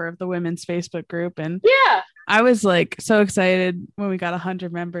a member of the women's Facebook group, and yeah, I was like so excited when we got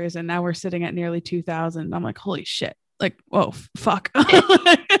 100 members, and now we're sitting at nearly 2,000. I'm like, holy shit! Like, whoa, fuck.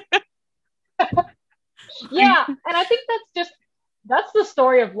 Yeah, and I think that's the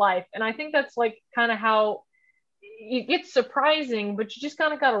story of life, and I think that's like kind of how it gets surprising, but you just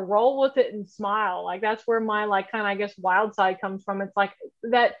kind of got to roll with it and smile. Like that's where my like kind of, I guess, wild side comes from. It's like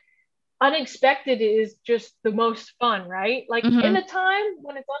that unexpected is just the most fun, right? Like in the time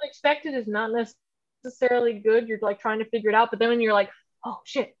when it's unexpected is not necessarily good. You're like trying to figure it out, but then when you're like, oh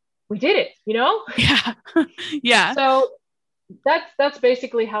shit, we did it, Yeah. Yeah. So that's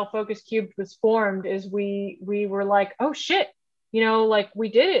basically how Focus Cubed was formed. Is we were like, oh shit, like we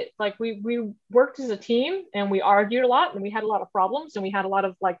did it. Like we worked as a team, and we argued a lot, and we had a lot of problems, and we had a lot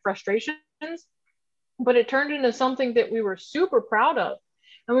of like frustrations, but it turned into something that we were super proud of.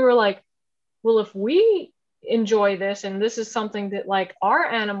 And we were like, well, if we enjoy this, and this is something that like our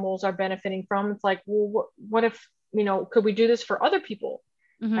animals are benefiting from. It's like, well, what if, could we do this for other people?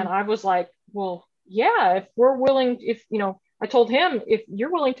 And I was like, well, yeah, if we're willing, if, I told him, if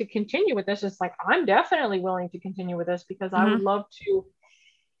you're willing to continue with this, it's like, I'm definitely willing to continue with this, because I would love to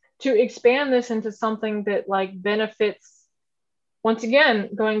expand this into something that like benefits, once again,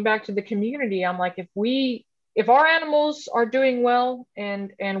 going back to the community. I'm like, if our animals are doing well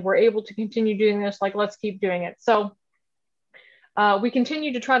and we're able to continue doing this, like, let's keep doing it. So we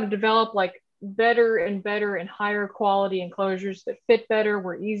continue to try to develop like better and better and higher quality enclosures that fit better,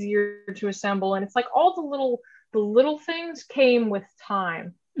 were easier to assemble. And it's like all the little things came with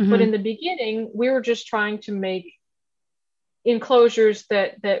time. But in the beginning, we were just trying to make enclosures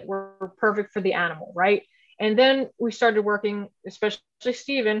that were perfect for the animal, right? And then we started working, especially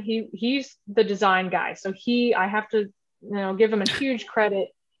Steven, he's the design guy. So I have to, give him a huge credit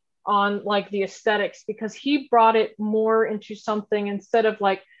on like the aesthetics, because he brought it more into something, instead of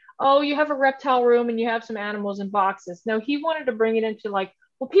like, oh, you have a reptile room and you have some animals in boxes. No, he wanted to bring it into like,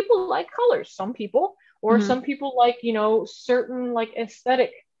 well, people like colors, some people, or some people like, certain like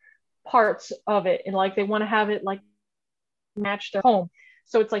aesthetic parts of it. And like, they want to have it like match their home.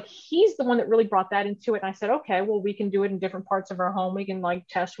 So it's like, he's the one that really brought that into it. And I said, okay, well, we can do it in different parts of our home. We can like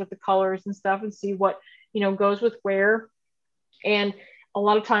test with the colors and stuff and see what, goes with where. And a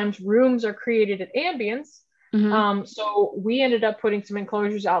lot of times rooms are created at ambience. So we ended up putting some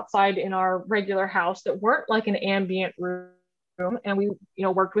enclosures outside in our regular house that weren't like an ambient room. And we,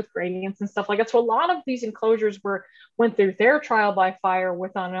 worked with gradients and stuff like that. So a lot of these enclosures went through their trial by fire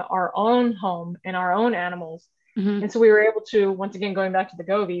on our own home and our own animals. And so we were able to, once again, going back to the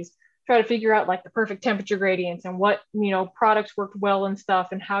Govies, try to figure out like the perfect temperature gradients and what, products worked well and stuff,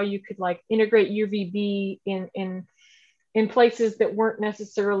 and how you could like integrate UVB in places that weren't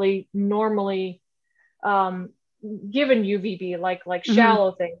necessarily normally given UVB, like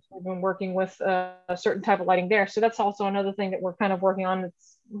shallow things. We've been working with a certain type of lighting there. So that's also another thing that we're kind of working on.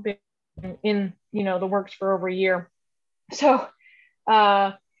 That's been in, the works for over a year. So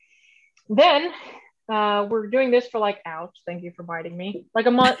then we're doing this for like, ouch, thank you for biting me, like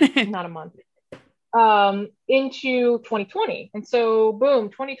a month, not a month, into 2020. And so boom,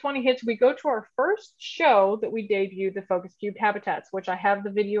 2020 hits. We go to our first show that we debuted, the Focus Cubed Habitats, which I have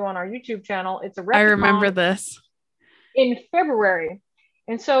the video on our YouTube channel. It's a Repticon. I remember this. In February.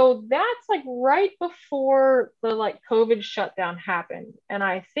 And so that's like right before the like COVID shutdown happened. And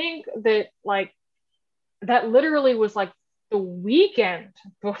I think that like that literally was like the weekend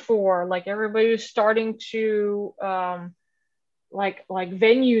before like everybody was starting to like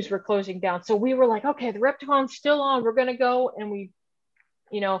venues were closing down. So we were like, okay, the Repticon's still on, we're gonna go. And we,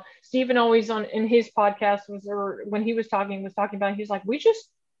 Stephen always in his podcast when he was talking about, he's like, we just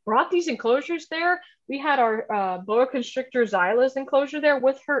brought these enclosures there. We had our boa constrictor Xyla's enclosure there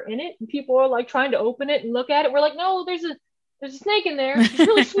with her in it, and people are like trying to open it and look at it. We're like, no, there's a snake in there. It's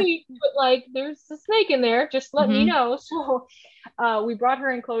really sweet, but like there's a snake in there. Just letting you know. So we brought her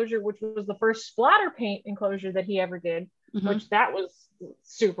enclosure, which was the first splatter paint enclosure that he ever did, which that was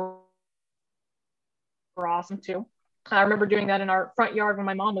super awesome too. I remember doing that in our front yard when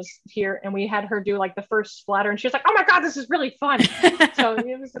my mom was here, and we had her do like the first splatter, and she was like, oh my God, this is really fun. So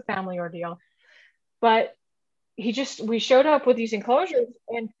it was a family ordeal. But we showed up with these enclosures,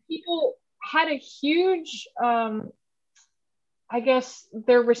 and people had a huge, I guess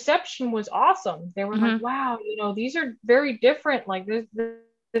their reception was awesome. They were like, wow, these are very different. Like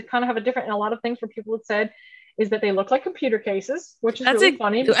they kind of have a different, and a lot of things where people had said is that they look like computer cases, which is really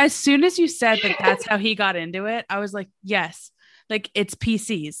funny. As soon as you said that that's how he got into it, I was like, yes, like it's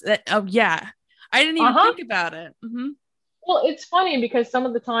PCs. Oh yeah. I didn't even think about it. Well, it's funny because some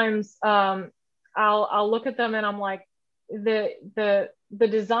of the times I'll look at them and I'm like, the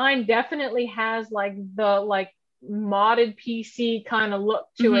design definitely has like the modded PC kind of look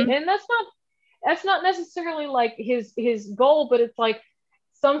to it. And that's not necessarily like his goal, but it's like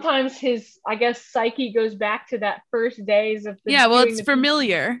sometimes his, I guess, psyche goes back to that first days of it's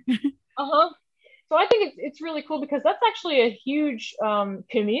familiar. So I think it's really cool because that's actually a huge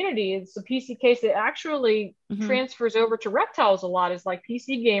community. It's a PC case that actually transfers over to reptiles a lot. Is like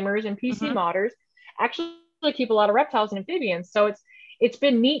PC gamers and PC modders actually keep a lot of reptiles and amphibians. So it's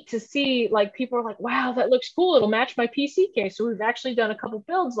been neat to see, like, people are like, wow, that looks cool. It'll match my PC case. So we've actually done a couple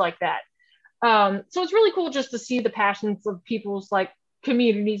builds like that. So it's really cool just to see the passions of people's like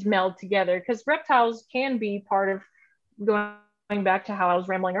communities meld together, because reptiles can be part of, going back to how I was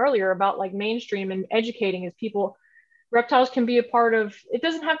rambling earlier about like mainstream and educating as people, reptiles can be a part of, it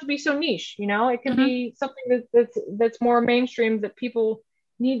doesn't have to be so niche, it can be something that's more mainstream that people,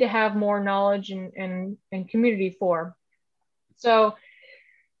 need to have more knowledge and community for. So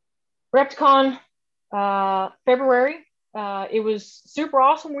Repticon, February, it was super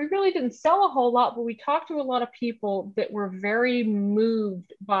awesome. We really didn't sell a whole lot, but we talked to a lot of people that were very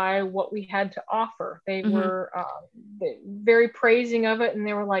moved by what we had to offer. They were very praising of it, and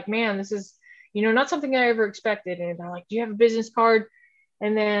they were like, man, this is, not something I ever expected. And they're like, do you have a business card?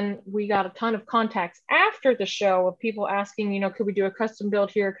 And then we got a ton of contacts after the show of people asking, could we do a custom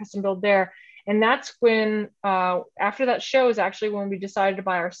build here, custom build there? And that's when, after that show is actually when we decided to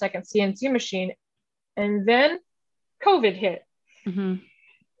buy our second CNC machine. And then COVID hit.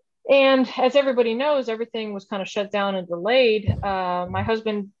 And as everybody knows, everything was kind of shut down and delayed. My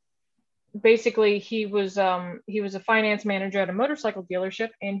husband, basically, he was a finance manager at a motorcycle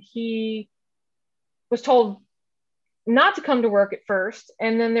dealership, and he was told not to come to work at first.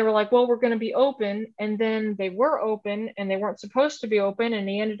 And then they were like, well, we're going to be open. And then they were open, and they weren't supposed to be open. And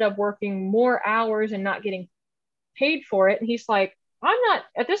he ended up working more hours and not getting paid for it. And he's like, I'm not,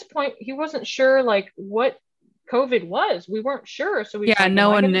 at this point, he wasn't sure like what COVID was. We weren't sure. So no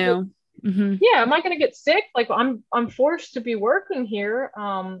one knew. Yeah, am I going to get sick? Like I'm forced to be working here,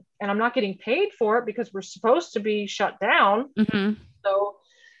 and I'm not getting paid for it because we're supposed to be shut down. So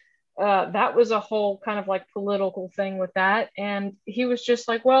that was a whole kind of like political thing with that. And he was just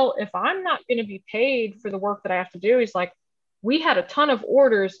like, well, if I'm not going to be paid for the work that I have to do, he's like, we had a ton of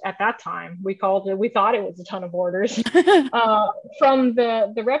orders at that time. We thought it was a ton of orders from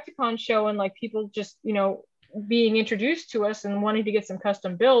the Repticon show, and like people just, being introduced to us and wanting to get some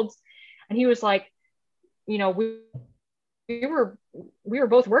custom builds. And he was like, we were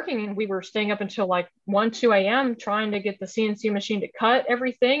both working, and we were staying up until like 1-2 a.m. trying to get the CNC machine to cut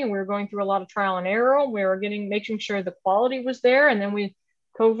everything. And we were going through a lot of trial and error. We were making sure the quality was there. And then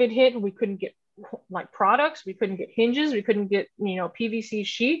COVID hit, and we couldn't get like products. We couldn't get hinges. We couldn't get, PVC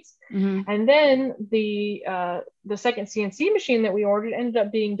sheets. And then the second CNC machine that we ordered ended up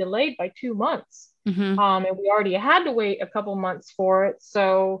being delayed by 2 months. And we already had to wait a couple months for it.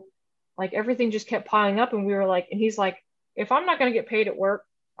 So like everything just kept piling up, and we were like, and he's like, if I'm not going to get paid at work,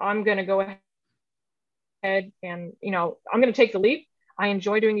 I'm going to go ahead and, I'm going to take the leap. I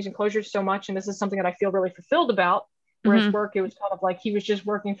enjoy doing these enclosures so much, and this is something that I feel really fulfilled about. Whereas work, it was kind of like he was just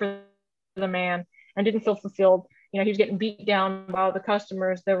working for the man and didn't feel fulfilled. He was getting beat down by all the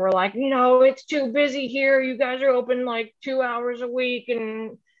customers that were like, it's too busy here. You guys are open like 2 hours a week.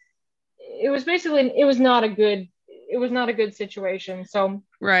 And it was basically, it was not a good situation. So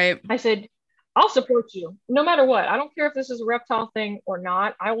right. I said, I'll support you no matter what. I don't care if this is a reptile thing or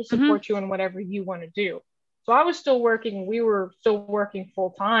not. I will support you in whatever you want to do. So I was still working. We were still working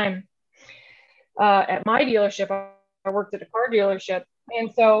full time at my dealership. I worked at a car dealership.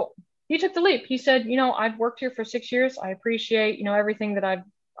 And so he took the leap. He said, I've worked here for 6 years. I appreciate, everything that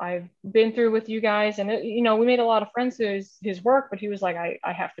I've been through with you guys. And, we made a lot of friends through his work, but he was like,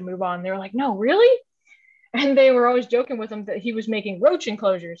 I have to move on. They were like, no, really? And they were always joking with him that he was making roach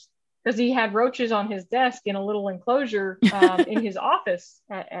enclosures, because he had roaches on his desk in a little enclosure in his office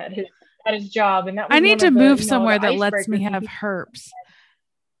at his job. And that was I need to move somewhere that lets me have herps.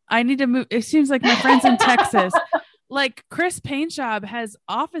 I need to move. It seems like my friends in Texas, like Chris Paint Job has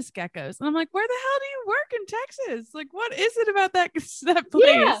office geckos. And I'm like, where the hell do you work in Texas? Like, what is it about that place?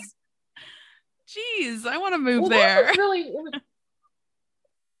 Yeah. Jeez, I want to move there.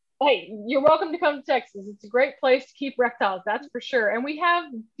 Hey, you're welcome to come to Texas. It's a great place to keep reptiles, that's for sure. And we have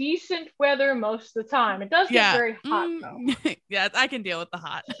decent weather most of the time. It does get very hot, though. Yeah, I can deal with the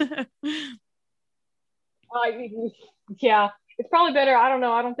hot. Yeah, it's probably better. I don't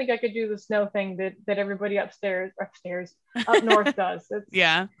know. I don't think I could do the snow thing that everybody up north does.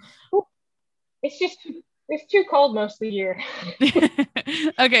 It's too cold most of the year.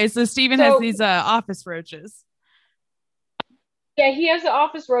 Okay, so Steven has these office roaches. Yeah, he has the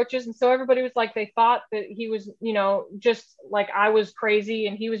office roaches. And so everybody was like, they thought that he was, just like I was crazy,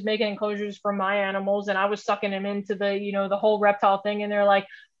 and he was making enclosures for my animals, and I was sucking him into the, the whole reptile thing. And they're like,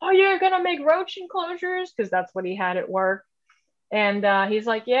 oh, you're going to make roach enclosures? Because that's what he had at work. And he's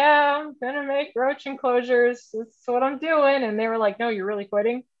like, yeah, I'm going to make roach enclosures. That's what I'm doing. And they were like, no, you're really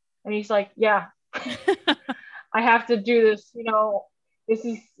quitting? And he's like, yeah, I have to do this. This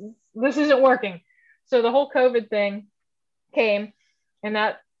isn't working. So the whole COVID thing came, and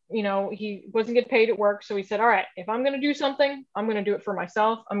that, he wasn't getting paid at work. So he said, all right, if I'm going to do something, I'm going to do it for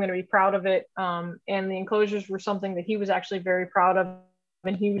myself. I'm going to be proud of it. And the enclosures were something that he was actually very proud of,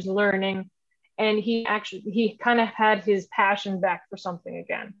 and he was learning, and he kind of had his passion back for something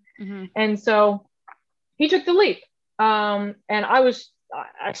again. And so he took the leap. And I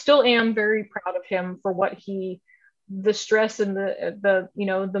still am very proud of him for what he the stress and the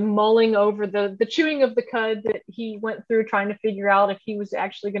mulling over the chewing of the cud that he went through trying to figure out if he was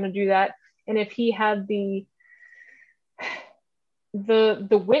actually going to do that, and if he had the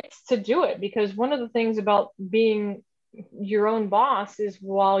wits to do it. Because one of the things about being your own boss is,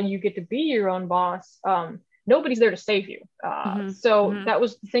 while you get to be your own boss, nobody's there to save you. So that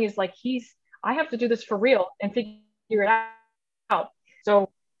was the thing, is like, I have to do this for real and figure it out.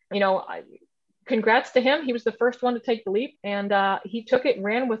 So, congrats to him. He was the first one to take the leap, and he took it and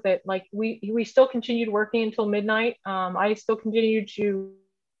ran with it. Like, we still continued working until midnight. I still continued to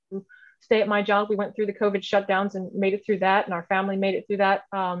stay at my job. We went through the COVID shutdowns and made it through that, and our family made it through that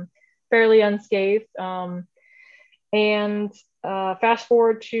fairly unscathed. And fast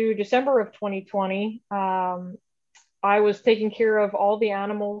forward to December of 2020, I was taking care of all the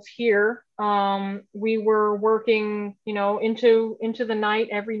animals here. We were working, into the night,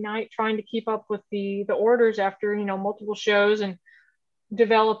 every night, trying to keep up with the orders after, multiple shows, and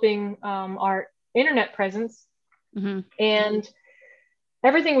developing our internet presence. And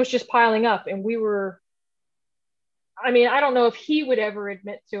everything was just piling up. And I don't know if he would ever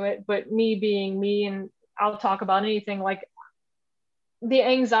admit to it, but me being me, and I'll talk about anything, like the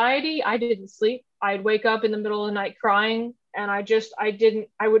anxiety, I didn't sleep. I'd wake up in the middle of the night crying, and I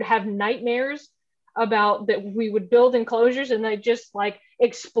would have nightmares about that we would build enclosures and they just like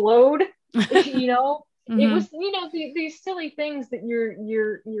explode, It was, these silly things that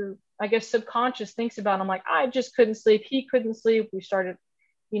your I guess subconscious thinks about. I'm like, I just couldn't sleep. He couldn't sleep. We started,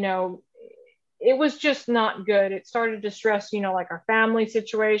 it was just not good. It started to stress, like our family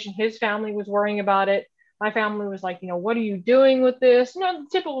situation. His family was worrying about it. My family was like, what are you doing with this? The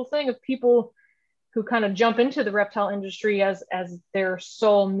typical thing of people who kind of jump into the reptile industry as their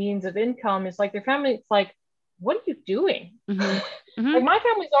sole means of income, is like their family. It's like, what are you doing? Like, my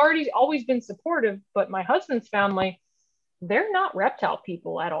family's always been supportive, but my husband's family, they're not reptile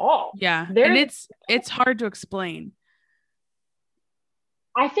people at all. Yeah. And it's hard to explain.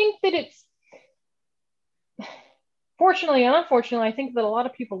 I think that it's, fortunately and unfortunately, I think that a lot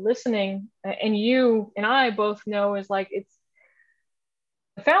of people listening, and you and I both know, is like,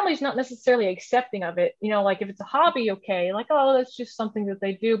 the family's not necessarily accepting of it. Like, if it's a hobby, okay, like, oh, that's just something that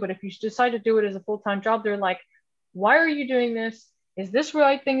they do. But if you decide to do it as a full-time job, they're like, why are you doing this? Is this the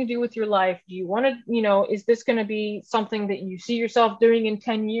right thing to do with your life? Do you want to, is this going to be something that you see yourself doing in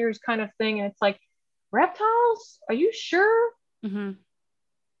 10 years kind of thing? And it's like, reptiles? Are you sure?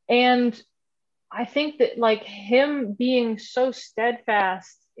 And I think that, like, him being so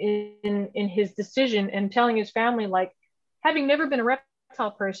steadfast in his decision and telling his family, like, having never been a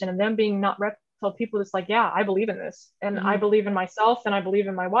reptile person, and them being not reptile people, it's like, yeah, I believe in this, and I believe in myself, and I believe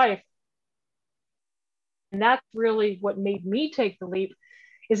in my wife. And that's really what made me take the leap.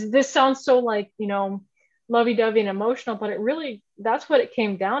 Is this sounds so like, lovey-dovey and emotional, but it really, that's what it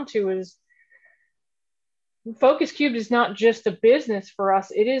came down to. Is Focus Cubed is not just a business for us.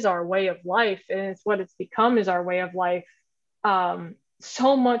 It is our way of life, and it's what it's become, is our way of life.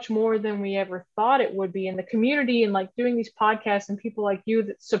 So much more than we ever thought it would be. In the community, and like doing these podcasts, and people like you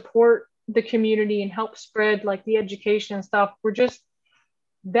that support the community and help spread like the education and stuff,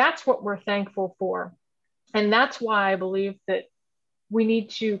 that's what we're thankful for. And that's why I believe that we need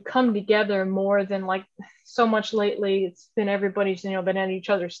to come together more than, like, so much lately it's been everybody's, been at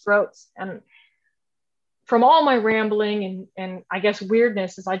each other's throats. And from all my rambling and I guess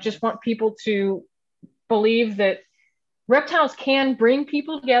weirdness, is I just want people to believe that reptiles can bring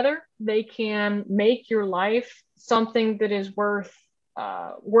people together. They can make your life something that is worth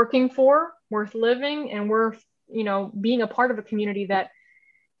working for, worth living, and worth, being a part of a community that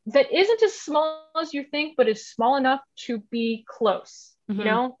isn't as small as you think, but is small enough to be close.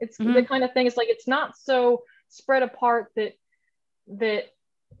 It's the kind of thing. It's like, it's not so spread apart that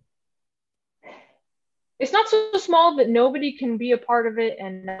it's not so small that nobody can be a part of it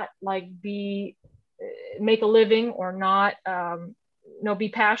and not like make a living, or not, be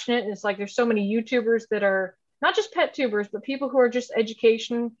passionate. And it's like, there's so many YouTubers that are not just pet tubers, but people who are just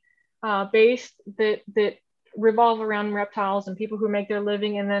education based, that revolve around reptiles, and people who make their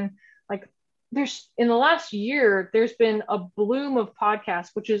living. And then, like, in the last year, there's been a bloom of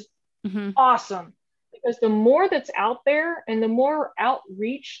podcasts, which is awesome, because the more that's out there and the more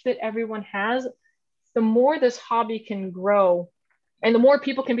outreach that everyone has, the more this hobby can grow, and the more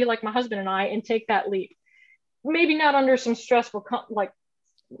people can be like my husband and I and take that leap. Maybe not under some stressful,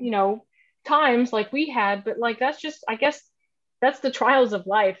 times like we had, but like, that's just, I guess that's the trials of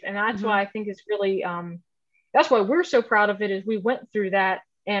life. And that's why I think it's really, that's why we're so proud of it, is we went through that,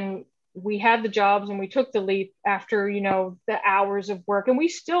 and we had the jobs, and we took the leap after, the hours of work, and we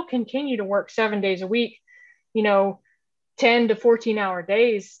still continue to work 7 days a week. you know, 10 to 14 hour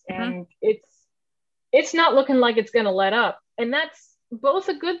days. And it's not looking like it's going to let up. And that's both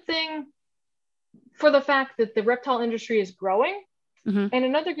a good thing for the fact that the reptile industry is growing, and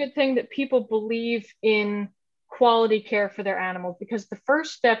another good thing that people believe in quality care for their animals, because the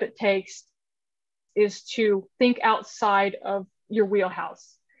first step it takes is to think outside of your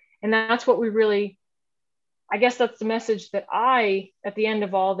wheelhouse. And that's what we really, I guess that's the message that I, at the end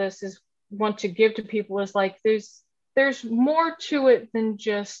of all this, is want to give to people, is like, there's more to it than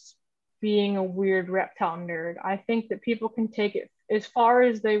just being a weird reptile nerd. I think that people can take it as far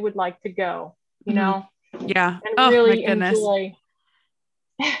as they would like to go, you know? Yeah. And really enjoy.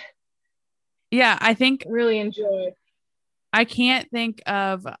 Yeah, I think really enjoy it. I can't think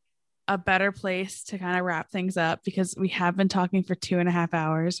of a better place to kind of wrap things up, because we have been talking for 2.5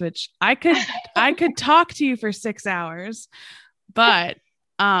 hours, which I could talk to you for 6 hours, but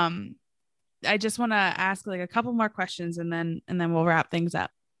I just want to ask like a couple more questions and then we'll wrap things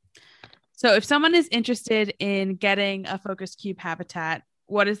up. So if someone is interested in getting a focus cube habitat,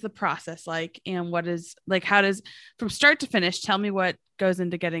 what is the process like, and what is like, how does, from start to finish, tell me what goes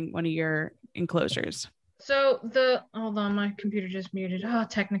into getting one of your enclosures? So hold on, my computer just muted. Oh,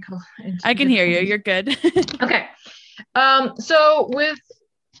 technical. I can hear you. You're good. Okay. So with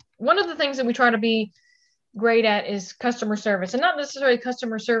one of the things that we try to be great at is customer service, and not necessarily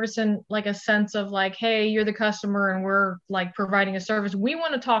customer service in like a sense of like, hey, you're the customer and we're like providing a service. We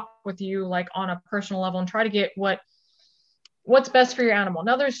want to talk with you like on a personal level and try to get what's best for your animal.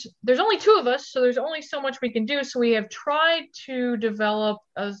 Now there's only 2 of us, so there's only so much we can do. So we have tried to develop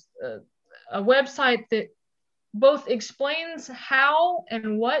a website that both explains how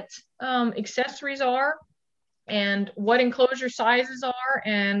and what accessories are, and what enclosure sizes are,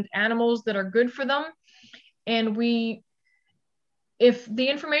 and animals that are good for them. And if the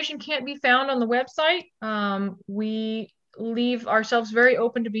information can't be found on the website, we leave ourselves very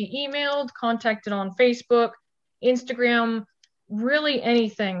open to be emailed, contacted on Facebook, Instagram, really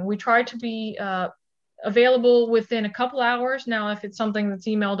anything. We try to be available within a couple hours. Now, if it's something that's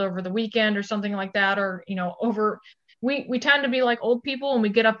emailed over the weekend or something like that, or, you know, we tend to be like old people, and we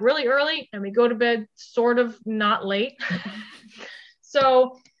get up really early and we go to bed sort of not late.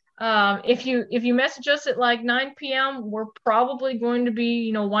 So if you message us at like 9 p.m., we're probably going to be,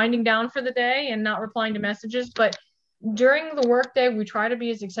 you know, winding down for the day and not replying to messages. But during the workday, we try to be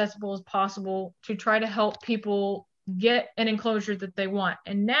as accessible as possible to try to help people get an enclosure that they want.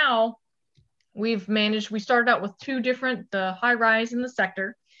 And now we started out with 2 different, the high rise and the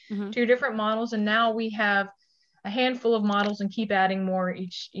sector, 2 different models. And now we have a handful of models and keep adding more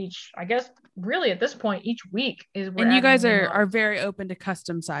each, I guess, really at this point, each week is where. And you guys are very open to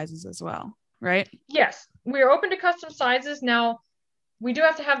custom sizes as well, right? Yes, we are open to custom sizes. Now, we do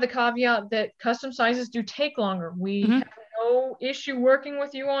have to have the caveat that custom sizes do take longer. We have no issue working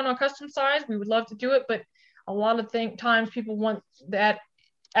with you on a custom size. We would love to do it, but a lot of times people want that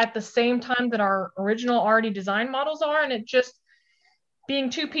at the same time that our original already designed models are. And it just, being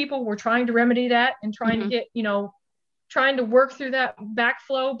 2 people, we're trying to remedy that and trying to get, you know, trying to work through that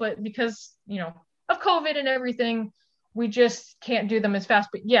backflow. But because, you know, of COVID and everything, we just can't do them as fast.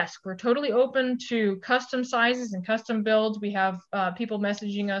 But yes, we're totally open to custom sizes and custom builds. We have people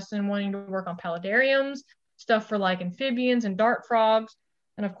messaging us and wanting to work on paludariums, stuff for like amphibians and dart frogs.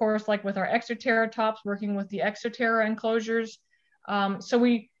 And of course, like with our Exoteratops, working with the Exoterra enclosures. So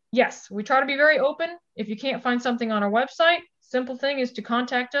we try to be very open. If you can't find something on our website, simple thing is to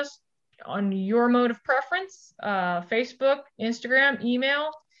contact us on your mode of preference, Facebook, Instagram,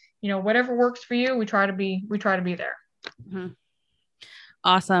 email, you know, whatever works for you. We try to be there.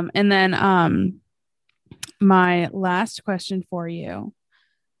 Awesome. And then my last question for you,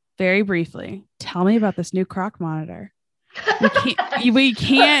 very briefly, tell me about this new croc monitor. We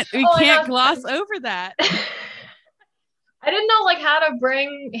can't gloss over that. I didn't know like how to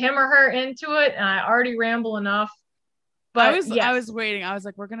bring him or her into it, and I already ramble enough. But I was waiting. I was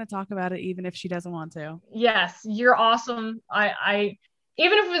like, we're going to talk about it even if she doesn't want to. Yes, you're awesome. I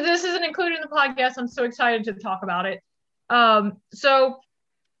even if this isn't included in the podcast, I'm so excited to talk about it. So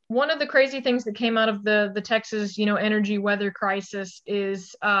one of the crazy things that came out of the Texas, you know, energy weather crisis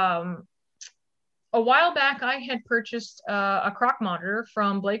is a while back I had purchased a croc monitor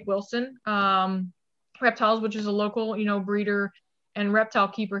from Blake Wilson Reptiles, which is a local, you know, breeder and reptile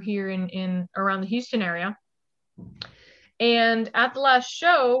keeper here in around the Houston area. And at the last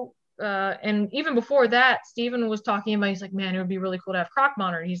show, and even before that, Steven was talking about, he's like, man, it would be really cool to have croc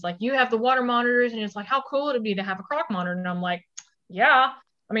monitor. He's like, you have the water monitors, and it's like, how cool would it be to have a croc monitor? And I'm like, yeah.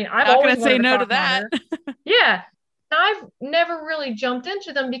 I mean, I'm not going to say no to that. Yeah. I've never really jumped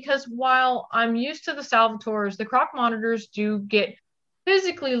into them because while I'm used to the Salvators, the croc monitors do get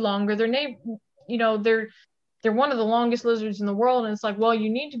physically longer. They're one of the longest lizards in the world, and it's like, well, you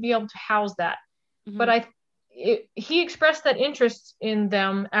need to be able to house that. But he expressed that interest in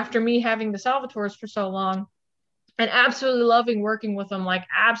them after me having the Salvators for so long, and absolutely loving working with them, like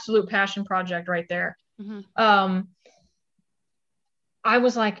absolute passion project right there. I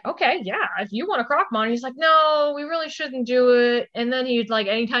was like, okay, yeah, if you want a croc monitor, he's like, no, we really shouldn't do it. And then he'd like,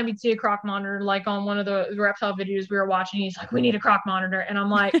 anytime he'd see a croc monitor, like on one of the reptile videos we were watching, he's like, we need a croc monitor. And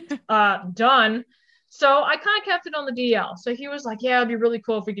I'm like, done. So I kind of kept it on the DL. So he was like, yeah, it'd be really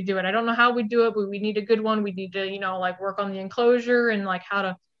cool if we could do it. I don't know how we'd do it, but we need a good one. We need to, like work on the enclosure and like how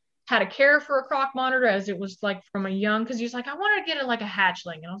to care for a croc monitor as it was like from a young, because he's like, I wanted to get it like a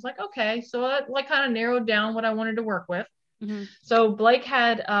hatchling. And I was like, okay. So that like kind of narrowed down what I wanted to work with. So Blake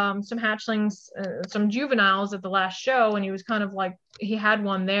had some hatchlings, some juveniles at the last show, and he was kind of like, he had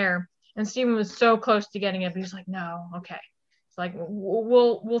one there, and Steven was so close to getting it, but he's like, no, okay. It's like,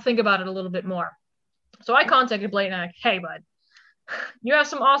 we'll think about it a little bit more. So I contacted Blake and I'm like, hey, bud, you have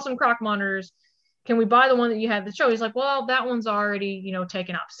some awesome croc monitors. Can we buy the one that you had at the show? He's like, well, that one's already,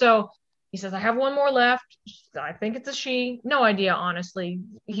 taken up. So he says, I have one more left. I think it's a she. No idea, honestly.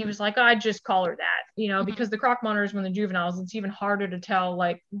 He was like, I'd just call her that, because the croc monitors, when the juveniles, it's even harder to tell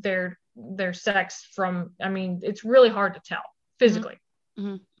like their sex from, it's really hard to tell physically.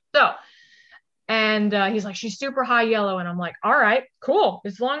 So, and he's like, she's super high yellow. And I'm like, all right, cool.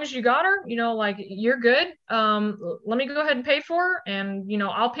 As long as you got her, like you're good. Let me go ahead and pay for her. And,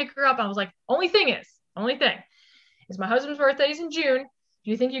 I'll pick her up. I was like, only thing is my husband's birthday is in June. Do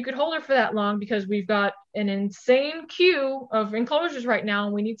you think you could hold her for that long? Because we've got an insane queue of enclosures right now,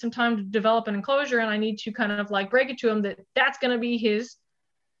 and we need some time to develop an enclosure, and I need to kind of like break it to him that that's going to be his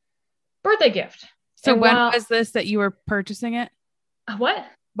birthday gift. So when was this that you were purchasing it? What?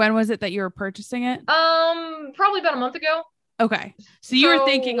 When was it that you were purchasing it? Probably about a month ago. Okay. So you were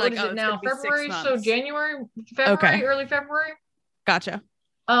thinking like, what is it now? February, so January, February, okay. Early February. Gotcha.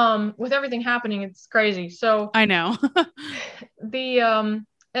 With everything happening, it's crazy. So I know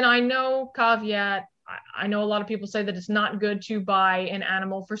and I know caveat. I know a lot of people say that it's not good to buy an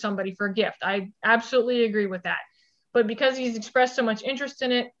animal for somebody for a gift. I absolutely agree with that. But because he's expressed so much interest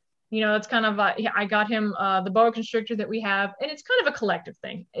in it, it's kind of, I got him the boa constrictor that we have, and it's kind of a collective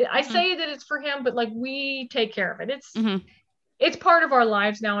thing. I say that it's for him, but like we take care of it. It's part of our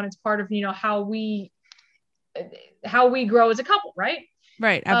lives now, and it's part of, how we grow as a couple, right?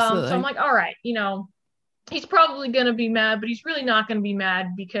 Right. Absolutely. So I'm like, all right, he's probably going to be mad, but he's really not going to be mad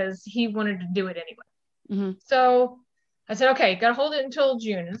because he wanted to do it anyway. So I said, okay, got to hold it until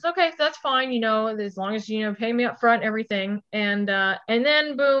June. It's okay. That's fine. As long as, pay me up front, everything. And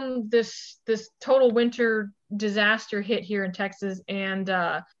then boom, this total winter disaster hit here in Texas. And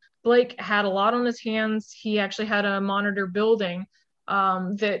Blake had a lot on his hands. He actually had a monitor building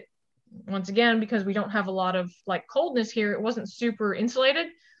that, once again, because we don't have a lot of like coldness here, it wasn't super insulated.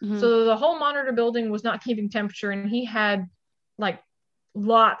 So the whole monitor building was not keeping temperature, and he had like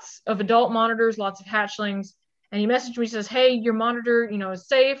lots of adult monitors, lots of hatchlings. And he messaged me, says, hey, your monitor, is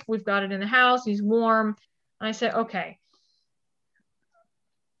safe. We've got it in the house. He's warm. And I said, okay,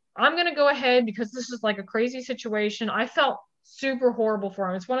 I'm going to go ahead because this is like a crazy situation. I felt super horrible for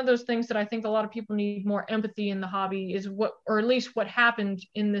him. It's one of those things that I think a lot of people need more empathy in the hobby or at least what happened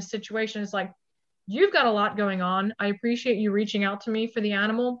in this situation is like, you've got a lot going on. I appreciate you reaching out to me for the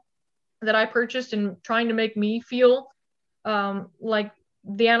animal that I purchased and trying to make me feel like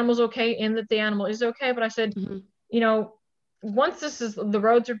the animal's okay and that the animal is okay. But I said, once the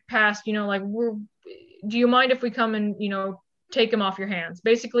roads are passed, like do you mind if we come and, take him off your hands?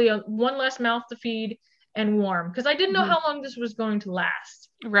 Basically one less mouth to feed and warm. Because I didn't know how long this was going to last.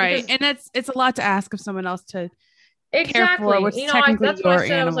 Right. And it's a lot to ask of someone else to exactly care for, which that's what I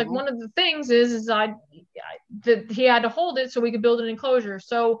said. Animal. I was like, one of the things is that he had to hold it so we could build an enclosure.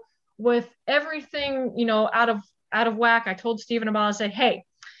 So with everything, out of whack, I told Steven about it. I said, hey,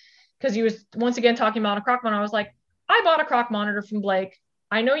 because he was once again talking about a croc monitor. I was like, I bought a croc monitor from Blake.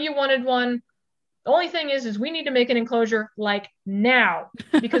 I know you wanted one. The only thing is we need to make an enclosure like now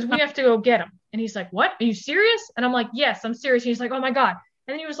because we have to go get him. And he's like, what? Are you serious? And I'm like, yes, I'm serious. And he's like, oh my God.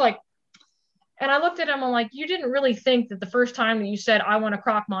 And then he was like, and I looked at him, I'm like, you didn't really think that the first time that you said, I want a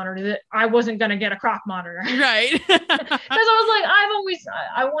croc monitor, that I wasn't going to get a croc monitor. Right. Because I was like,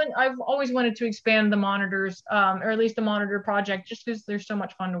 I've always wanted to expand the monitors, or at least the monitor project, just because they're so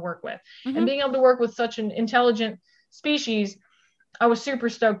much fun to work with. And being able to work with such an intelligent species, I was super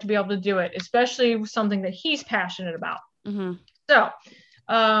stoked to be able to do it, especially with something that he's passionate about. So,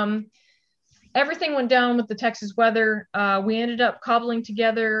 everything went down with the Texas weather. We ended up cobbling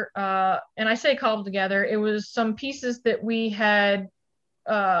together, and I say cobbled together, it was some pieces that we had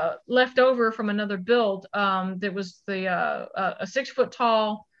left over from another build, that was a 6 foot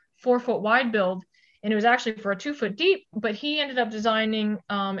tall, 4 foot wide build. And it was actually for a 2 foot deep, but he ended up designing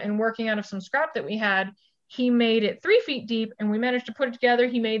and working out of some scrap that we had. He made it 3 feet deep, and we managed to put it together.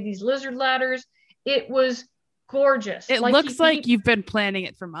 He made these lizard ladders. It was gorgeous. It looks like you've been planning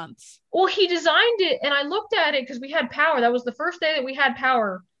it for months. Well, he designed it, and I looked at it because we had power. That was the first day that we had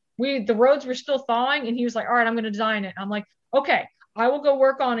power. The roads were still thawing, and he was like, "All right, I'm going to design it." I'm like, "Okay, I will go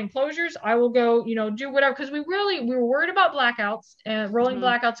work on enclosures. I will go, do whatever." Because we were worried about blackouts and rolling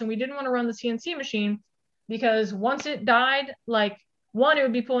blackouts, and we didn't want to run the CNC machine because once it died, like, one, it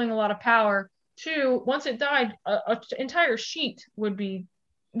would be pulling a lot of power. Two, once it died, an entire sheet would be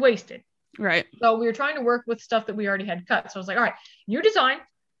wasted. Right. So we were trying to work with stuff that we already had cut. So I was like, all right, you design,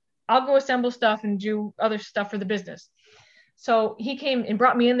 I'll go assemble stuff and do other stuff for the business. So he came and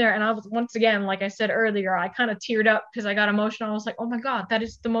brought me in there, and I was, once again, like I said earlier, I kind of teared up because I got emotional. I was like, oh my God, that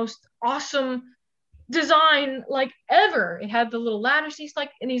is the most awesome design like ever. It had the little ladders. He's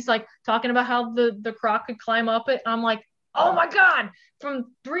like talking about how the croc could climb up it. I'm like, oh my God,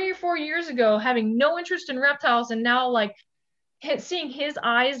 from 3 or 4 years ago, having no interest in reptiles, and now like seeing his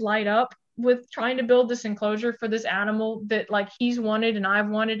eyes light up with trying to build this enclosure for this animal that like he's wanted and I've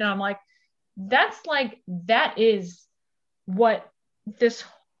wanted. And I'm like, that is what this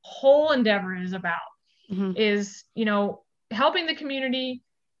whole endeavor is about, is, helping the community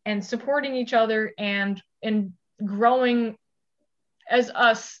and supporting each other and growing as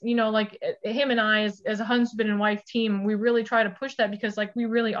us, like him and I as a husband and wife team. We really try to push that because like we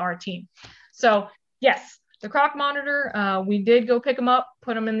really are a team. So yes, the croc monitor, we did go pick them up,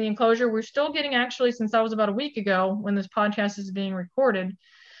 put them in the enclosure. We're still getting, actually, since that was about a week ago when this podcast is being recorded,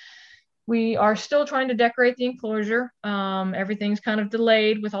 we are still trying to decorate the enclosure. Everything's kind of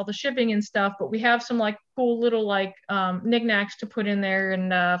delayed with all the shipping and stuff, but we have some like cool little like knickknacks to put in there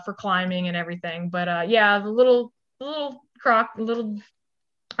and for climbing and everything. But yeah, the little croc,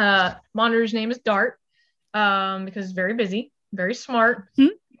 monitor's name is Dart, because it's very busy, very smart.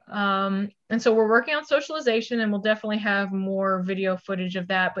 And so we're working on socialization, and we'll definitely have more video footage of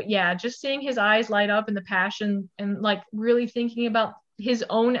that. But yeah, just seeing his eyes light up and the passion and like really thinking about his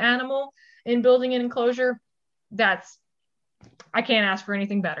own animal in building an enclosure, I can't ask for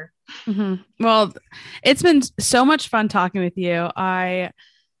anything better. Well, it's been so much fun talking with you.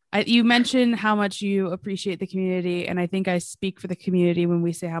 You mentioned how much you appreciate the community, and I think I speak for the community when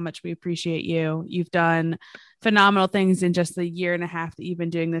we say how much we appreciate you. You've done phenomenal things in just the year and a half that you've been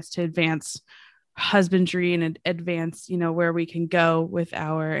doing this to advance husbandry and advance, where we can go with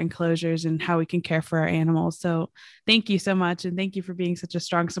our enclosures and how we can care for our animals. So thank you so much. And thank you for being such a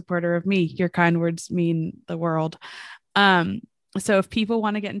strong supporter of me. Your kind words mean the world. So if people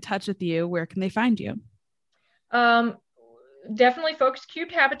want to get in touch with you, where can they find you? Definitely Focus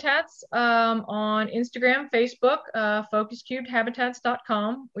Cubed Habitats on Instagram, Facebook,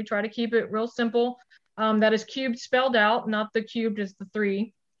 focuscubedhabitats.com. We try to keep it real simple. That is cubed spelled out, not the cubed is the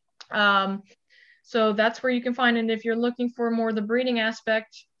 3. So that's where you can find it. And if you're looking for more of the breeding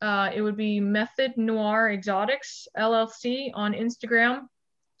aspect, it would be Method Noir Exotics LLC on Instagram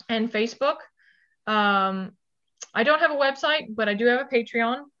and Facebook. I don't have a website, but I do have a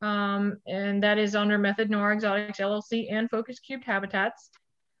Patreon, and that is under Method Noir Exotics LLC and Focus Cubed Habitats.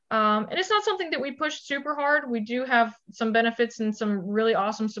 And it's not something that we push super hard. We do have some benefits and some really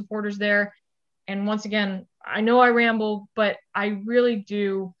awesome supporters there. And once again, I know I ramble, but we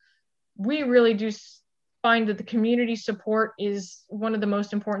really do find that the community support is one of the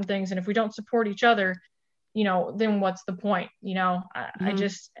most important things. And if we don't support each other, then what's the point? I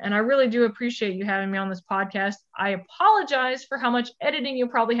really do appreciate you having me on this podcast. I apologize for how much editing you'll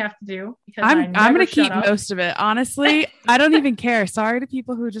probably have to do, because I'm going to keep most of it. Honestly, I don't even care. Sorry to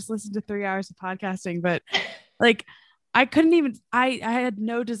people who just listen to 3 hours of podcasting, but like, I couldn't even, I had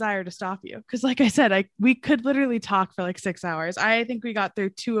no desire to stop you. Cause like I said, we could literally talk for like 6 hours. I think we got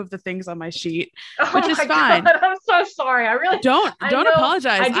through 2 of the things on my sheet, which is fine. God, I'm so sorry. I really don't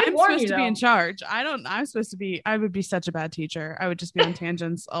apologize. I'm supposed to be in charge. I would be such a bad teacher. I would just be on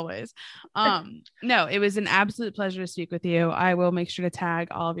tangents always. No, it was an absolute pleasure to speak with you. I will make sure to tag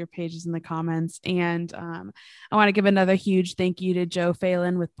all of your pages in the comments. And I want to give another huge thank you to Joe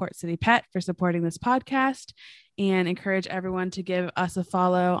Phelan with Port City Pet for supporting this podcast, and encourage everyone to give us a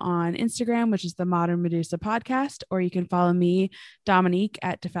follow on Instagram, which is the Modern Medusa Podcast, or you can follow me, Dominique,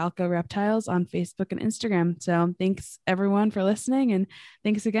 at DeFalco Reptiles on Facebook and Instagram. So thanks everyone for listening. And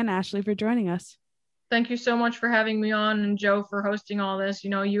thanks again, Ashley, for joining us. Thank you so much for having me on, and Joe for hosting all this.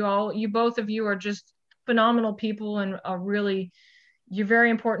 You both of you are just phenomenal people and are really, you're very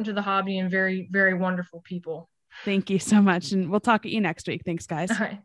important to the hobby and very, very wonderful people. Thank you so much. And we'll talk at you next week. Thanks, guys. All right.